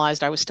 I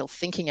realized I was still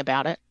thinking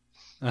about it.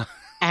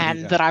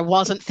 And that I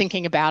wasn't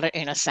thinking about it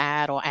in a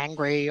sad or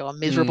angry or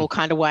miserable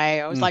kind of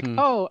way. I was like,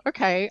 oh,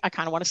 okay, I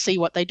kind of want to see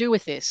what they do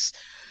with this.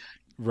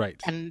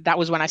 Right. And that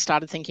was when I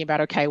started thinking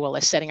about, okay, well,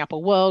 they're setting up a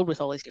world with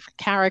all these different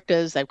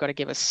characters. They've got to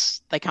give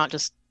us, they can't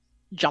just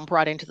jump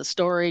right into the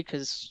story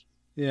because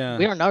Yeah.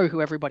 We don't know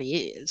who everybody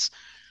is.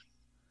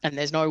 And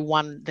there's no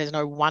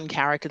one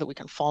character that we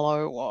can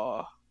follow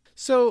or...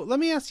 So let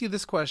me ask you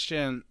this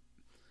question.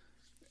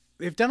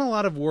 They've done a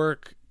lot of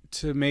work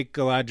to make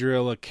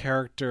Galadriel a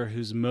character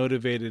who's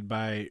motivated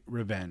by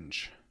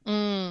revenge.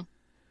 Mm.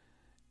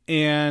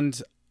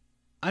 And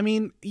I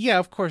mean, yeah,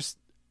 of course,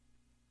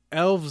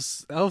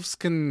 elves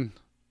can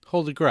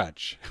hold a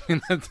grudge. I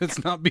mean,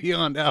 that's not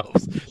beyond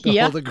elves to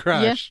hold a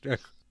grudge. Yeah.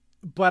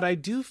 But I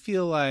do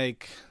feel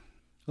like,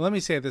 let me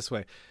say it this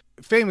way.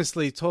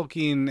 Famously,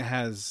 Tolkien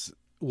has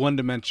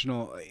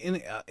one-dimensional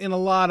in a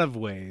lot of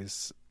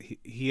ways.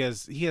 He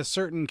has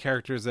certain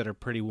characters that are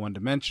pretty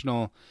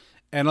one-dimensional,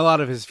 and a lot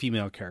of his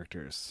female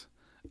characters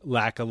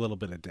lack a little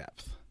bit of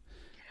depth.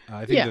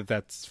 I think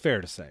that's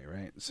fair to say,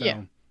 right?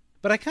 So,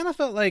 but I kind of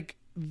felt like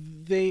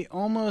they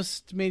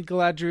almost made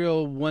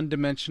Galadriel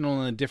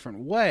one-dimensional in a different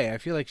way. I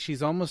feel like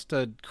she's almost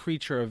a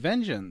creature of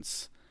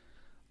vengeance.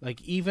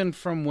 Like, even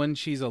from when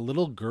she's a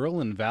little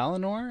girl in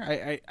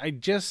Valinor,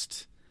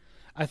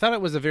 I thought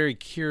it was a very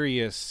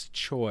curious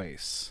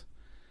choice.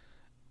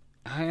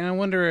 I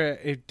wonder,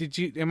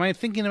 am I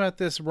thinking about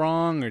this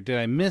wrong, or did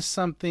I miss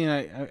something?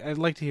 I'd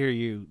like to hear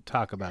you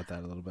talk about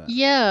that a little bit.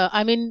 Yeah,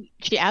 I mean,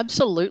 she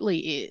absolutely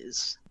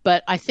is.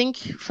 But I think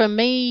for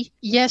me,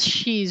 yes,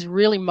 she's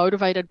really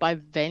motivated by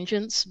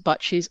vengeance,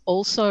 but she's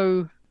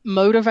also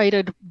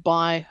motivated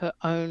by her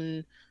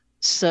own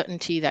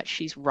certainty that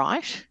she's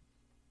right.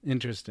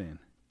 Interesting.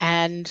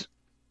 And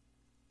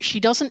she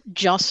doesn't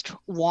just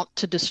want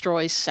to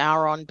destroy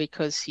Sauron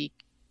because he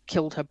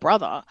killed her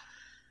brother.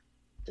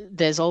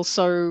 There's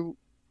also,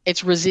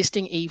 it's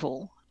resisting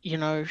evil. You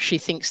know, she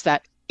thinks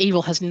that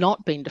evil has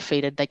not been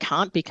defeated. They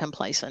can't be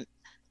complacent.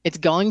 It's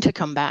going to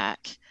come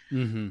back.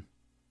 Mm-hmm.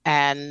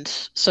 And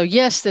so,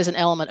 yes, there's an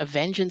element of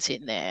vengeance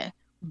in there,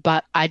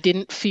 but I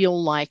didn't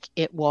feel like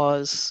it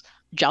was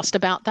just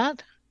about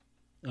that.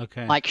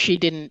 Okay. Like she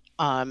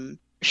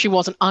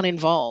wasn't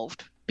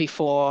uninvolved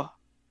before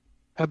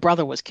her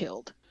brother was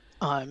killed.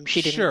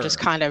 She didn't just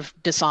kind of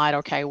decide,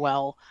 okay,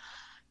 well,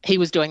 he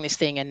was doing this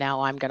thing and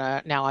now I'm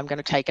gonna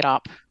take it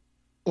up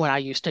when I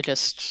used to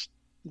just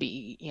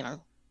be,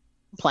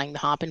 playing the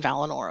harp in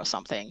Valinor or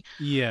something.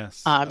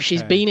 Yes.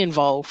 She's been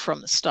involved from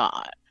the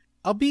start.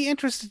 I'll be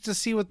interested to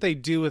see what they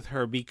do with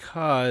her,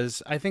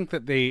 because I think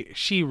that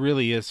she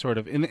really is sort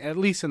of, at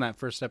least in that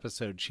first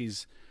episode,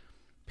 she's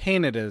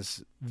painted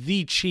as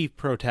the chief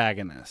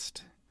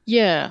protagonist.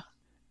 Yeah.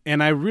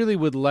 And I really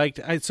would like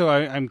to,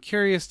 I'm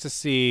curious to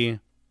see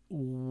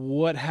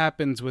what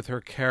happens with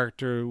her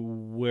character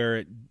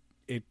where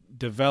it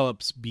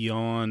develops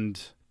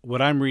beyond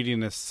what I'm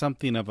reading as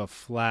something of a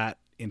flat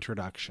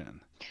introduction.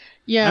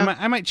 Yeah.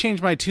 I might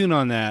change my tune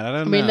on that.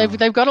 I mean,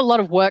 they've got a lot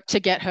of work to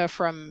get her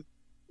from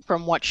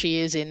what she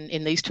is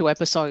in these two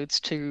episodes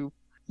to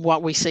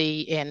what we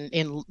see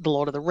in The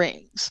Lord of the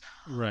Rings.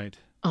 Right.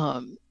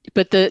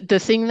 But the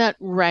thing that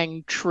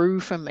rang true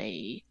for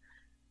me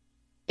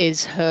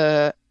is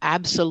her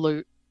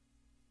absolute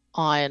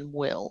iron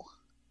will.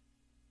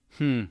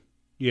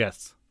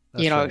 Yes.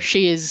 Right.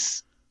 She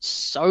is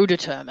so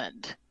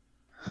determined.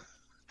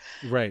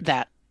 Right.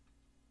 That,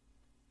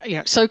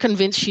 so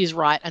convinced she's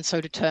right and so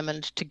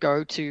determined to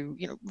go to,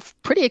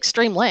 pretty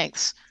extreme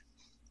lengths.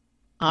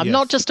 Yes.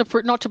 Not just to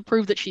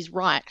prove that she's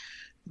right,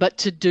 but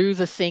to do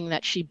the thing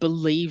that she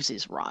believes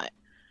is right.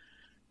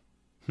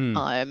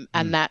 And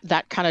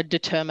that kind of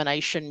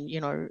determination,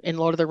 in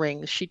Lord of the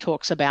Rings, she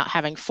talks about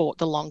having fought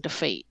the long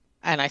defeat.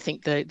 And I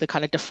think the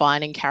kind of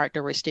defining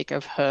characteristic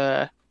of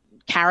her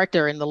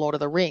character in The Lord of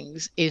the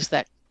Rings is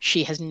that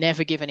she has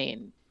never given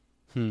in.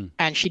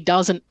 And she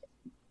doesn't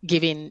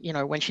give in,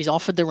 when she's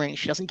offered the ring,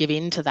 she doesn't give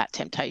in to that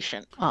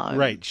temptation.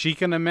 Right. She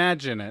can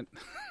imagine it.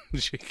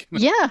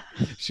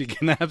 She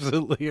can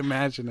absolutely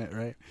imagine it,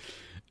 right?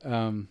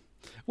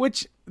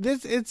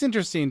 It's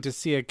interesting to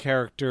see a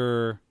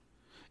character,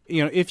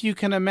 if you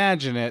can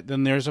imagine it,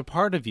 then there's a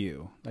part of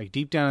you, like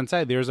deep down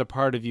inside, there's a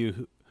part of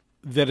you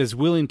that is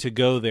willing to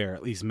go there,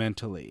 at least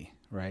mentally,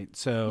 right?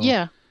 So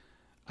yeah,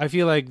 I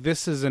feel like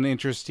this is an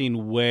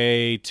interesting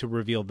way to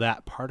reveal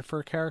that part of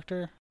her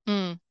character.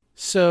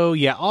 So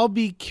yeah, I'll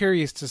be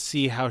curious to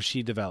see how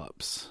she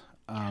develops.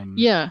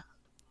 Yeah.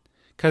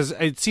 Because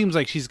it seems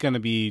like she's going to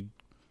be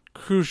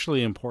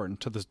crucially important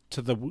to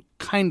the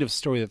kind of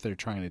story that they're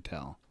trying to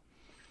tell.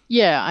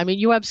 Yeah, I mean,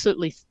 you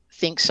absolutely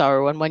think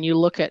so. And when you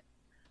look at,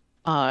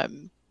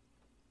 the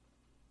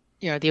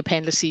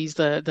appendices,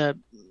 the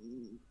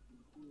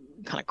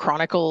kind of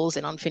chronicles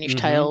in Unfinished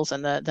Tales,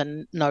 and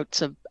the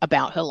notes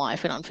about her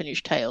life in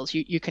Unfinished Tales,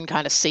 you can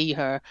kind of see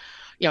her.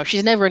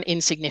 She's never an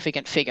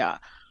insignificant figure.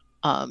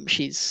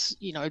 She's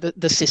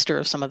the sister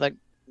of some of the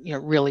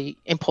really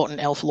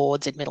important elf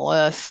lords in Middle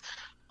Earth.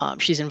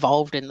 She's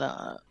involved in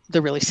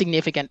the really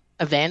significant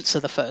events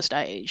of the First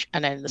Age,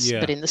 and then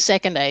but in the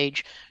Second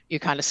Age, you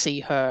kind of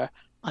see her.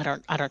 I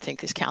don't think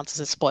this counts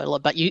as a spoiler,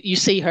 but you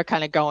see her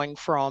kind of going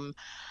from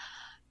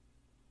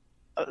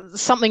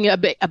something a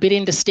bit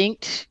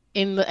indistinct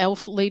in the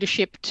elf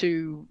leadership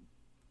to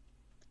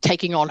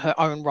taking on her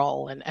own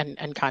role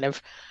and kind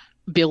of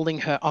building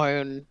her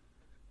own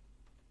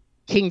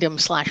kingdom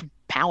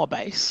 / power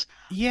base.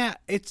 Yeah,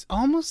 it's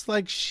almost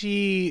like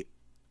she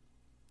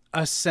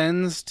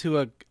ascends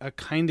to a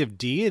kind of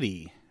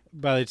deity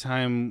by the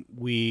time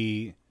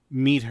we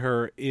meet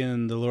her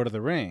in The Lord of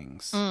the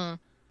Rings.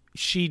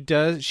 She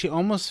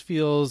almost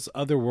feels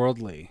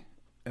otherworldly.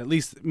 At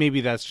least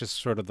maybe that's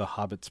just sort of the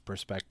Hobbit's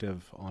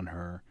perspective on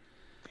her.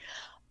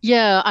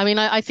 Yeah, I mean,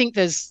 I think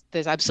there's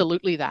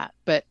absolutely that.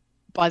 But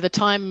by the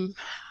time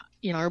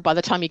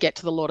you get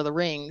to The Lord of the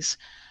Rings,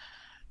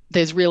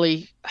 there's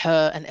really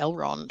her and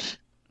Elrond.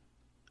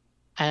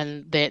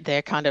 And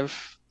they're kind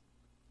of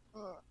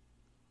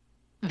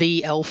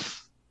the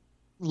elf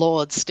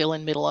lords still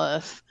in Middle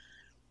Earth.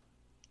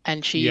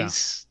 And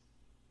she's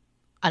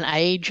an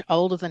age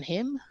older than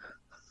him.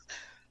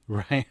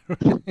 Right.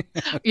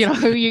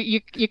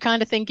 You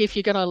kind of think if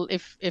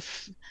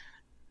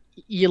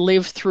you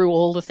live through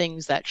all the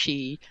things that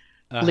she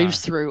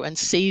lives through and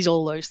sees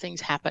all those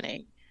things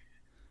happening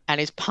and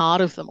is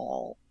part of them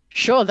all,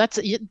 sure,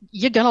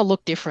 you're gonna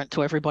look different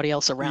to everybody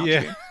else around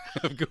you.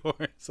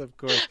 Of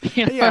course.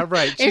 Yeah,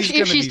 right. If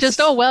she's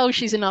just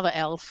she's another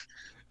elf,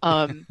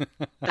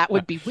 that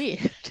would be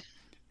weird.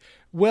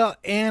 Well,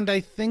 and I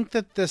think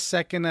that the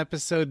second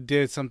episode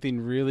did something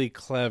really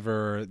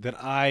clever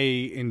that I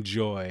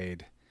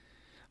enjoyed.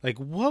 Like,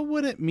 what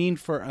would it mean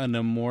for an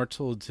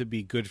immortal to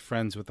be good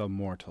friends with a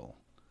mortal?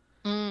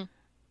 And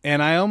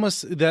I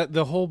almost,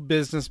 the whole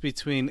business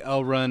between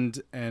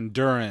Elrond and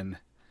Durin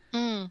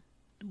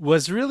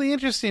was really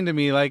interesting to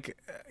me. Like,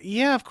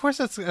 yeah, of course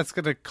that's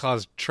going to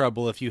cause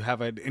trouble if you have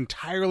an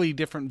entirely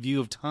different view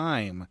of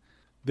time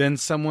than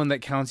someone that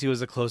counts you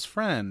as a close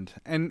friend.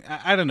 And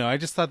I don't know, I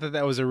just thought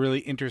that was a really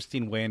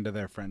interesting way into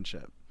their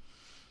friendship.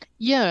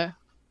 Yeah,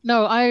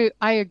 no, I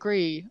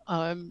agree.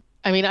 I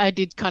mean, I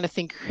did kind of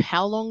think,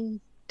 how long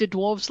did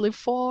dwarves live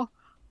for?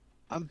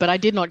 But I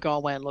did not go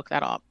away and look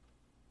that up.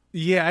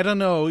 Yeah, I don't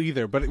know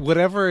either, but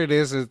whatever it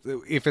is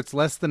if it's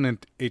less than an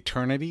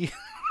eternity.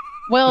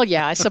 Well,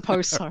 yeah, I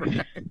suppose so.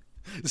 Right.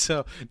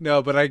 So,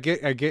 no, but I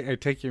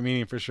take your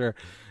meaning for sure.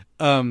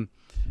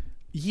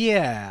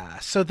 Yeah,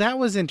 so that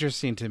was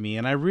interesting to me,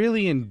 and I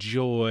really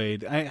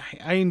enjoyed.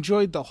 I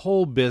enjoyed the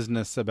whole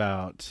business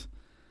about,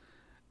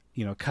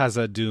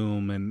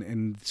 Khazad-dûm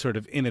and sort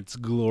of in its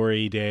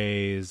glory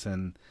days,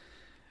 and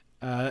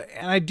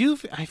I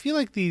feel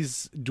like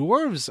these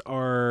dwarves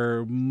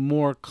are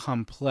more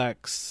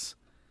complex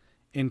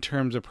in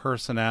terms of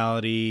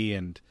personality,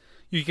 and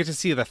you get to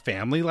see the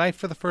family life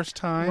for the first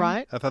time.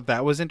 Right. I thought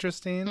that was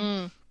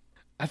interesting.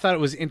 I thought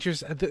it was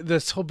interesting.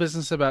 This whole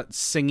business about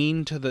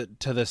singing to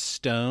the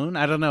stone.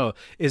 I don't know.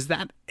 Is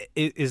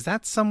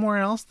that somewhere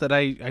else that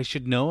I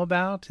should know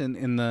about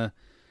in the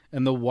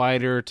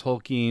wider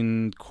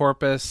Tolkien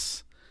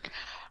corpus?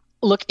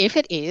 Look, if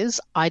it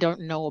is, I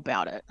don't know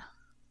about it.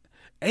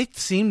 It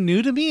seemed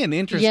new to me and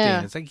interesting.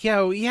 Yeah. It's like,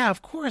 yeah,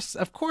 of course,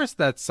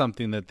 that's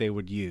something that they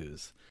would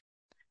use.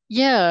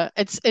 Yeah,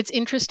 it's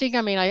interesting.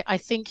 I mean,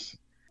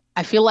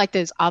 I feel like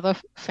there's other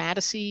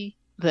fantasy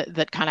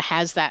that kind of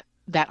has that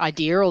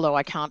idea, although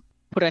I can't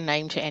put a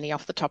name to any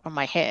off the top of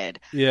my head.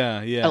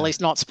 Yeah. At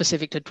least not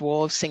specific to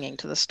dwarves singing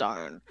to the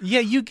stone. Yeah,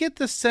 you get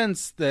the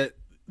sense that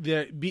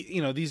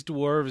these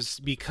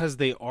dwarves, because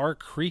they are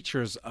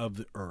creatures of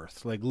the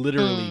earth, like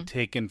literally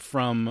taken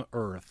from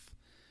earth,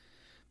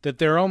 that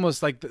they're almost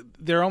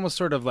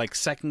sort of like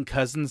second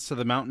cousins to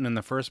the mountain in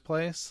the first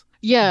place.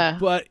 Yeah.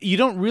 But you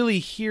don't really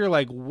hear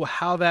like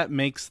how that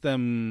makes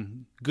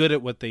them good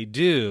at what they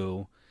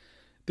do.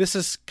 This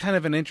is kind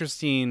of an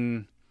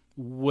interesting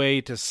way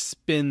to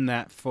spin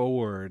that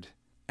forward,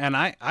 and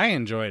I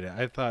enjoyed it.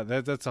 I thought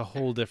that's a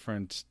whole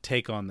different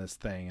take on this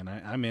thing, and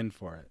I'm in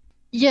for it.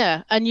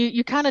 Yeah, and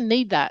you kind of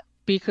need that,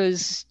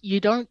 because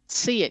you don't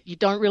see it. You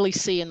don't really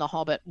see in The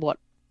Hobbit what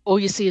all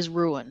you see is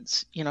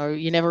ruins.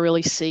 You never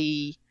really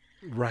see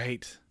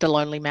the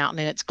Lonely Mountain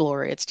in its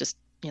glory. It's just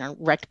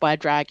wrecked by a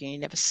dragon. You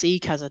never see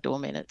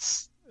Khazad-dûm in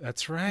its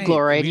That's right.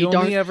 glory. We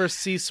only ever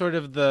see sort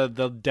of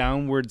the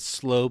downward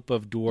slope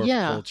of dwarf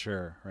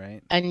culture,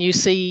 right? And you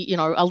see,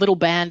 a little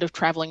band of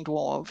traveling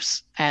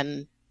dwarves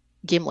and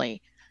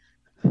Gimli.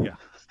 Yeah.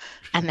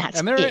 And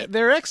that's it.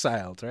 They're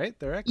exiled, right?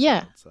 They're exiled.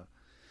 Yeah. So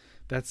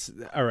that's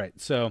all right.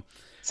 So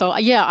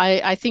yeah,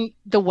 I think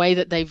the way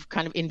that they've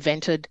kind of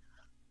invented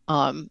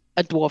a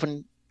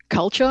dwarven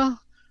culture,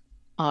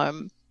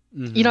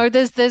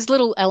 there's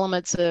little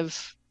elements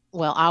of,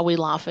 well, are we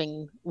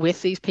laughing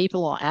with these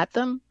people or at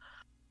them?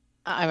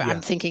 I'm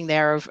thinking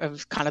there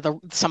of kind of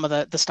some of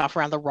the stuff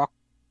around the rock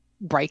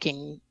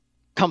breaking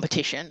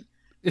competition,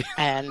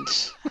 and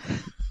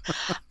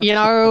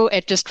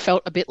it just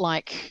felt a bit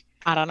like,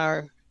 I don't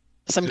know,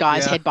 some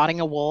guys headbutting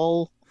a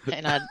wall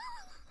in a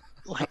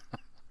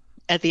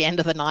at the end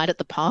of the night at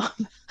the pub.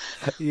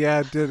 Yeah,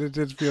 it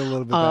did feel a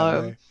little bit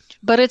that way.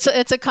 But it's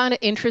a kind of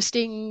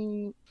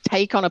interesting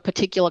take on a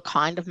particular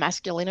kind of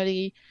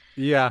masculinity.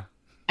 Yeah.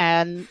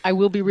 And I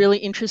will be really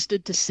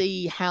interested to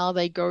see how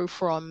they go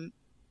from,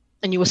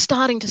 and you were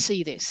starting to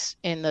see this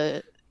in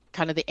the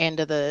kind of the end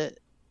of the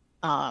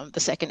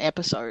second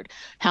episode,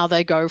 how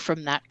they go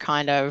from that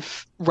kind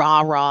of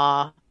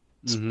rah-rah,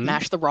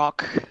 smash the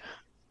rock,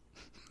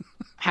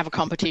 have a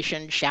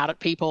competition, shout at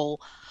people,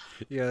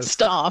 Yes.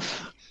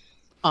 stuff,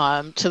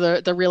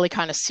 to the really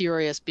kind of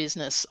serious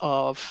business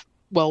of,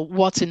 well,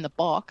 what's in the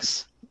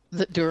box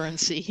that Durin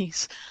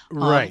sees?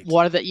 Right.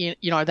 What are the,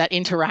 you know, that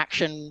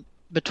interaction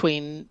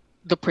between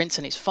the prince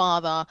and his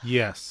father?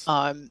 Yes.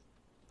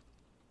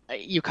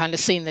 You kind of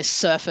seen this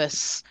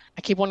surface.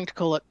 I keep wanting to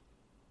call it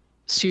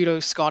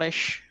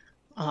pseudo-Scottish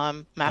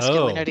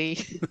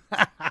masculinity.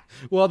 Oh.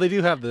 Well, they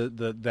do have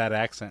the that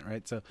accent,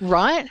 right? So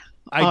right.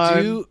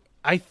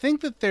 I think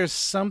that there's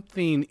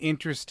something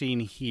interesting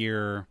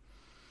here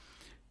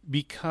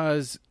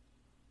because,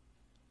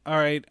 all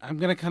right, I'm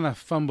going to kind of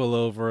fumble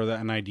over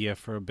an idea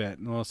for a bit,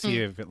 and we'll see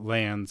if it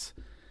lands.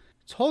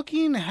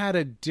 Tolkien had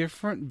a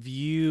different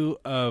view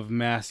of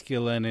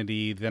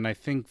masculinity than I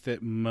think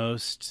that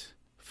most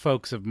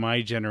folks of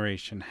my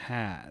generation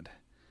had.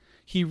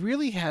 He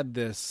really had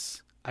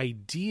this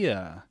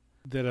idea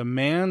that a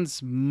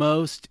man's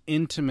most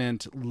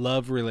intimate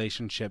love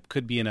relationship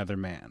could be another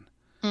man.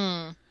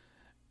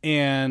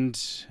 And,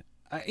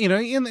 you know,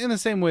 in the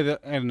same way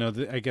that, I don't know,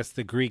 I guess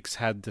the Greeks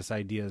had this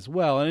idea as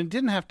well, and it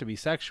didn't have to be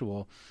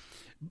sexual.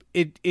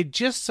 It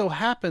just so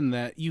happened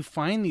that you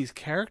find these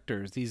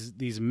characters,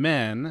 these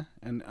men,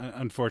 and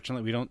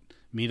unfortunately we don't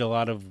meet a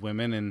lot of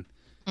women in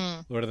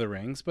Lord of the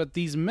Rings, but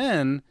these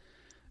men,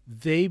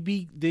 they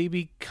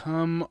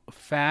become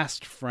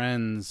fast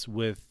friends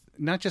with,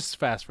 not just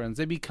fast friends,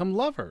 they become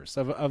lovers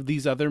of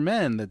these other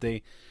men that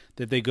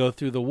they go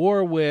through the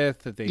war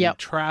with, that they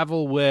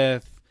travel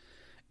with,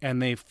 and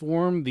they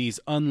form these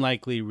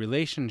unlikely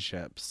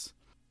relationships.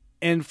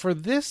 And for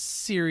this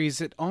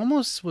series, it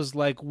almost was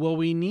like, well,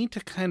 we need to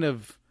kind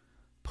of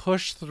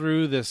push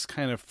through this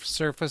kind of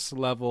surface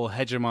level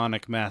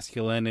hegemonic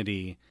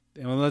masculinity,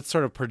 and let's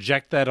sort of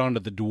project that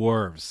onto the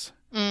dwarves.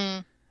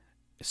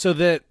 So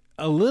that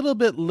a little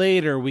bit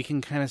later, we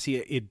can kind of see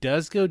it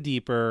does go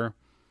deeper.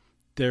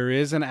 There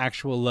is an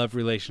actual love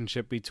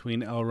relationship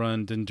between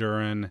Elrond and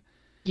Durin.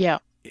 Yeah.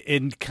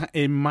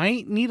 It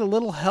might need a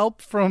little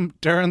help from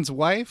Durin's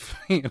wife,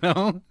 you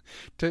know,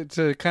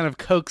 to kind of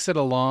coax it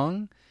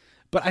along.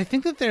 But I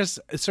think that there's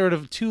sort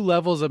of two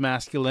levels of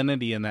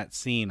masculinity in that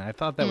scene. I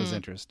thought that was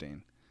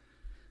interesting.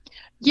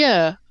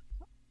 Yeah.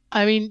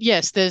 I mean,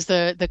 yes, there's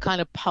the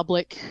kind of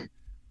public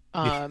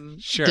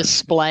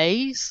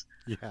displays.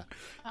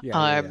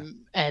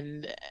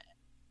 And,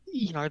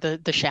 you know,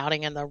 the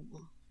shouting and the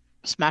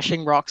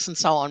smashing rocks and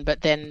so on.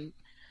 But then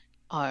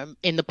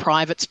in the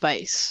private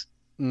space.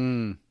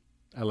 I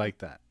like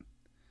that.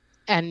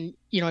 And,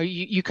 you know,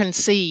 you can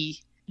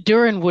see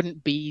Durin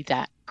wouldn't be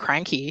that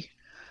cranky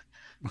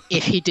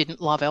if he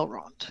didn't love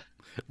Elrond.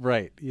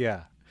 Right,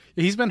 yeah.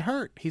 He's been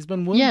hurt. He's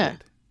been wounded. Yeah,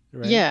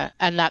 right? Yeah,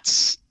 and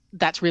that's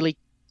really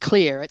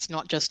clear. It's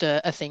not just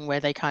a thing where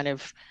they kind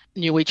of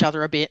knew each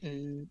other a bit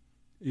and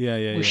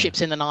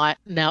ships in the night.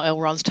 Now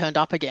Elrond's turned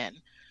up again.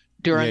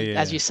 Durin,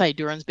 as you say,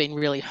 Durin's been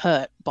really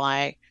hurt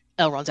by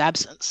Elrond's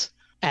absence,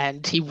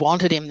 and he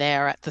wanted him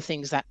there at the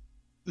things that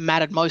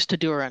mattered most to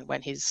Durin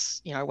when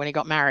when he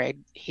got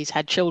married. He's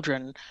had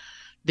children.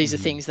 These are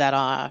things that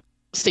are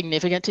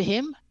significant to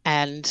him,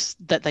 and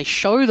that they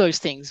show those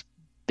things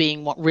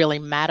being what really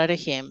matter to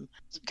him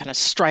kind of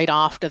straight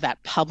after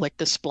that public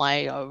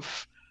display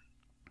of,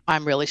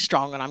 I'm really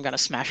strong and I'm going to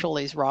smash all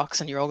these rocks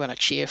and you're all going to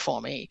cheer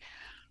for me.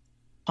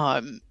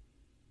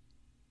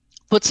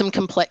 Put some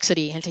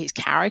complexity into his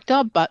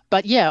character, but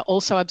yeah,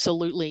 also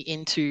absolutely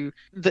into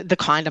the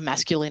kind of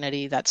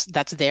masculinity that's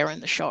there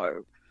in the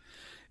show.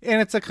 And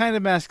it's a kind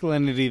of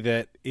masculinity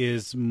that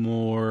is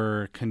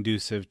more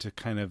conducive to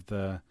kind of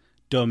the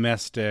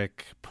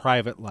domestic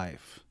private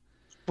life.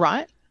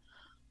 Right.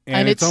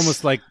 And it's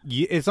almost like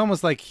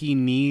he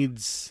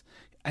needs,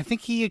 I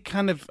think he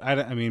kind of,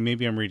 I mean,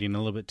 maybe I'm reading a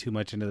little bit too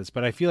much into this,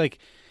 but I feel like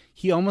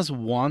he almost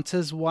wants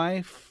his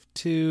wife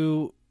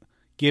to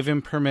give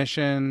him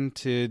permission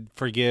to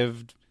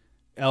forgive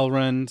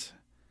Elrond.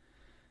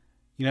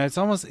 You know, it's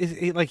almost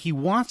like he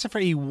wants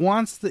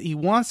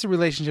the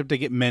relationship to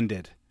get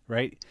mended,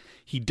 right?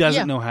 He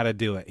doesn't know how to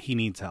do it. He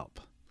needs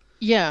help.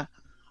 Yeah.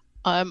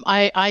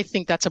 I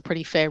think that's a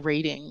pretty fair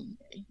reading.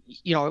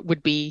 You know, it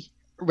would be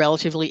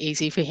relatively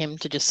easy for him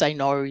to just say,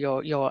 no,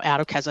 you're out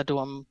of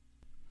Khazad-dûm.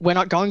 We're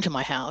not going to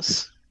my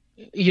house.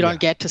 You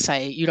don't get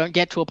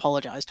to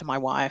apologize to my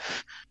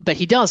wife. But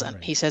he doesn't.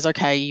 Right. He says,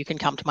 okay, you can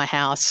come to my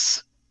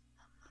house.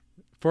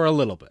 For a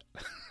little bit.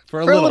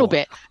 For a little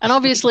bit. And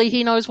obviously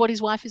he knows what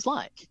his wife is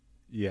like.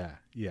 Yeah.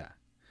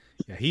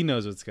 He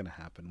knows what's going to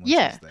happen once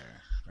he's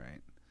there.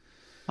 Right.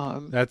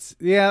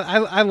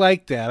 I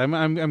like that.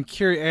 I'm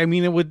curious. I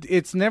mean,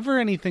 it's never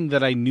anything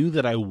that I knew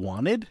that I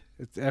wanted.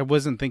 I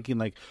wasn't thinking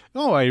like,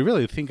 oh, I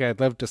really think I'd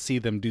love to see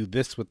them do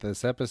this with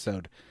this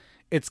episode.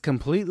 It's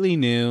completely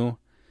new.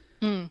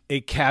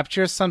 It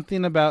captures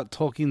something about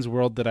Tolkien's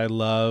world that I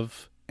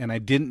love, and I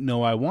didn't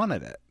know I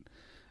wanted it.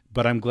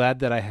 But I'm glad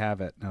that I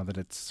have it now that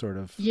it's sort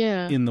of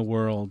in the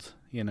world,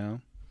 you know?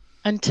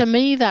 And to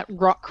me, that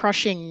rock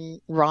crushing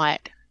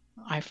rite,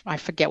 I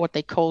forget what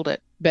they called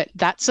it, but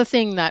that's a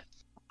thing that,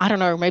 I don't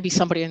know, maybe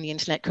somebody on the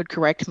internet could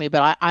correct me,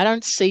 but I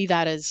don't see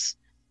that as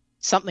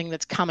something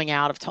that's coming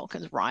out of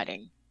Tolkien's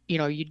writing. You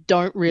know, you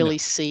don't really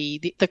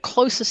see the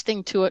closest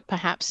thing to it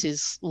perhaps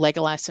is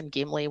Legolas and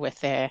Gimli with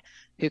their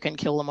who can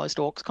kill the most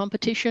orcs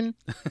competition.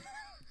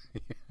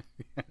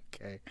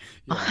 Okay.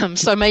 Yeah.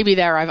 So maybe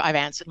there I've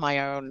answered my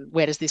own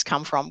where does this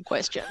come from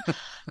question.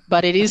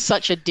 But it is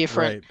such a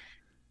different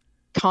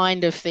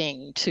kind of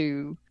thing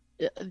to,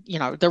 you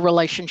know, the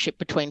relationship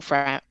between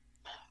Frodo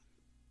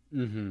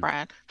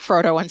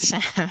and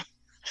Sam.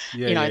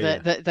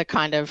 The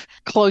kind of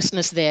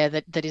closeness there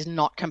that is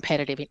not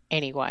competitive in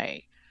any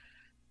way.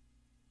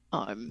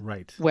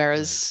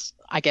 Whereas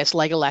I guess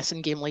Legolas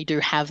and Gimli do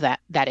have that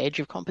edge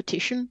of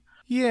competition.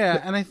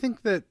 Yeah, and I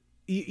think that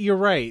you're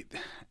right.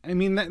 I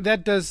mean,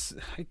 that does,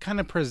 it kind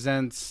of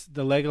presents,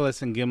 the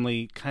Legolas and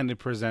Gimli kind of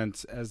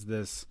presents as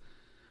this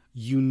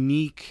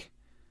unique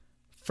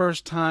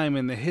first time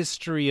in the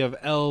history of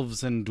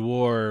elves and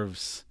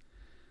dwarves,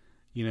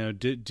 you know,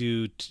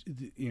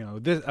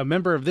 a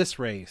member of this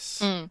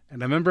race and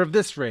a member of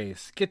this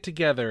race get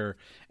together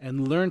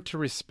and learn to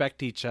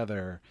respect each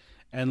other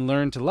and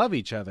learn to love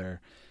each other.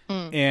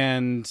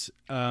 And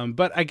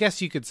but I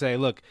guess you could say,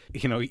 look,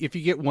 you know, if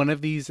you get one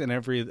of these in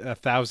every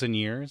 1,000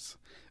 years,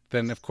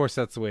 then of course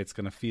that's the way it's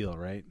going to feel,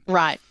 right?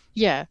 Right.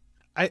 Yeah.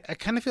 I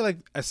kind of feel like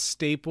a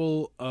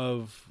staple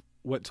of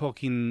what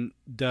Tolkien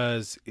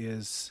does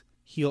is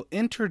he'll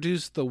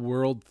introduce the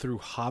world through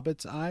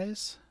Hobbit's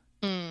eyes.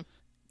 And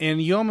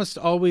you almost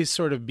always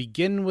sort of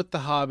begin with the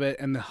Hobbit,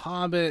 and the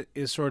Hobbit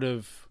is sort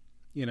of,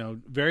 you know,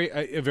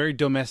 a very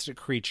domestic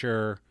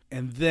creature.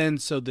 And then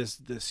so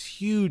this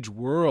huge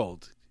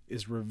world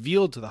is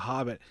revealed to the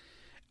Hobbit.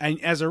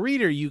 And as a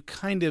reader, you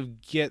kind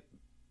of get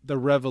the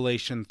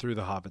revelation through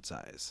the Hobbit's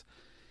eyes.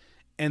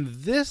 And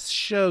this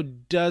show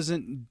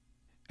doesn't,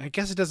 I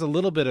guess it does a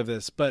little bit of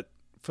this, but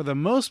for the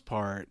most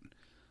part,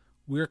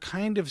 we're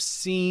kind of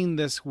seeing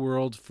this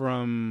world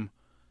from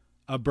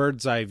a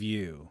bird's eye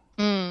view.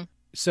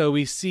 So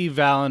we see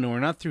Valinor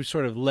not through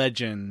sort of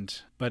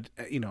legend, but,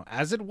 you know,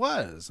 as it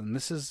was. And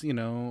this is, you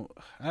know,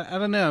 I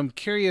don't know. I'm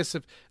curious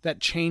if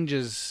that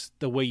changes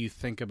the way you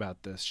think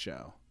about this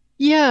show.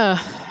 Yeah.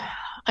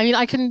 I mean,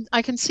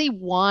 I can see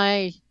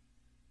why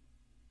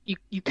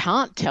you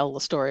can't tell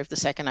the story of the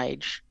Second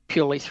Age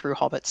purely through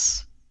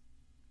Hobbit's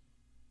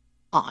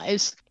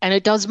eyes. And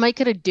it does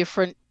make it a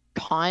different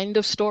kind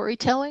of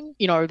storytelling.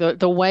 You know,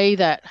 the way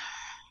that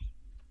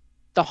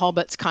the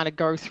Hobbits kind of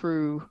go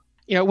through,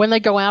 you know, when they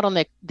go out on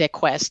their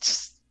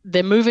quests,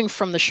 they're moving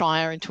from the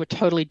Shire into a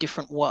totally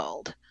different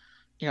world.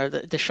 You know,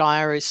 the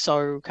Shire is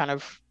so kind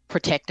of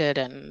protected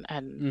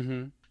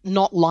and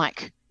not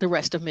like the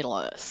rest of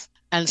Middle-earth.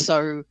 And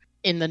so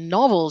in the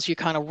novels, you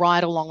kind of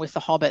ride along with the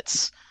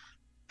Hobbits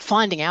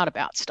finding out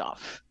about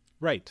stuff.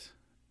 Right.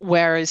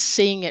 Whereas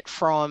seeing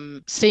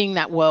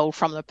that world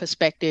from the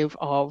perspective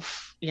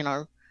of, you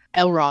know,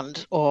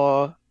 Elrond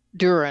or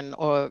Durin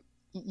or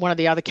one of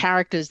the other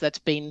characters that's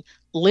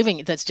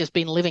just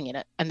been living in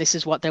it, and this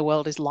is what their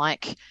world is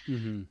like.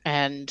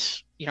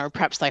 And, you know,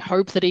 perhaps they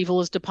hope that evil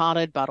has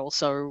departed, but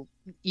also,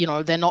 you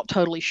know, they're not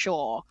totally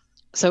sure.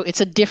 So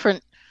it's a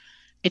different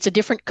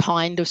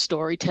kind of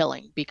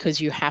storytelling, because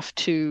you have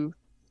to,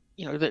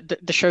 you know,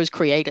 the show's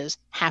creators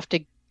have to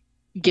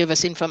give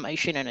us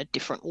information in a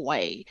different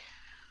way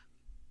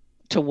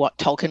to what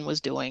Tolkien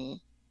was doing,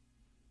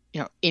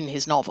 you know, in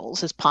his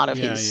novels as part of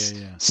his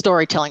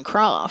storytelling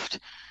craft.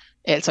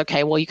 It's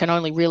okay, well, you can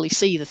only really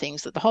see the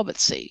things that the hobbits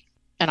see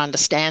and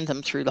understand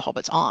them through the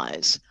hobbits'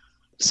 eyes.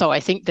 So I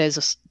think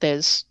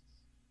there's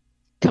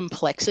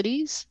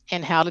complexities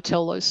in how to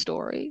tell those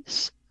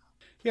stories.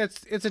 Yeah,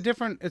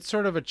 it's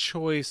sort of a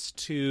choice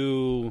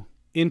to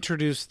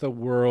introduce the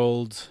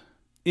world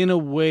in a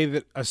way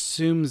that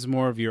assumes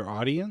more of your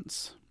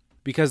audience,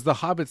 because the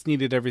hobbits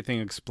needed everything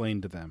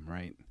explained to them,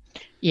 right?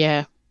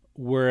 Yeah.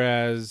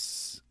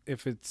 Whereas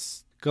if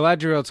it's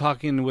Galadriel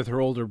talking with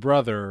her older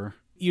brother,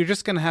 you're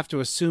just going to have to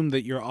assume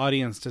that your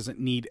audience doesn't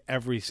need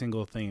every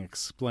single thing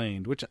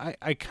explained, which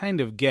I kind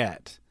of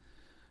get.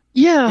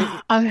 Yeah.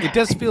 It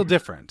does feel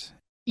different.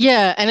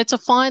 Yeah, and it's a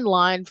fine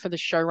line for the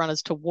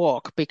showrunners to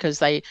walk, because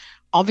they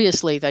don't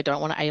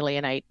want to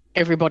alienate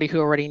everybody who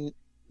already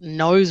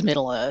knows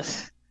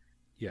Middle-earth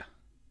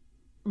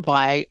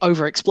by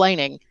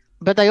over-explaining,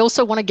 but they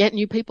also want to get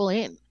new people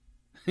in.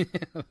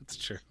 That's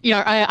true. You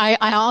know, I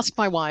asked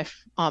my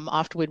wife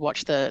after we'd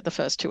watched the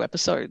first 2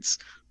 episodes,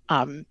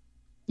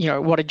 you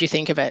know, what did you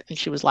think of it? And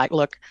she was like,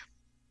 look,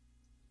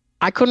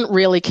 I couldn't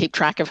really keep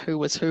track of who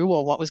was who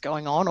or what was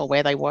going on or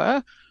where they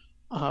were,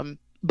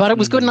 but it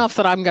was good enough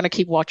that I'm going to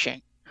keep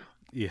watching.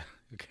 Yeah,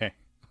 okay.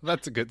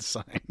 That's a good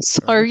sign.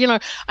 So, you know,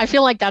 I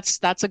feel like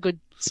that's a good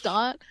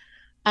start.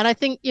 And I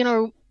think, you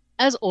know,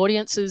 as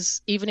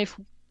audiences, even if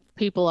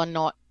people are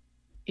not,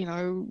 you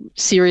know,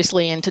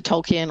 seriously into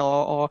Tolkien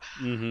or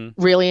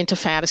really into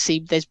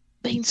fantasy, there's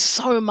been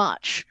so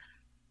much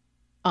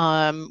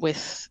in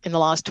the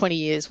last 20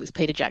 years with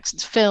Peter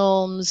Jackson's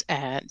films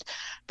and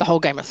the whole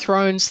Game of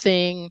Thrones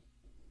thing,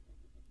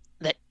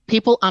 that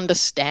people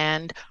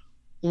understand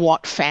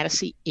what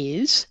fantasy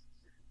is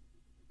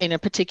in a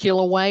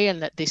particular way,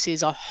 and that this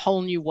is a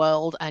whole new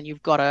world, and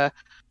you've got to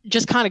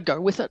just kind of go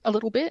with it a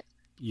little bit.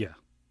 Yeah.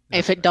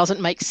 If it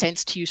doesn't make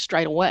sense to you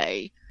straight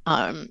away,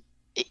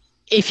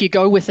 if you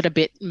go with it a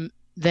bit,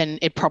 then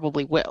it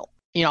probably will.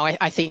 You know,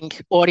 I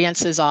think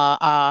audiences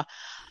are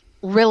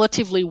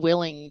relatively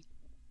willing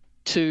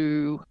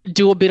to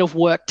do a bit of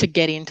work to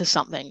get into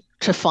something,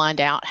 to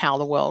find out how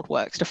the world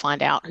works, to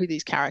find out who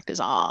these characters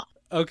are.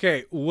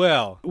 Okay,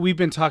 well, we've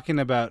been talking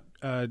about,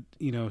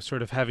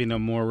 sort of having a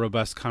more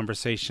robust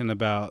conversation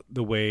about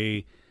the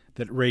way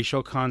that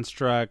racial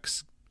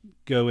constructs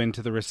go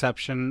into the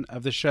reception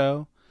of the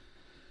show.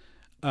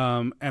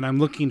 And I'm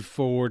looking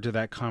forward to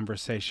that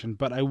conversation.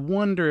 But I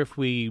wonder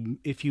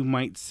if you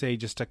might say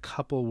just a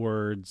couple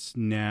words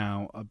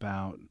now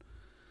about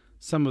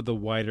some of the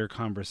wider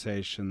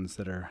conversations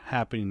that are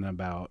happening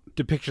about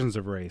depictions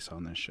of race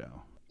on this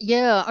show.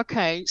 Yeah,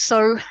 okay.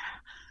 So,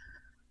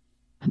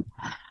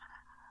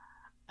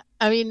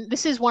 I mean,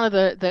 this is one of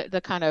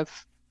the kind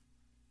of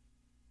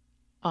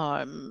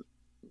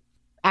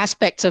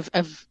aspects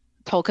of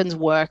Tolkien's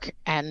work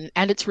and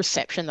its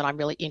reception that I'm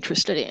really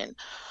interested in.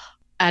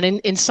 And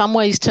in some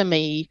ways, to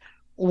me,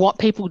 what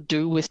people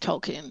do with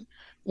Tolkien,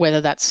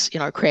 whether that's,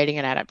 creating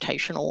an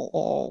adaptation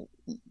or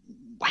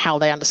how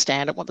they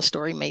understand it, what the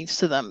story means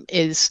to them,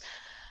 is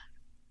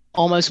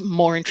almost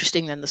more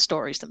interesting than the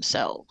stories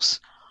themselves.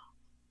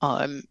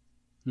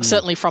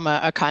 Certainly from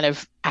a kind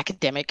of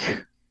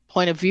academic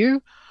point of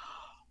view.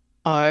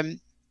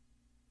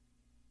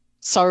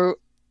 So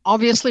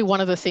obviously one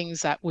of the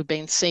things that we've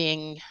been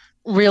seeing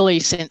really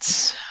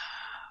since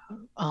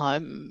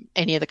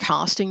any of the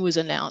casting was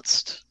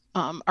announced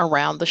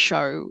around the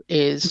show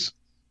is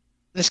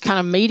this kind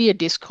of media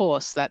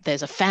discourse that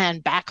there's a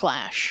fan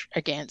backlash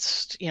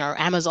against,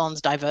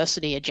 Amazon's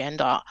diversity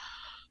agenda.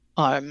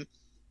 And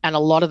a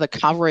lot of the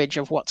coverage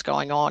of what's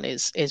going on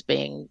is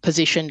being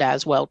positioned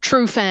as, well,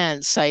 true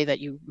fans say that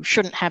you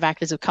shouldn't have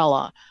actors of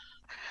color.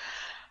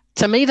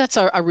 To me, that's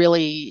a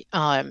really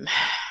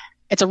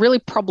it's a really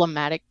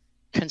problematic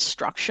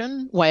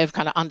construction way of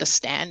kind of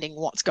understanding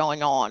what's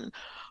going on.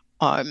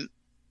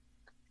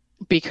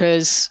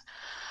 Because,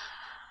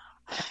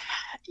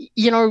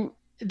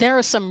 there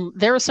are some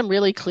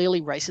really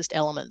clearly racist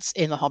elements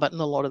in The Hobbit and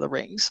The Lord of the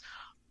Rings.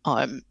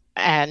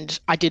 And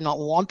I did not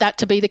want that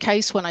to be the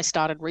case when I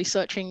started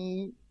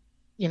researching,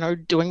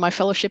 doing my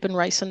fellowship in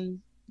race and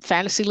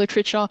fantasy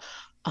literature.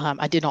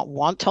 I did not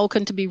want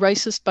Tolkien to be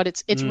racist, but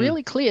it's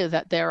really clear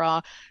that there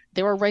are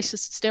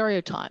racist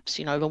stereotypes,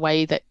 the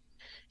way that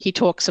he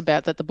talks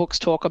about, that the books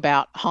talk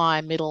about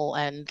high, middle,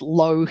 and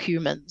low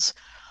humans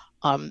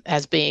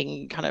as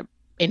being kind of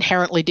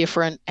inherently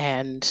different,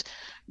 and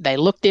they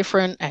look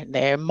different, and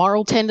their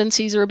moral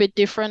tendencies are a bit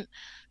different.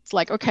 It's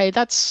like, okay,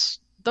 those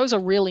are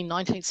really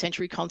 19th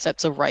century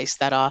concepts of race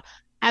that are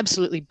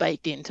absolutely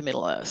baked into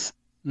Middle-earth.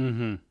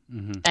 Mm-hmm,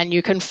 mm-hmm. And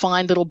you can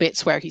find little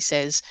bits where he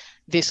says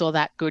this or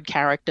that good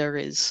character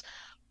is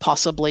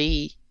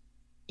possibly,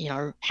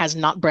 has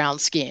nut brown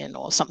skin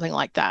or something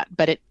like that.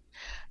 But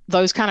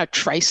those kind of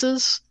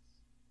traces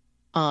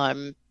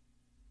don't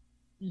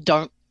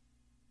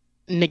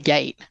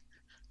negate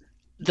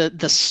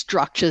the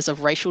structures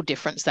of racial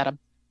difference that are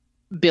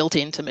built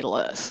into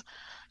Middle-earth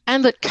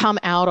and that come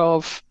out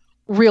of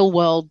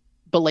real-world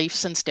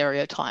beliefs and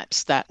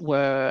stereotypes that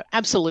were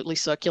absolutely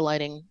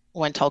circulating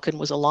when Tolkien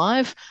was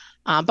alive,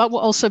 but were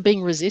also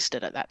being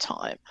resisted at that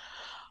time.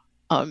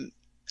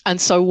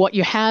 And so what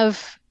you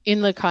have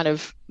in the kind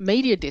of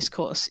media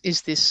discourse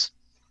is this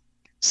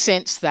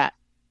sense that,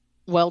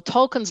 well,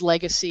 Tolkien's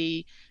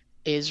legacy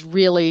is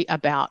really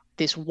about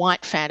this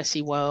white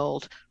fantasy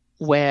world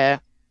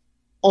where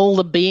all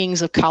the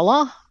beings of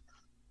color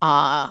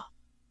are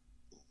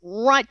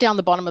right down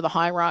the bottom of the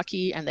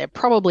hierarchy, and they're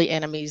probably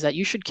enemies that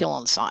you should kill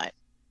on sight.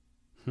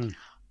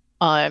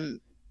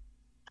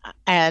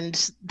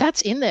 And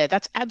that's in there.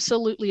 That's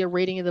absolutely a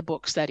reading of the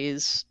books that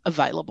is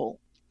available,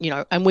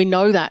 and we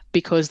know that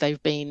because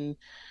they've been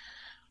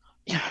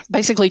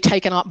basically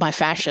taken up by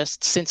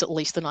fascists since at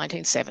least the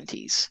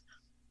 1970s.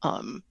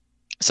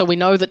 So we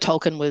know that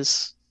Tolkien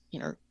was,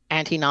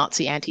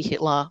 anti-Nazi,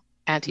 anti-Hitler,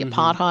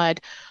 anti-apartheid.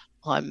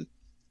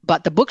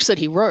 But the books that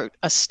he wrote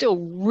are still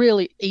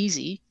really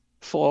easy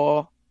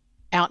for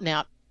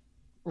out-and-out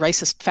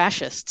racist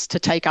fascists to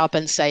take up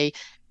and say,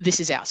 this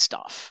is our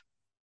stuff.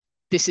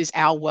 This is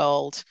our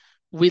world.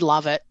 We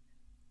love it.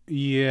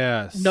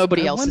 Yes.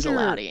 Nobody else is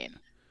allowed in.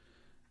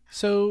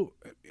 So,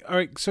 all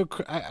right. So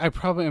I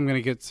probably am going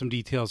to get some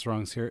details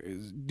wrong here.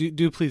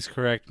 Do please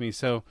correct me.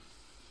 So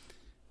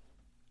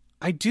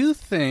I do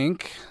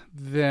think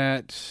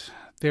that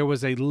there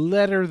was a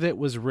letter that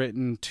was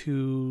written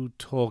to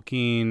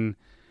Tolkien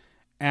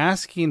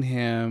asking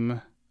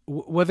him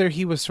whether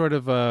he was sort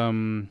of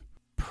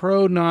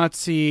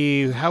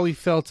pro-Nazi, how he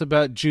felt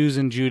about Jews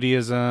and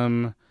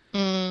Judaism.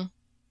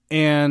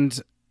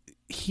 And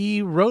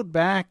he wrote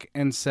back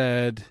and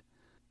said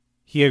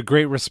he had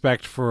great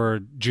respect for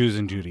Jews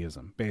and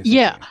Judaism, basically.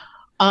 Yeah.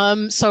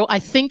 So I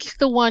think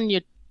the one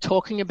you're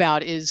talking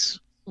about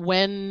is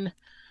when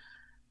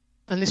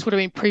and this would have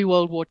been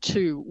pre-World War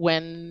II,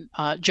 when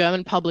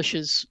German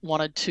publishers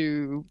wanted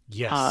to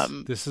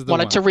this is the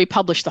wanted one. to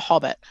republish The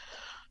Hobbit,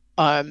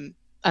 and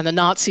the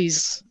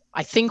Nazis,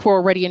 I think, were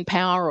already in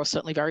power, or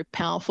certainly very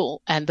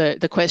powerful. And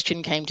the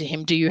question came to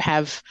him: Do you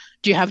have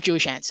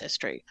Jewish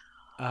ancestry?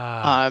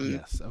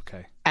 Yes.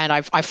 Okay. And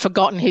I've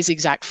forgotten his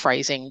exact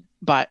phrasing,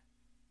 but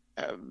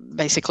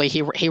basically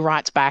he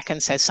writes back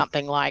and says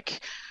something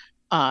like,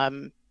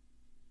 "No,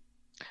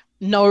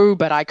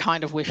 but I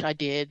kind of wish I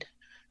did."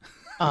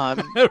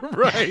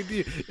 Right.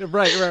 You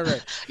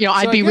know,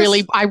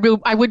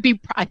 I would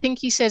be. I think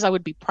he says I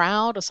would be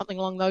proud, or something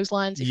along those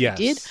lines, if he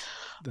did.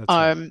 That's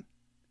right.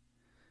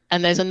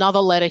 And there's another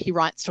letter he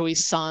writes to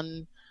his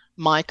son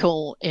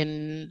Michael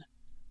in,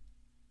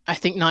 I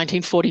think,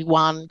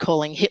 1941,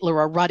 calling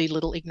Hitler a ruddy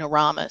little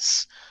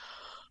ignoramus.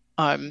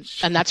 And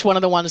that's one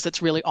of the ones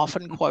that's really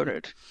often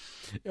quoted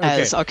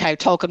as, okay,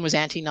 Tolkien was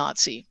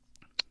anti-Nazi.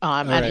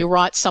 And he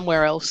writes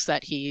somewhere else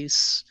that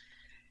he's,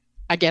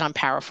 again, I'm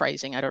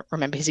paraphrasing, I don't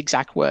remember his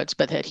exact words,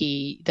 but that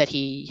he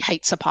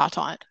hates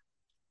apartheid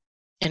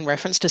in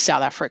reference to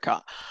South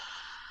Africa.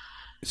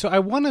 So I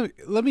want to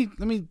let me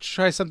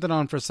try something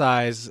on for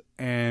size,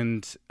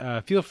 and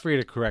feel free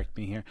to correct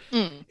me here.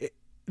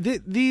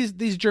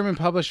 These German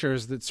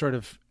publishers that sort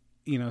of,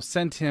 you know,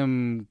 sent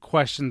him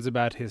questions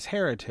about his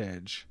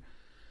heritage.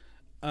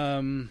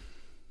 I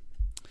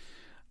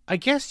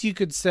guess you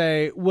could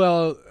say,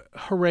 well,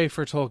 hooray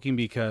for Tolkien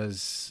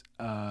because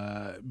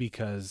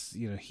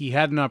you know, he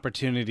had an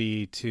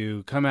opportunity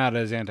to come out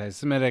as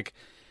anti-Semitic,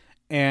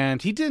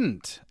 and he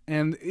didn't.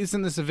 And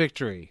isn't this a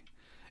victory?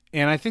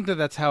 And I think that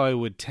that's how I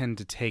would tend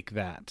to take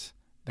that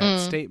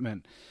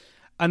statement.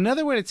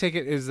 Another way to take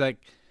it is like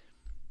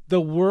the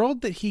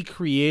world that he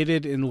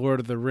created in Lord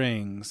of the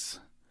Rings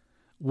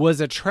was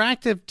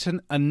attractive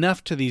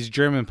enough to these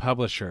German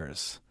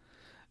publishers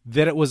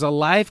that it was a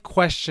live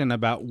question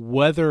about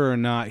whether or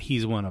not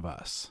he's one of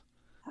us.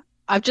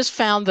 I've just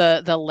found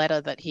the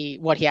letter that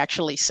what he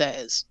actually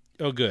says.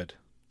 Oh, good.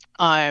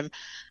 And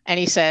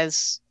he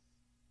says,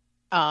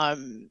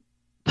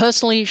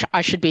 personally,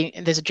 I should be,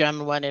 there's a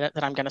German word in it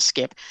that I'm going to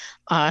skip.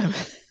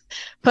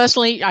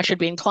 Personally, I should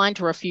be inclined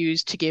to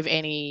refuse to give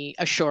any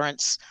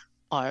assurance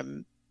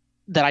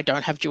that I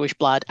don't have Jewish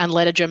blood, and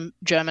let a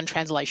German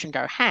translation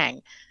go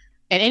hang.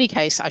 In any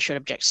case, I should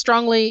object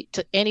strongly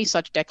to any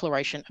such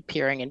declaration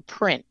appearing in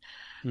print.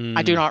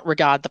 I do not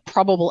regard the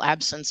probable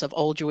absence of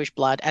all Jewish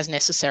blood as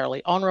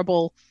necessarily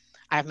honorable.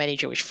 I have many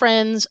Jewish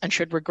friends and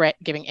should regret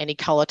giving any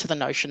color to the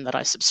notion that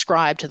I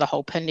subscribe to the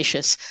whole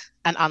pernicious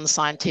and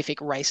unscientific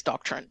race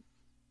doctrine.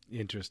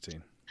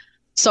 Interesting.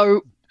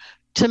 So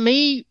to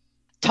me,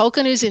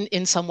 Tolkien is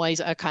in some ways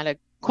a kind of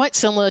quite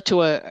similar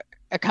to a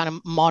kind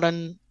of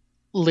modern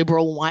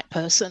liberal white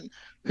person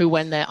who,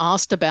 when they're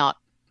asked about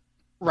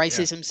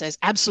racism, says,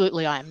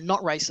 absolutely, I am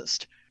not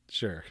racist.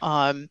 Sure.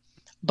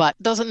 But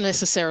doesn't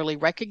necessarily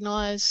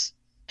recognize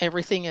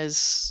everything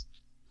as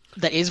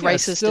that is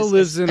racist still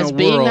lives in as a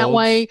being world. that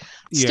way.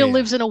 Still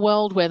lives in a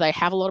world where they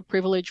have a lot of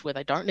privilege, where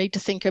they don't need to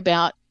think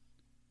about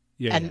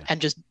and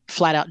just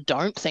flat out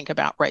don't think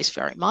about race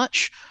very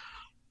much.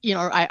 You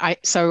know,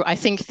 so I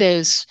think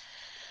it's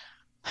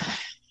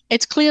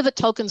clear that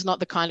Tolkien's not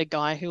the kind of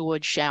guy who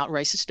would shout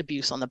racist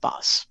abuse on the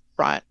bus,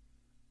 right?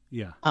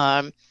 Yeah.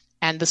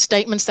 And the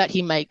statements that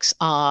he makes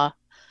are,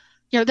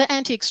 you know, they're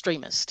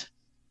anti-extremist.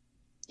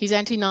 He's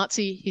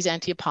anti-Nazi, he's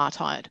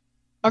anti-apartheid.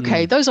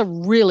 Okay, those are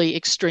really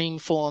extreme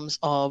forms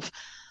of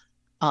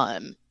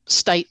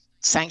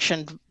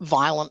state-sanctioned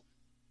violent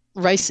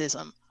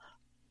racism.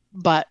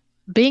 But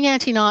being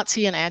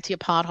anti-Nazi and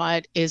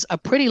anti-apartheid is a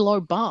pretty low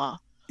bar.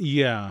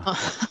 Yeah.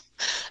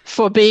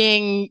 For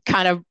being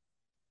kind of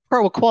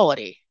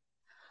pro-equality.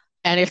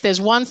 And if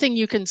there's one thing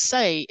you can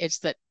say, it's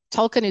that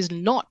Tolkien is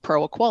not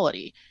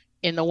pro-equality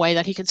in the way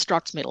that he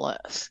constructs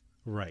Middle-earth.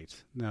 Right.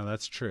 No,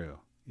 that's true.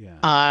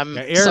 Yeah.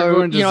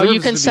 So, you know, you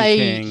can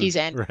say he's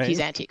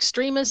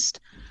anti-extremist,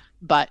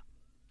 but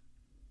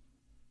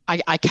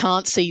I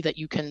can't see that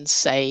you can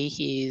say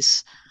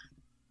he's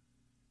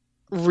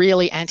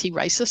really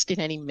anti-racist in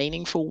any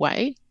meaningful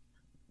way.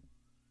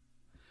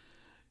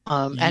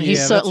 And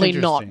he's certainly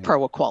not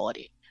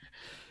pro-equality.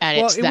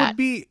 And well, it would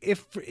be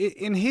if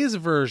in his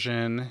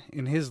version,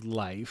 in his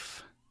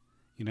life,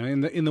 you know,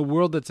 in the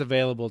world that's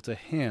available to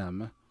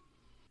him,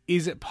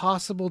 is it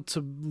possible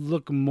to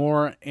look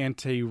more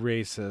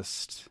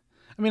anti-racist?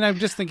 I mean, I'm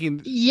just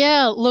thinking.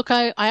 Yeah, look,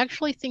 I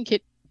actually think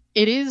it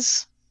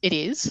is. It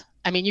is.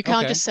 I mean, you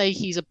can't just say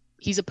he's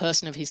a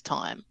person of his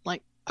time.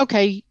 Like,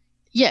 okay,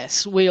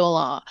 yes, we all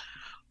are.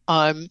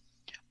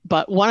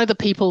 But one of the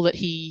people that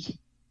he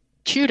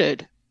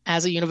tutored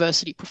as a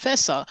university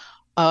professor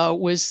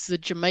was the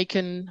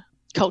Jamaican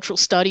cultural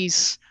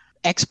studies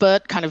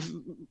expert, kind of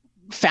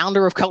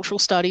founder of cultural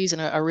studies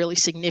and a really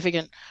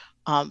significant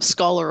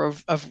scholar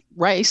of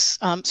race,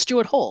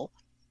 Stuart Hall.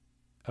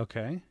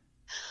 Okay.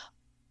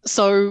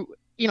 So,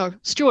 you know,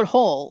 Stuart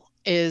Hall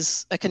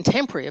is a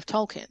contemporary of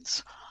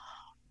Tolkien's.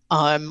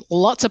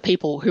 Lots of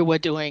people who were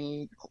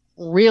doing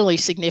really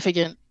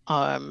significant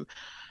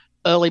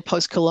early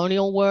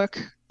post-colonial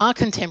work are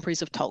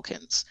contemporaries of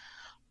Tolkien's.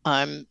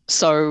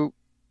 So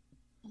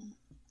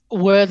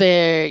were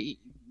there,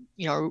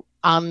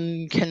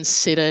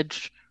 unconsidered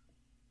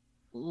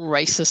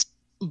racist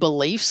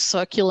beliefs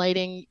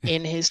circulating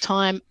in his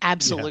time?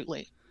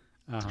 Absolutely.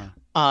 Yeah.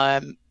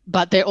 Uh-huh.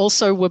 But there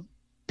also were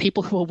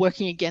people who were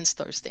working against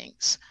those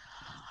things.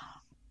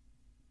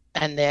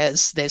 And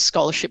there's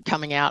scholarship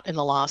coming out in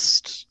the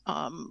last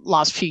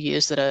few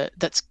years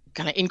that's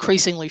kind of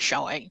increasingly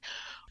showing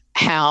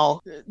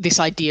how this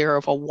idea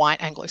of a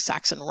white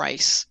Anglo-Saxon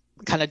race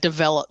kind of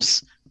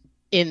develops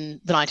in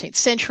the 19th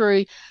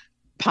century,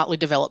 partly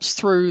develops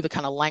through the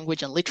kind of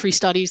language and literary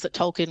studies that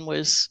Tolkien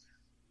was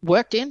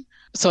worked in.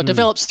 So it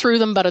develops through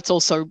them, but it's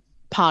also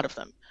part of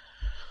them.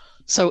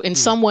 So in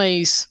some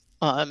ways,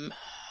 from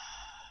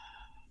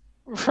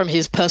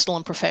his personal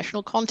and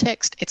professional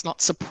context, it's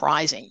not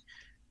surprising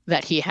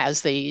that he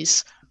has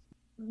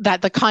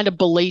that the kind of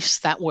beliefs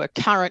that were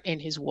current in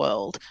his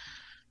world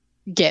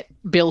get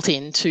built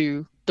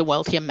into the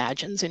world he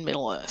imagines in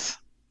Middle-earth.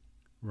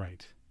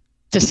 Right.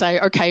 To say,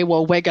 okay,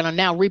 well, we're going to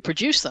now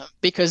reproduce them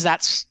because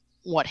that's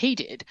what he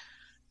did,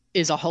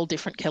 is a whole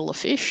different kettle of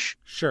fish.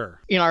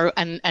 Sure.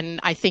 And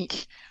I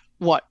think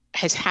what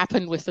has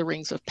happened with the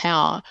Rings of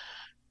Power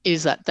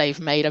is that they've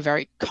made a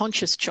very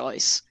conscious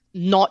choice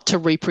not to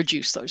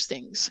reproduce those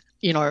things.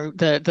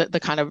 The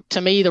kind of,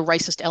 to me, the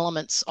racist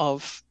elements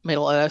of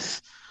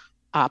Middle-earth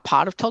are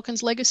part of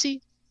Tolkien's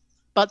legacy,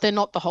 but they're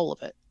not the whole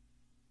of it.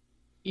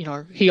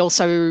 He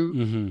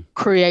also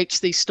creates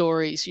these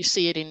stories. You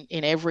see it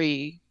in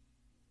every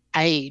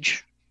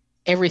age,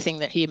 everything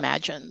that he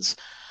imagines.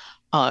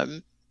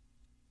 The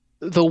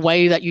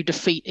way that you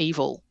defeat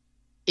evil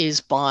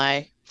is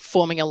by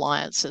forming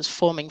alliances,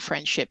 forming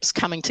friendships,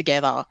 coming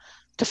together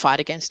to fight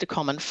against a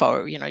common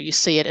foe. You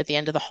see it at the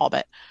end of The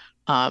Hobbit.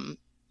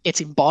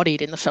 It's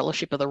embodied in the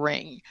Fellowship of the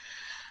Ring.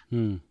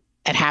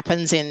 It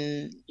happens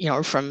in,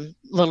 from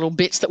little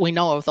bits that we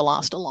know of the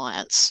Last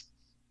Alliance.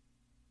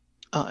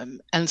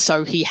 And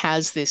so he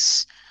has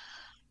this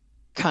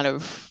kind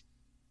of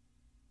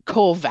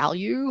core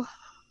value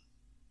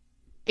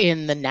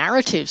in the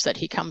narratives that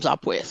he comes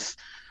up with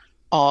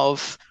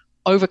of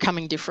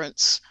overcoming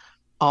difference,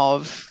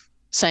 of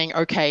saying,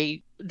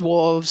 okay,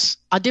 dwarves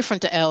are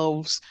different to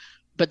elves,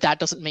 but that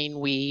doesn't mean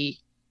we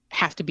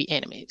have to be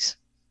enemies.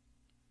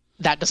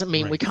 That doesn't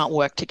mean we can't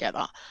work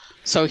together.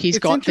 So it's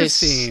got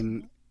this.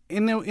 In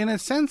a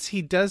sense,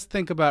 he does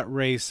think about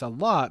race a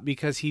lot,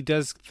 because he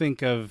does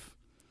think of,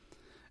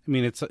 I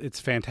mean, it's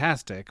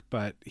fantastic,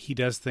 but he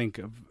does think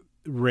of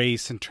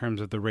race in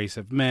terms of the race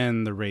of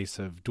men, the race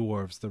of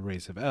dwarves, the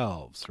race of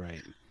elves,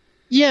 right?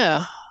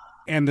 Yeah.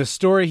 And the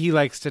story he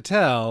likes to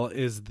tell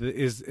is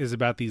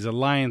about these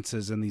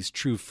alliances and these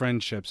true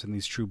friendships and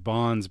these true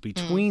bonds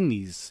between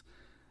these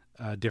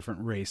different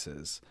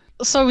races.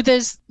 So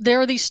there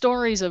are these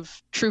stories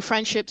of true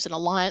friendships and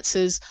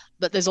alliances,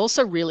 but there's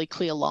also really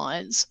clear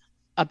lines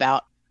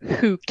about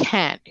who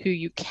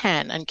you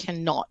can and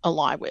cannot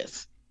ally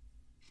with.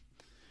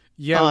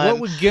 Yeah, what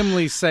would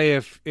Gimli say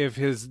if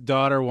his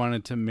daughter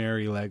wanted to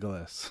marry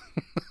Legolas?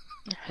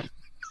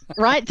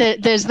 Right,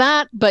 there's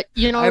that, but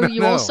you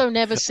also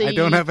never see. I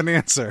don't have an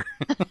answer.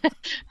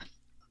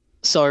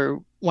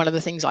 So one of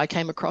the things I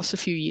came across a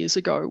few years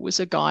ago was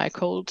a guy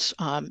called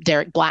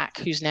Derek Black,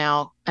 who's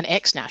now an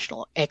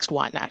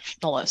ex-white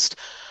nationalist.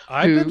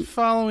 I've been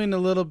following a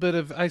little bit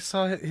of. I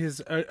saw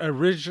his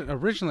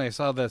originally. I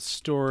saw that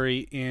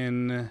story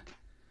in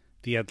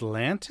The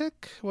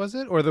Atlantic, was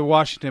it, or the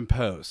Washington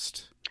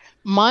Post?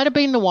 Might have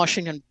been the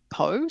Washington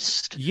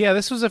Post. Yeah,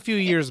 this was a few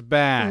years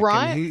back.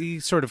 Right. And he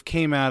sort of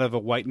came out of a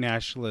white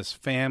nationalist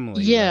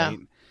family. Yeah. Right?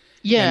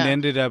 Yeah. And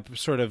ended up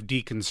sort of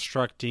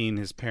deconstructing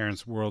his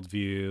parents'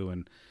 worldview.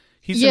 And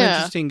he's an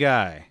interesting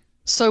guy.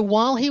 So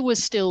while he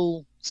was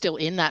still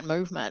in that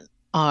movement,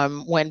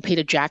 when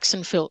Peter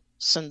Jackson's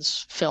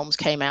films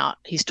came out,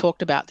 he's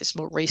talked about this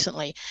more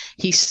recently.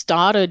 He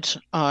started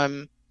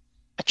a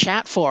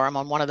chat forum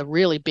on one of the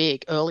really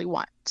big early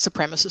white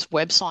supremacist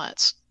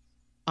websites,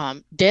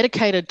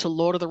 dedicated to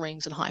Lord of the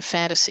Rings and high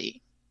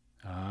fantasy,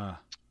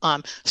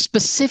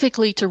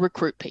 specifically to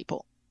recruit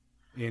people.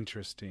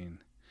 Interesting.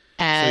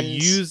 And so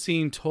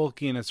using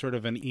Tolkien as sort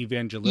of an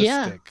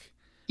evangelistic.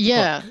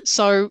 Yeah. Book.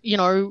 So,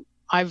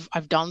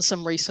 I've done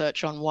some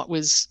research on what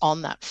was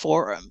on that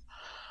forum.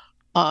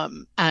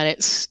 And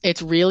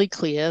it's really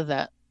clear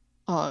that,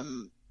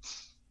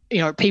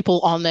 people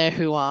on there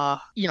who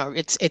are,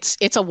 it's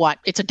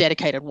a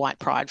dedicated white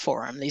pride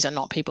forum. These are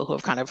not people who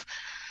have kind of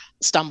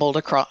stumbled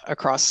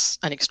across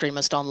an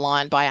extremist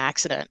online by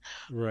accident.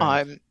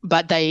 Right.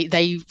 But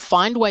they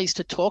find ways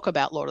to talk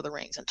about Lord of the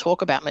Rings and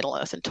talk about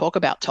Middle-earth and talk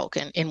about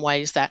Tolkien in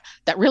ways that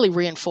really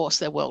reinforce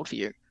their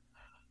worldview.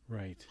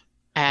 Right.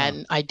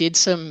 And I did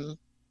some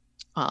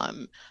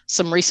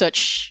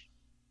research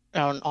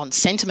on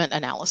sentiment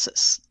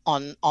analysis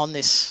on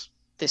this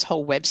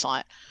whole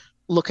website,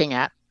 looking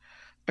at,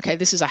 okay,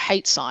 this is a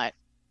hate site,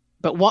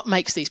 but what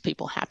makes these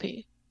people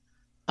happy?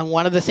 And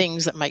one of the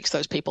things that makes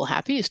those people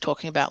happy is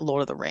talking about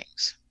Lord of the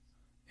Rings.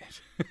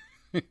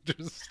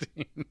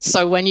 Interesting.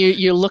 So when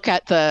you look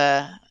at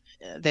the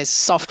there's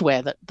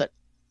software that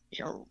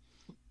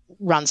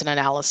runs an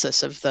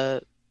analysis of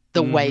the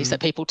ways that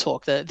people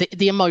talk,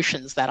 the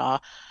emotions that are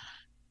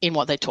in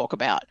what they talk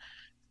about.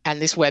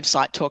 And this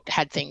website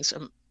had things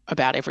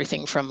about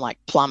everything from like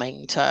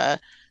plumbing to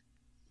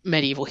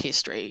medieval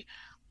history.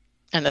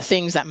 And the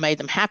things that made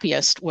them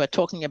happiest were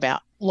talking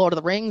about Lord of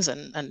the Rings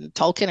and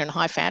Tolkien and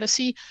high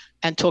fantasy,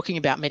 and talking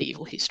about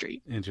medieval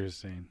history.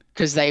 Interesting.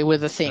 Because they were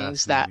the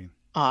things that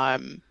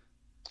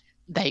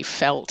they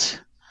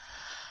felt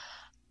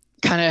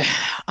kind of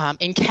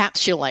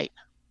encapsulate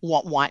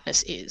what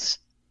whiteness is.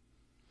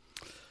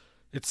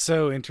 It's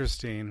so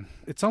interesting.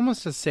 It's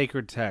almost a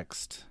sacred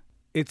text.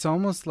 It's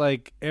almost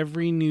like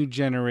every new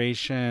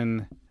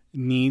generation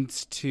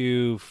needs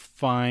to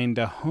find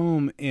a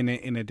home in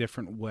it in a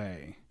different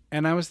way.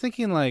 And I was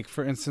thinking, like,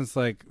 for instance,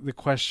 like the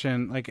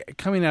question, like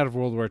coming out of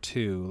World War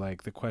II,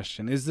 like the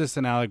question, is this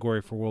an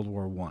allegory for World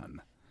War I?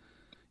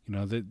 You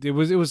know, it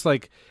was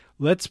like,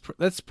 let's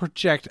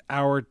project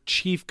our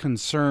chief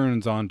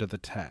concerns onto the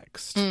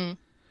text. And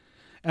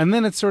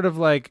then it's sort of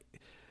like,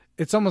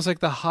 it's almost like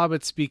the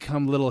hobbits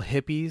become little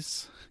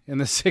hippies in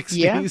the 60s.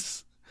 Yeah.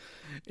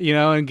 You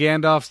know, and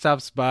Gandalf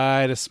stops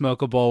by to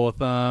smoke a bowl with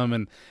them,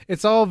 and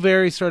it's all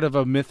very sort of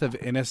a myth of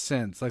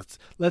innocence. Like,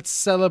 let's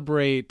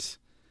celebrate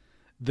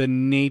the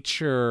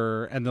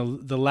nature and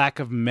the lack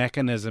of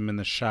mechanism in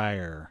the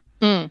Shire.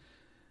 And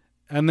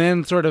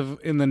then sort of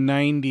in the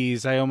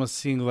 90s, I almost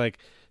see like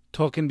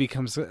Tolkien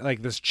becomes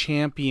like this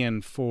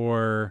champion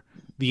for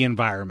the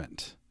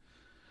environment.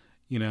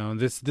 You know,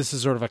 this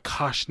is sort of a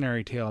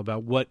cautionary tale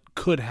about what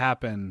could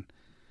happen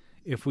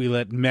if we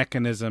let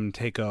mechanism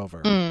take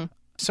over.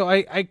 So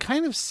I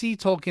kind of see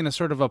Tolkien as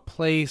sort of a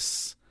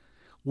place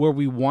where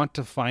we want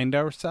to find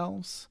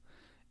ourselves.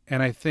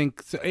 And I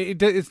think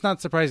it's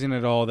not surprising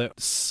at all that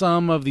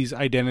some of these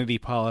identity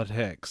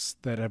politics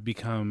that have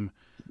become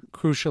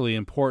crucially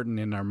important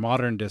in our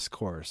modern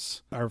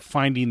discourse are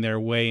finding their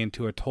way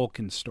into a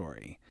Tolkien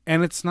story.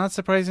 And it's not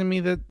surprising me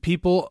that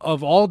people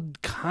of all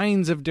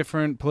kinds of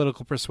different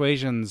political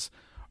persuasions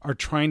are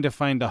trying to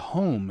find a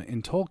home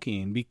in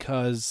Tolkien,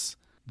 because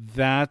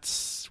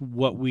that's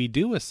what we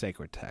do with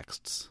sacred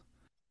texts.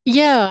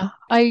 Yeah,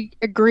 I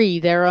agree.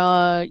 There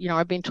are,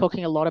 I've been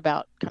talking a lot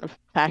about kind of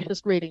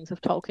fascist readings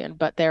of Tolkien,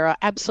 but there are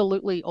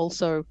absolutely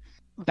also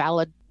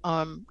valid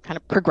kind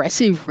of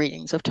progressive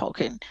readings of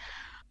Tolkien.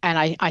 And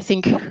I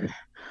think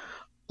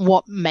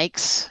one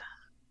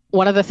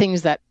of the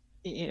things that,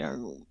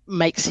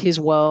 makes his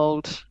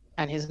world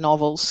and his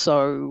novels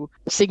so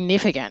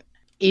significant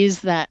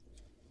is that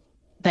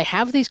they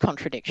have these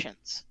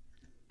contradictions.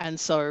 And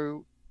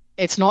so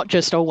it's not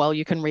just, oh, well,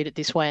 you can read it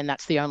this way and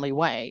that's the only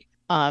way.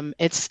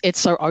 It's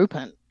so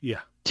open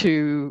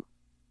to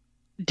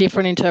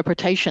different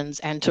interpretations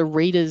and to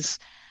readers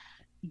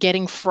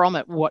getting from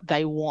it what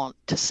they want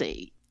to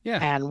see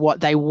and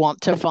what they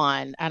want to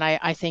find. And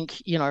I think,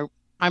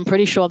 I'm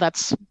pretty sure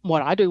that's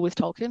what I do with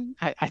Tolkien.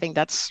 I think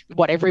that's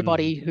what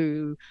everybody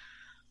who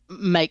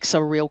makes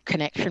a real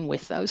connection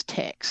with those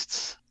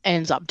texts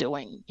ends up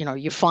doing.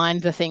 You find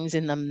the things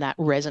in them that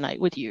resonate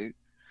with you.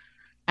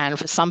 And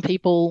for some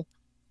people,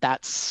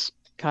 that's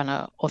kind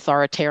of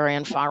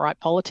authoritarian far-right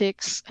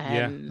politics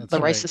and the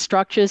racist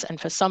structures. And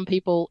for some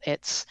people,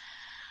 it's,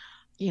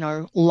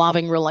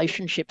 loving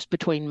relationships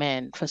between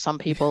men. For some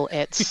people,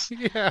 it's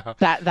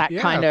that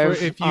kind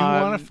of... If you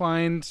want to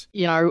find...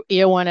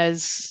 Eowyn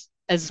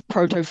as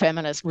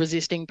proto-feminist,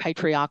 resisting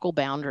patriarchal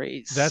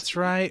boundaries. That's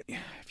right.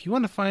 If you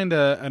want to find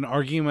an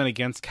argument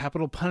against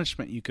capital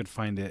punishment, you could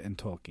find it in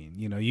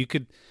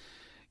Tolkien.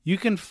 You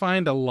can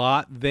find a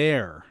lot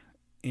there.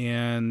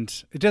 And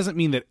it doesn't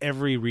mean that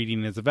every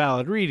reading is a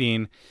valid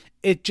reading.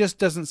 It just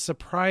doesn't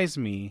surprise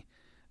me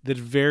that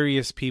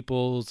various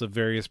peoples of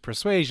various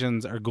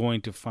persuasions are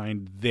going to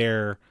find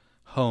their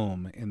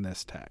home in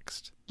this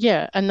text.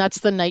 Yeah, and that's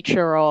the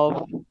nature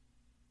of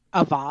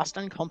a vast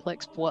and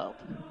complex world.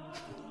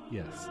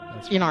 Yes.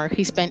 That's right.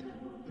 He spent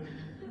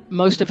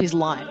most of his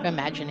life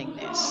imagining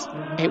this.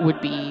 It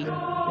would be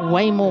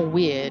way more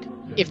weird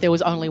if there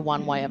was only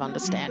one way of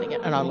understanding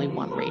it and only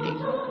one reading.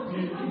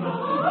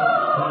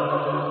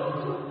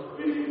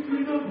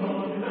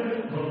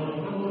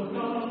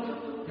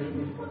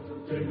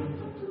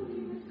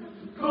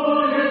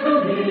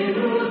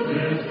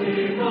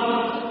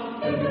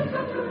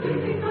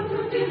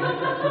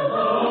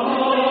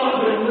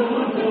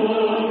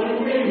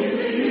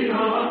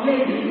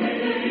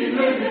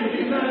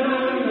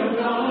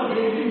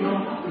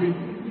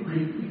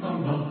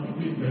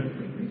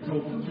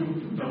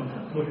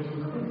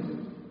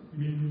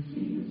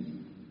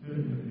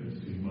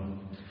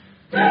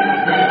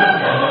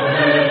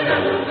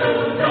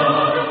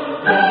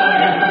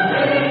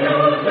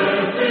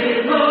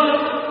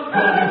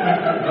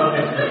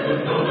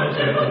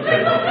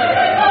 Thank you.